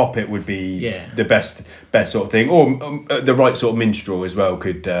yeah, pop it would be the best sort of thing, or the right sort of minstrel as well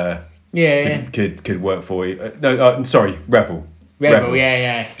could work for you. No, sorry, Revel. Revel,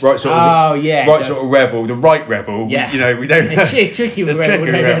 yeah. Right sort of. Sort of Revel, the right Revel. Yeah. We don't. It's tricky with Revel.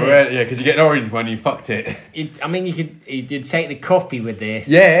 Yeah, because you get an orange one, you fucked it. You'd take the coffee with this.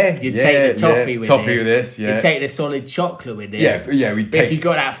 Yeah. You'd take the toffee with this. Yeah. You'd take the solid chocolate with this. Yeah. If you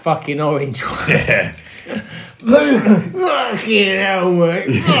got that fucking orange one. Yeah. Fucking hell,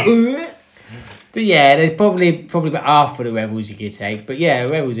 mate. But yeah, there's probably about half of the Revels you could take. But yeah,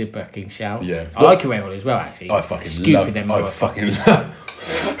 Revel's a fucking shout. Yeah. I like a Revel as well, actually. I fucking Scooping love. them. I fucking love.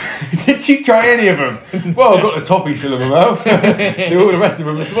 Did you try any of them? Well, I've got the toffee still in my mouth. All the rest of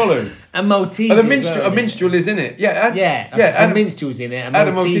them are swallowed. And Maltese. A minstrel is in it. Yeah. Some minstrels in it. And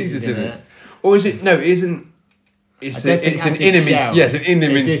Maltese is in it. Or is it? No, it isn't. It's an inner minstrel. Yes, an inner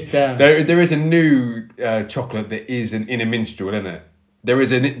minstrel. There is a new chocolate that is an inner minstrel, isn't it?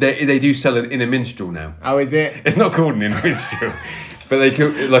 They do sell an inner minstrel now. Oh, is it? It's not called an inner minstrel, but they call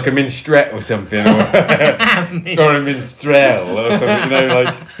it like a minstrette or something, or a minstrel or something.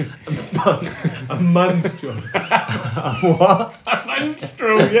 A minstrel. What? A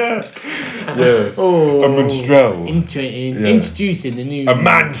minstrel, yeah. Oh, a minstrel. Introducing the new. A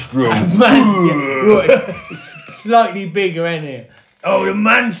minstrel. It's slightly bigger, isn't it? Oh, the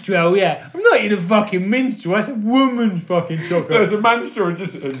minstrel, yeah. I'm not eating a fucking minstrel. That's a woman's fucking chocolate. There's a minstrel,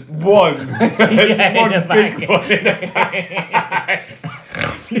 just one. One big one in a bag.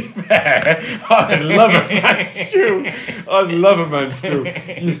 I love a minstrel.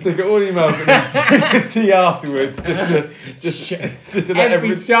 You stick it all in your mouth and then drink the tea afterwards, just to let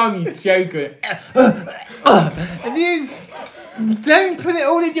every time you choke it. Have you? Don't put it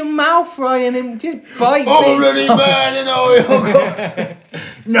all in your mouth, Ryan, and just bite already burning oil.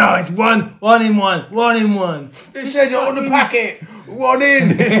 No, it's one in one. It says it on the packet. One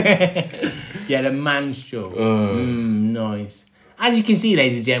in. Yeah, the minstrel. Nice. As you can see,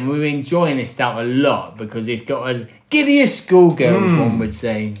 ladies and gentlemen, we're enjoying this stout a lot because it's got us giddy as schoolgirls, one would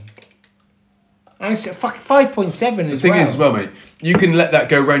say. And it's 5.7 as well. The thing is, as well, mate, you can let that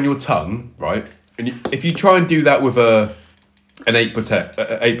go around your tongue, right? And if you try and do that with an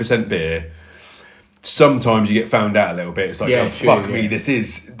 8% beer, sometimes you get found out a little bit. It's like, fuck me, this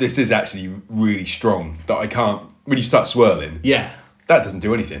is actually really strong that I can't. When you start swirling, that doesn't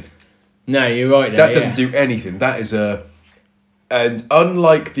do anything. No, you're right. That doesn't do anything. That is and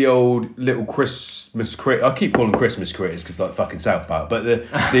unlike the old little Christmas critter, I keep calling them Christmas critters because like fucking South Park, but the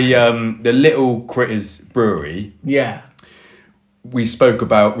Little Critters Brewery, we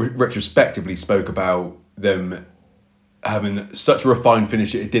retrospectively spoke about them having such a refined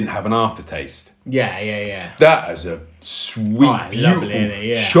finish that it didn't have an aftertaste. Yeah. That is a sweet,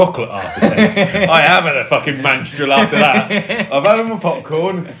 beautiful chocolate aftertaste. I haven't a fucking Manstrel after that. I've had my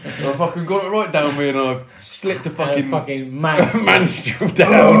popcorn, I've fucking got it right down me, and I've slipped a fucking Manstrel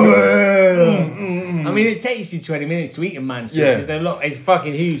down. I mean, it takes you 20 minutes to eat a Manstrel because it's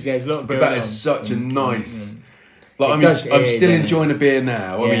fucking huge. There's a lot going on. But that is such a nice. Like, I'm still enjoying a beer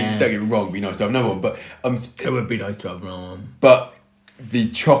now. I mean, don't get me wrong, it'd be nice to have another one, but it would be nice to have another one. But the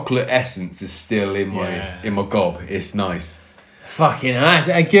chocolate essence is still in my gob. It's nice. Fucking hell, that's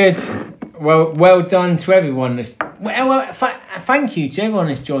a good. Well done to everyone. Thank you to everyone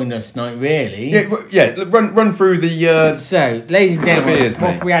that's joined us tonight. Really. Yeah. Run through the. So, ladies and gentlemen,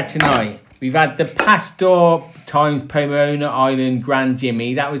 what have we had tonight? We've had the Pastor times Pomona Island Grand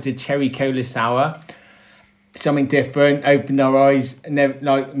Jimmy. That was the cherry cola sour. Something different. Opened our eyes.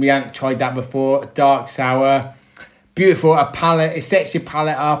 Never, we hadn't tried that before. Dark sour. Beautiful. A palate. It sets your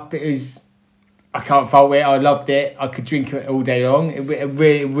palate up. It was. I can't fault it. I loved it. I could drink it all day long. It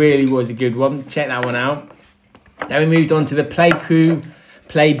really was a good one. Check that one out. Then we moved on to the Play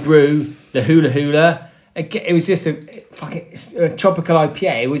Brew, the Hula Hula. It was just a fucking tropical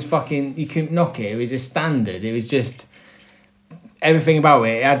IPA. It was fucking, you couldn't knock it. It was a standard. It was just everything about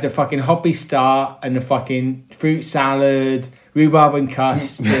it. It had the fucking hoppy start and the fucking fruit salad, rhubarb and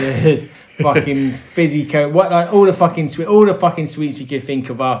custard. Fucking fizzy coke, all the fucking sweets you could think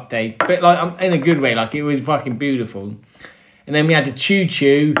of after days, but like in a good way. Like, it was fucking beautiful. And then we had the Choo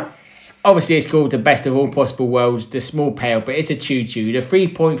Choo. Obviously, it's called the best of all possible worlds, the small pale, but it's a Choo Choo. The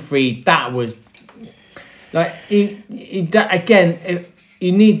 3.3, that was like you need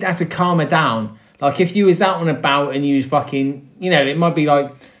that to calm her down. Like, if you was out and about and you was fucking, it might be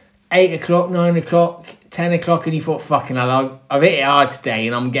like 8 o'clock, 9 o'clock. 10 o'clock, and you thought, fucking hell, I've hit it hard today,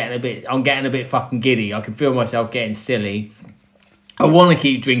 and I'm getting a bit fucking giddy. I can feel myself getting silly. I want to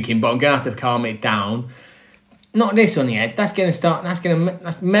keep drinking, but I'm gonna have to calm it down. Not this on the head.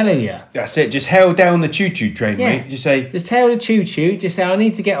 That's mellow you. That's it. Just hail down the choo-choo train, mate. Just hail the choo-choo. Just say, I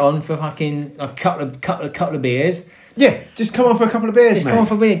need to get on for fucking a couple of beers. Yeah, just come on for a couple of beers, Come on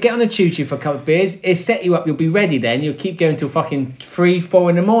for a beer. Get on a choo-choo for a couple of beers. It'll set you up. You'll be ready then. You'll keep going till fucking 3, 4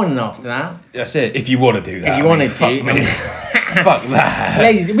 in the morning after that. That's it. If you want to do that. If you wanted to. Fuck that.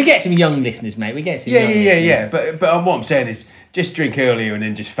 Ladies, we get some young listeners, mate. We get some young listeners. Yeah. But what I'm saying is, just drink earlier and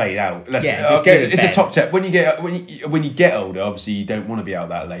then just fade out. Just go to bed. It's a top tip. When you get older, obviously you don't want to be out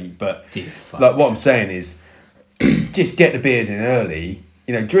that late. But like, what I'm saying is, just get the beers in early.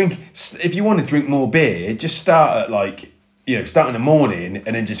 Drink. If you want to drink more beer, just start at start in the morning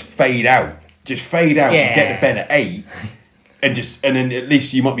and then just fade out. Just fade out and get to bed at 8, and then at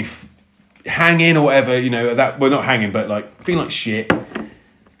least you might be hanging or whatever. That we're not hanging, but like feeling like shit.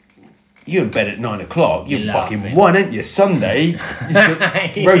 You're in bed at 9 o'clock. You're fucking won, ain't you? Sunday.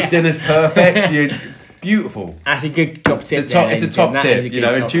 Roast dinner's perfect. You're beautiful. That's a good top tip. It's a top tip.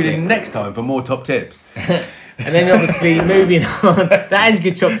 And tune in next time for more top tips. And then obviously moving on, that is a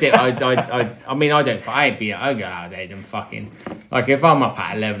good top tip. I go out there and fucking, like, if I'm up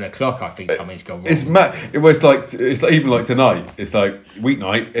at 11 o'clock, I think something's gone wrong. It's mad. It's like even like tonight. It's like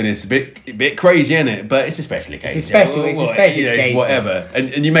weeknight and it's a bit crazy, isn't it? But it's a special occasion. It's a special occasion. Whatever,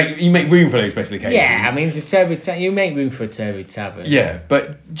 and you make room for those special occasions. Yeah, I mean, it's a turbo. You make room for a turbo tavern. Yeah,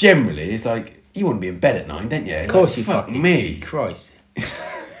 but generally it's like you want to be in bed at 9, don't you? Of course, you fuck fucking me. Christ.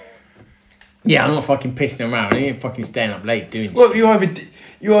 Yeah, I'm not fucking pissing around. I ain't fucking staying up late doing shit. Well,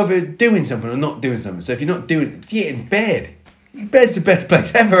 you're either doing something or not doing something. So if you're not doing it, get in bed. Bed's the best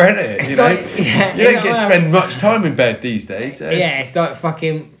place ever, isn't it? You don't get to spend much time in bed these days. So it's like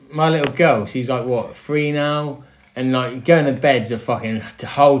fucking my little girl. She's like, what, 3 now? And like going to bed's a fucking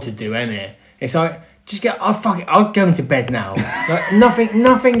hole to do, isn't it? It's like, just get. I'll go into bed now. Like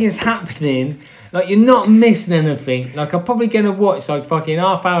nothing is happening. Like, you're not missing anything. Like, I'm probably going to watch, like, fucking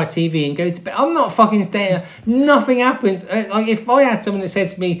half-hour TV and go to bed. I'm not fucking staying there. Nothing happens. Like, if I had someone that said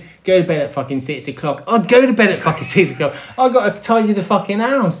to me, go to bed at fucking 6 o'clock, I'd go to bed at fucking 6 o'clock. I've got to tidy the fucking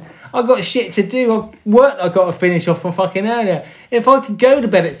house. I've got shit to do. Work I've got to finish off from fucking earlier. If I could go to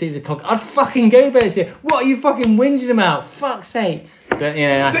bed at 6 o'clock, I'd fucking go to bed at 6. What are you fucking whinging about? Fuck's sake. But,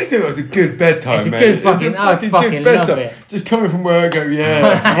 I think it was a good bedtime, it's a good fucking, I fucking love it. Just coming from work, go,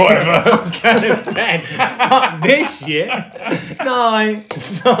 whatever. I'm going to bed. Fuck this shit. Night.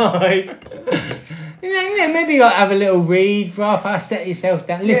 Maybe like have a little read for half hour, set yourself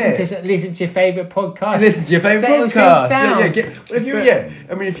down, listen to your favourite podcast. Listen to your favourite podcast.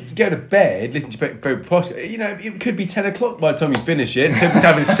 If you go to bed, listen to your favourite podcast. It could be 10 o'clock by the time you finish it.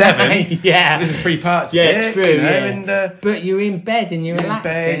 Time is 7. Yeah. Listen to 3 parts. Yeah, of it, true. And, but you're in bed and you're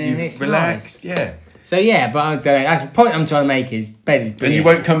relaxing. and it's relaxed. Nice. Yeah. So yeah, but I don't know. That's the point I'm trying to make is bed is brilliant. And you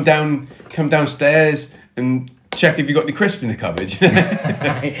won't come downstairs and check if you got any crisps in the cupboard.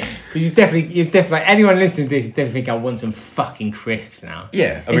 Because you definitely, anyone listening to this is definitely think I want some fucking crisps now.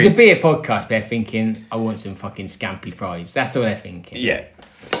 Yeah, it's a beer podcast. They're thinking I want some fucking scampi fries. That's all they're thinking. Yeah,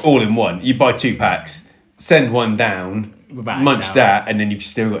 all in one. You buy 2 packs, send one down. Munch that, and then you've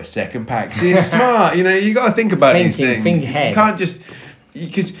still got a second pack. See, it's smart, you know. You got to think about these things. Think ahead. You can't just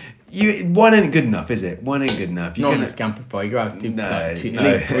because one ain't good enough, is it? One ain't good enough. You're not gonna scamper for. You have to do like 2,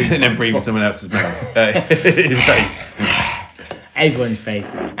 no. 3, and then breathe someone else's mouth, his face, everyone's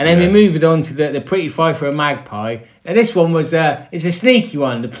face. And then we moved on to the Pretty Fly for a Magpie. And this one was it's a sneaky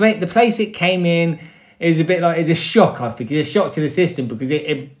one. The place it came in. It was a bit like, it's a shock, I think. It's a shock to the system because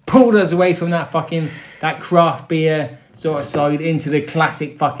it pulled us away from that craft beer sort of side into the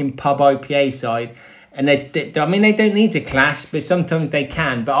classic fucking pub IPA side. And they don't need to clash, but sometimes they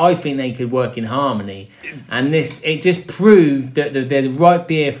can. But I think they could work in harmony. And it just proved that they're the right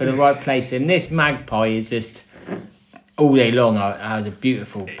beer for the right place. And this Magpie is just all day long. I was a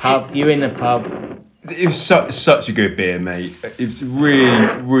beautiful pub. You're in a pub. It was such a good beer, mate. It's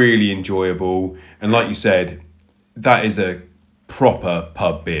really, really enjoyable. And like you said, that is a proper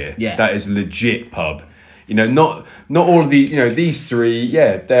pub beer. Yeah. That is legit pub. You know, not all of the, you know, these three,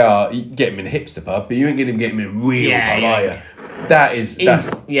 yeah, they are, you get them in a hipster pub, but you ain't going to get them in a real pub, are you? That's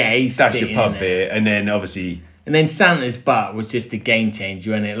your pub beer. And then obviously... And then Santa's Butt was just a game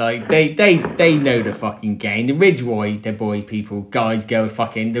changer, wasn't it? Like, they know the fucking game. The Ridgeway, the boy people, guys, girls,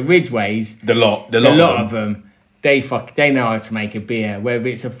 fucking... The Ridgeways... The lot of them. They know how to make a beer. Whether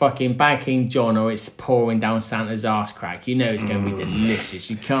it's a fucking Bad King John or it's pouring down Santa's arse crack, you know it's going to be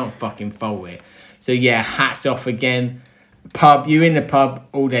delicious. You can't fucking fault it. So yeah, hats off again. Pub, you're in the pub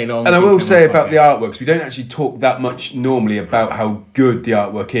all day long. And I will say about the artworks, we don't actually talk that much normally about how good the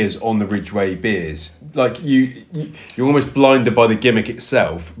artwork is on the Ridgeway beers. Like you're almost blinded by the gimmick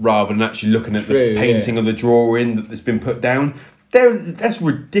itself rather than actually looking at the painting or the drawing that's been put down. That's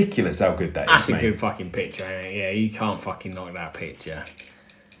ridiculous how good that is. That's a good fucking picture, isn't it? Yeah, you can't fucking knock that picture.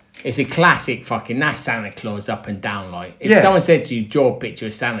 It's a classic fucking, that's Santa Claus up and down. Like, if someone said to you, draw a picture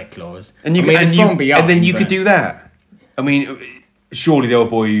of Santa Claus, and then you could do that. I mean, surely the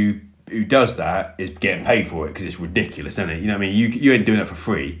old boy who does that is getting paid for it because it's ridiculous, isn't it? You know what I mean? You ain't doing that for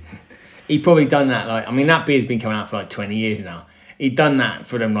free. He probably done that, like, I mean, that beer's been coming out for like 20 years now. He'd done that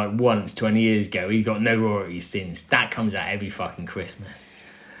for them like once 20 years ago. He got no royalties since. That comes out every fucking Christmas.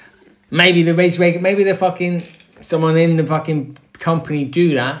 Maybe the Ridgeway, maybe the fucking, someone in the fucking company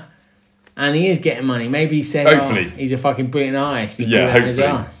do that. And he is getting money. Maybe he said, he's a fucking brilliant artist.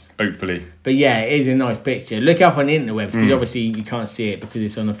 Hopefully. But yeah, it is a nice picture. Look up on the interwebs because obviously you can't see it because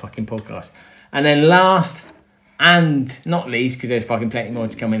it's on the fucking podcast. And then last and not least, because there's fucking plenty more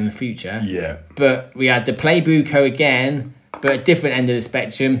to come in the future. Yeah. But we had the Playboy Co again, but at different end of the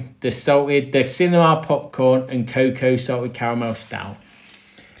spectrum. The Cinema Popcorn and Cocoa Salted Caramel Stout.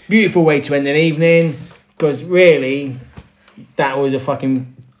 Beautiful way to end an evening because really that was a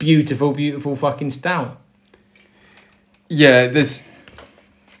fucking beautiful, beautiful fucking stout. Yeah, there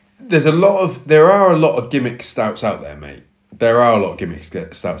are a lot of gimmick stouts out there, mate. There are a lot of gimmick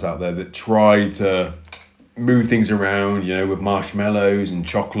stouts out there that try to move things around, you know, with marshmallows and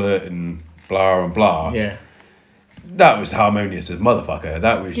chocolate and blah and blah. Yeah. That was harmonious as motherfucker.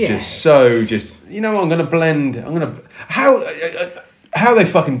 That was just, you know what, how they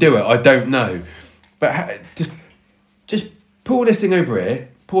fucking do it, I don't know. But just pull this thing over here,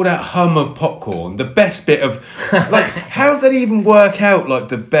 pull that hum of popcorn, the best bit of, like, how did they even work out, like,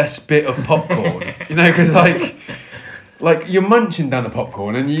 the best bit of popcorn? You know, because, like, you're munching down the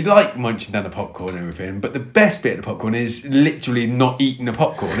popcorn, and you like munching down the popcorn and everything, but the best bit of the popcorn is literally not eating the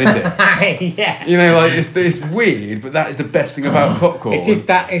popcorn, is it? Yeah. You know, like, it's weird, but that is the best thing about popcorn. It's just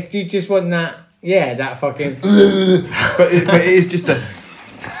that, you just want that, that fucking... but it is just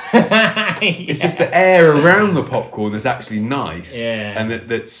it's just the air around the popcorn that's actually nice, and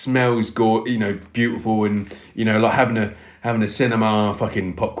that smells beautiful, and you know, like having a cinema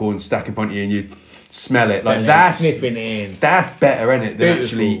fucking popcorn stack in front of you and you smell it, that's sniffing it in. That's better, isn't it, than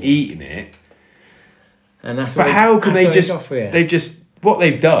actually eating it. And that's how can they've just what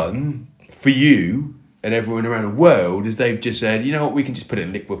they've done for you and everyone around the world is they've just said, you know what, we can just put it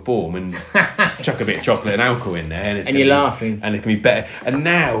in liquid form and chuck a bit of chocolate and alcohol in there, and you're laughing, and it can be better. And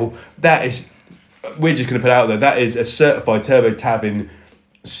now we're just going to put out there that is a certified Turbo Tavern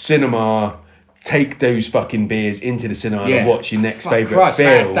cinema. Take those fucking beers into the cinema and watch your next favourite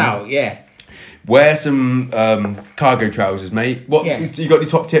film. Wear some cargo trousers, mate. You got any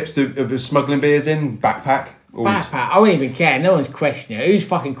top tips of smuggling beers in? Backpack. Backpack. I wouldn't even care. No one's questioning it. Who's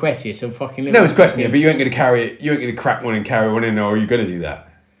fucking questioning it? Some fucking. No one's questioning it, but you ain't going to carry it. You ain't going to crack one and carry one in, or are you going to do that?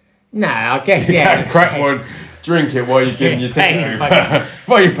 No, I guess Crack one, drink it while you're giving your ticket over.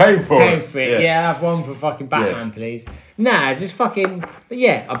 While you're paying for it. Paying for it. Yeah, have one for fucking Batman, please. Nah, just fucking. But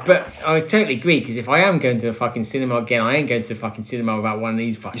yeah, but I totally agree, because if I am going to the fucking cinema again, I ain't going to the fucking cinema without one of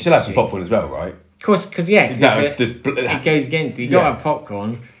these fucking. You still have some popcorn as well, right? Of course, because it goes against it. You got to have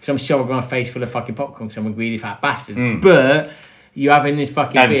popcorn, because I'm sure I've got my face full of fucking popcorn because I'm a greedy fat bastard. But you're having this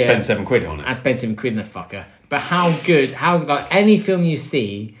fucking and beer. And spend £7 on it. And spend £7 on a fucker. But like any film you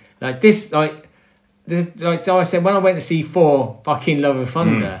see, like this, so I said, when I went to see Thor fucking Love and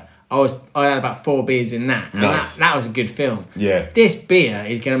Thunder, I had about 4 beers in that. And nice. that was a good film. Yeah. This beer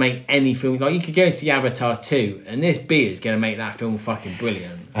is going to make any film, like you could go and see Avatar 2, and this beer is going to make that film fucking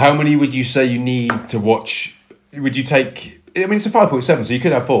brilliant. How many would you say you need to watch? Would you take, I mean, it's a 5.7, so you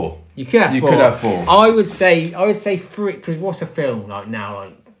could have 4. You could have 4. You could have 4. I would say 3, because what's a film like now,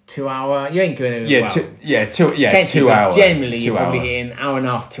 like 2 hour? You ain't going to. Yeah, 2 hours. Generally, you're probably hitting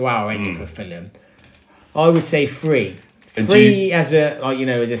 1.5 to 2 hour, ain't you, for a film? I would say 3. And 3 as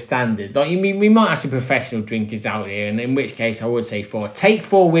a standard. Like, we might have some professional drinkers out here, and in which case I would say 4. Take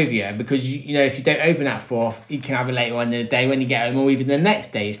 4 with you, because you know, if you don't open that 4, you can have it later on in the day when you get home, or even the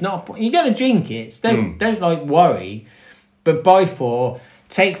next day. It's not. You're gonna drink it. So don't like worry. But buy 4.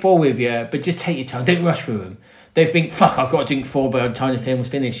 Take 4 with you, but just take your time. Don't rush through them. Don't think, fuck, I've got to drink 4 by the time the film's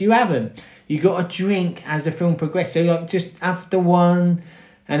finished. You haven't. You got to drink as the film progresses. So like, just after 1.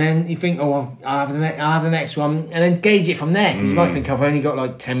 And then you think, I'll have the next one, and then gauge it from there, because you might think I've only got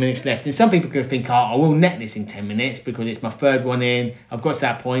like 10 minutes left, and some people could think, I will net this in 10 minutes because it's my 3rd one in. I've got to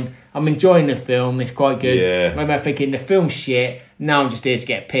that point. I'm enjoying the film. It's quite good. Yeah. Maybe I'm thinking the film's shit. Now I'm just here to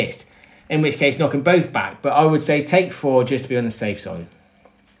get pissed. In which case, knock them both back. But I would say take 4 just to be on the safe side.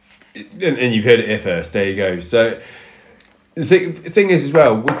 And you've heard it here first. There you go. So the thing is as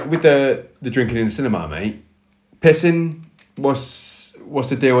well with the drinking in the cinema, mate. Pissing, what's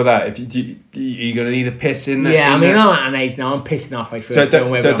the deal with that? If you're going to need a piss in that? Yeah, I mean, I'm at an age now, I'm pissing halfway through a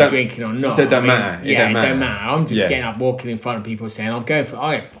film whether I'm drinking or not. So it don't matter? Yeah, it don't matter. I'm just getting up, walking in front of people saying,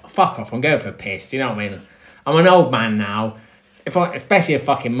 fuck off, I'm going for a piss. Do you know what I mean? I'm an old man now. Especially a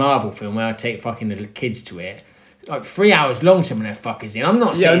fucking Marvel film where I take fucking the kids to it. Like 3 hours long, some of them fuckers in. I'm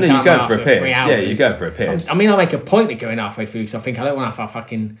not sitting down you're going for a piss. 3 hours. Yeah, you're going for a piss. I mean, I make a point of going halfway through because I think I don't want to have a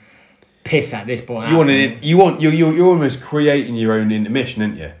fucking piss at this point. You're almost creating your own intermission,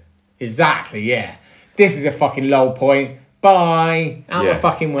 aren't you? Exactly, yeah. This is a fucking low point. Bye. Out my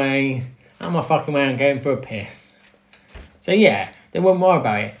fucking way. I'm going for a piss. So yeah, they won't worry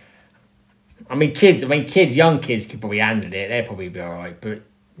about it. I mean, young kids could probably handle it. They'd probably be alright, but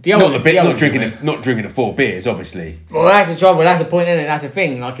not drinking the 4 beers, obviously. Well, that's the trouble. That's the point, isn't it? That's the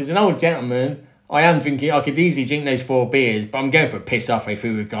thing. Like, as an old gentleman, I am drinking. I could easily drink those 4 beers, but I'm going for a piss halfway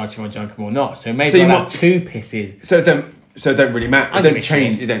through, regardless if I drunk them or not. So maybe I'll have 2 pisses. So it don't really matter. It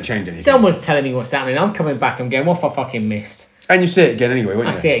don't change anything. Someone's telling me what's happening. I'm coming back. I'm going, what if I fucking missed? And you see it again anyway, won't you?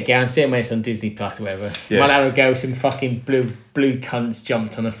 I see it again. I see it when it's on Disney Plus or whatever. Yeah. My lad will go, some fucking blue cunts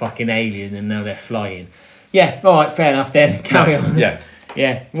jumped on a fucking alien and now they're flying. Yeah, alright, fair enough then. Carry on. Yeah.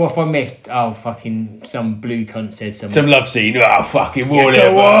 Yeah. What if I missed? Oh, fucking some blue cunt said something. Some love scene. Oh, fucking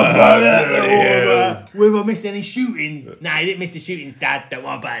whatever. Have I missed any shootings? Nah, you didn't miss the shootings, Dad. Don't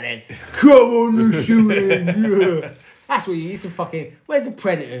worry about it then. Come on, the shooting. Yeah. That's what you need, some fucking... Where's the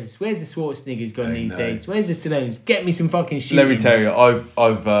Predators? Where's the Schwarzeneggers gone these days? Where's the Stallones? Get me some fucking shootings. Let me tell you,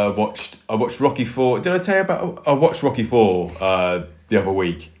 I've watched Rocky 4. Did I tell you about... I watched Rocky 4 the other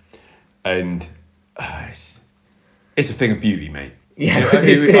week. And it's a thing of beauty, mate. Yeah,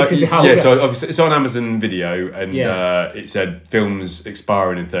 so obviously it's on Amazon Video, and it said films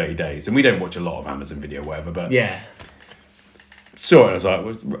expiring in 30 days. And we don't watch a lot of Amazon Video, whatever, but... Yeah. Saw it, I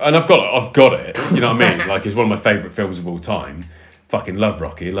was like, and I've got it. You know what I mean? Like, it's one of my favourite films of all time. Fucking love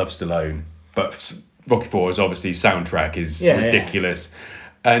Rocky, love Stallone, but Rocky 4 is obviously soundtrack is ridiculous,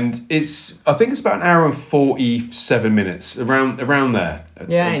 and I think it's about an hour and 47 minutes around there.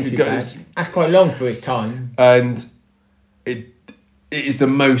 Yeah, ain't too bad. That's quite long for its time, and it is the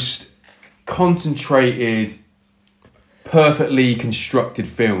most concentrated, perfectly constructed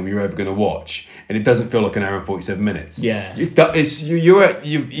film you're ever going to watch. And it doesn't feel like an hour and 47 minutes. Yeah. You're fighting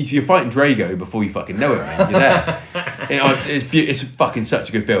Drago before you fucking know it, man. You're there. It's fucking such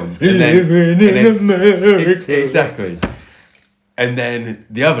a good film. Exactly. And then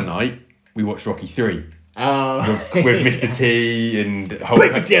the other night, we watched Rocky 3. With Mr. T and Hulk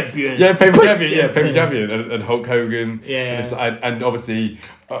Paper Champion. Yeah, Paper Champion and Hulk Hogan. Yeah. And obviously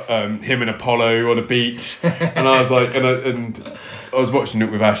him and Apollo on a beach. And I was like, and I was watching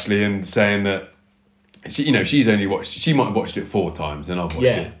it with Ashley and saying that she's only watched. She might have watched it 4 times, and I've watched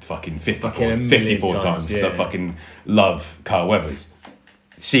it fucking 54 times. Because I fucking love Carl Weathers.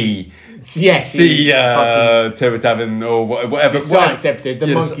 Turbo Tavern or whatever. The science episode, the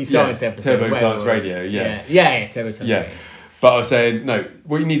monkey science episode. Turbo Science Radio, Turbo Science Radio. But I was saying, no,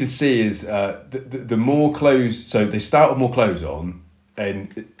 what you need to see is the more clothes, so they start with more clothes on,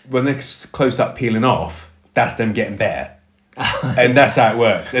 and when their clothes start peeling off, that's them getting better. And that's how it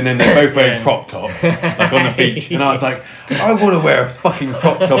works. And then they're both wearing crop tops, like on the beach. And I was like, I want to wear a fucking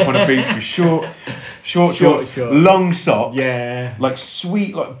crop top on a beach with short shorts, long socks, like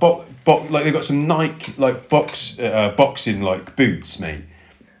sweet, like like they've got some Nike like boxing like boots, mate.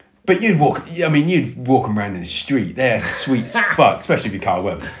 But you'd walk around in the street. They're sweet as fuck, especially if you're Carl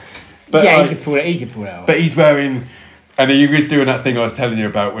Weathers. But he could pull it out. But he's wearing. And he was doing that thing I was telling you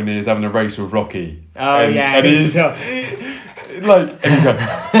about when he was having a race with Rocky. And he's and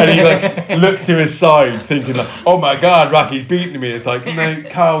he looks to his side thinking like, oh my God, Rocky's beating me. It's like, no,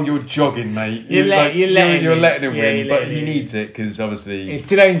 Carl, you're jogging, mate. You're letting him win, but he needs it because obviously his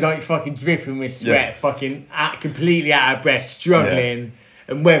Stallone's like fucking dripping with sweat, fucking completely out of breath, struggling,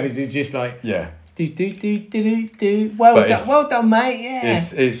 and Weathers is just like do. Well done, mate. Yeah,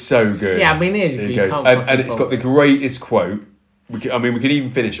 it's so good. Yeah, I mean, it is. And it's got the greatest quote. We can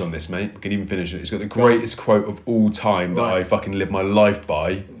even finish on this, mate. We can even finish it. It's got the greatest quote of all time that I fucking live my life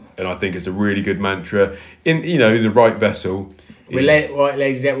by, and I think it's a really good mantra. In the right vessel. Ladies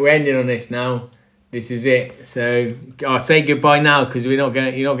and gentlemen, we're ending on this now. This is it. So I'll say goodbye now because you're not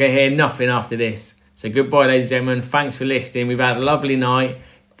gonna hear nothing after this. So goodbye, ladies and gentlemen. Thanks for listening. We've had a lovely night.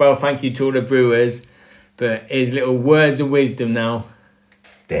 Well, thank you to all the brewers. But here's little words of wisdom now.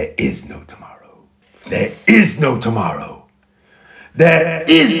 There is no tomorrow. There is no tomorrow. There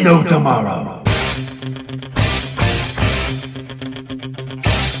is no tomorrow.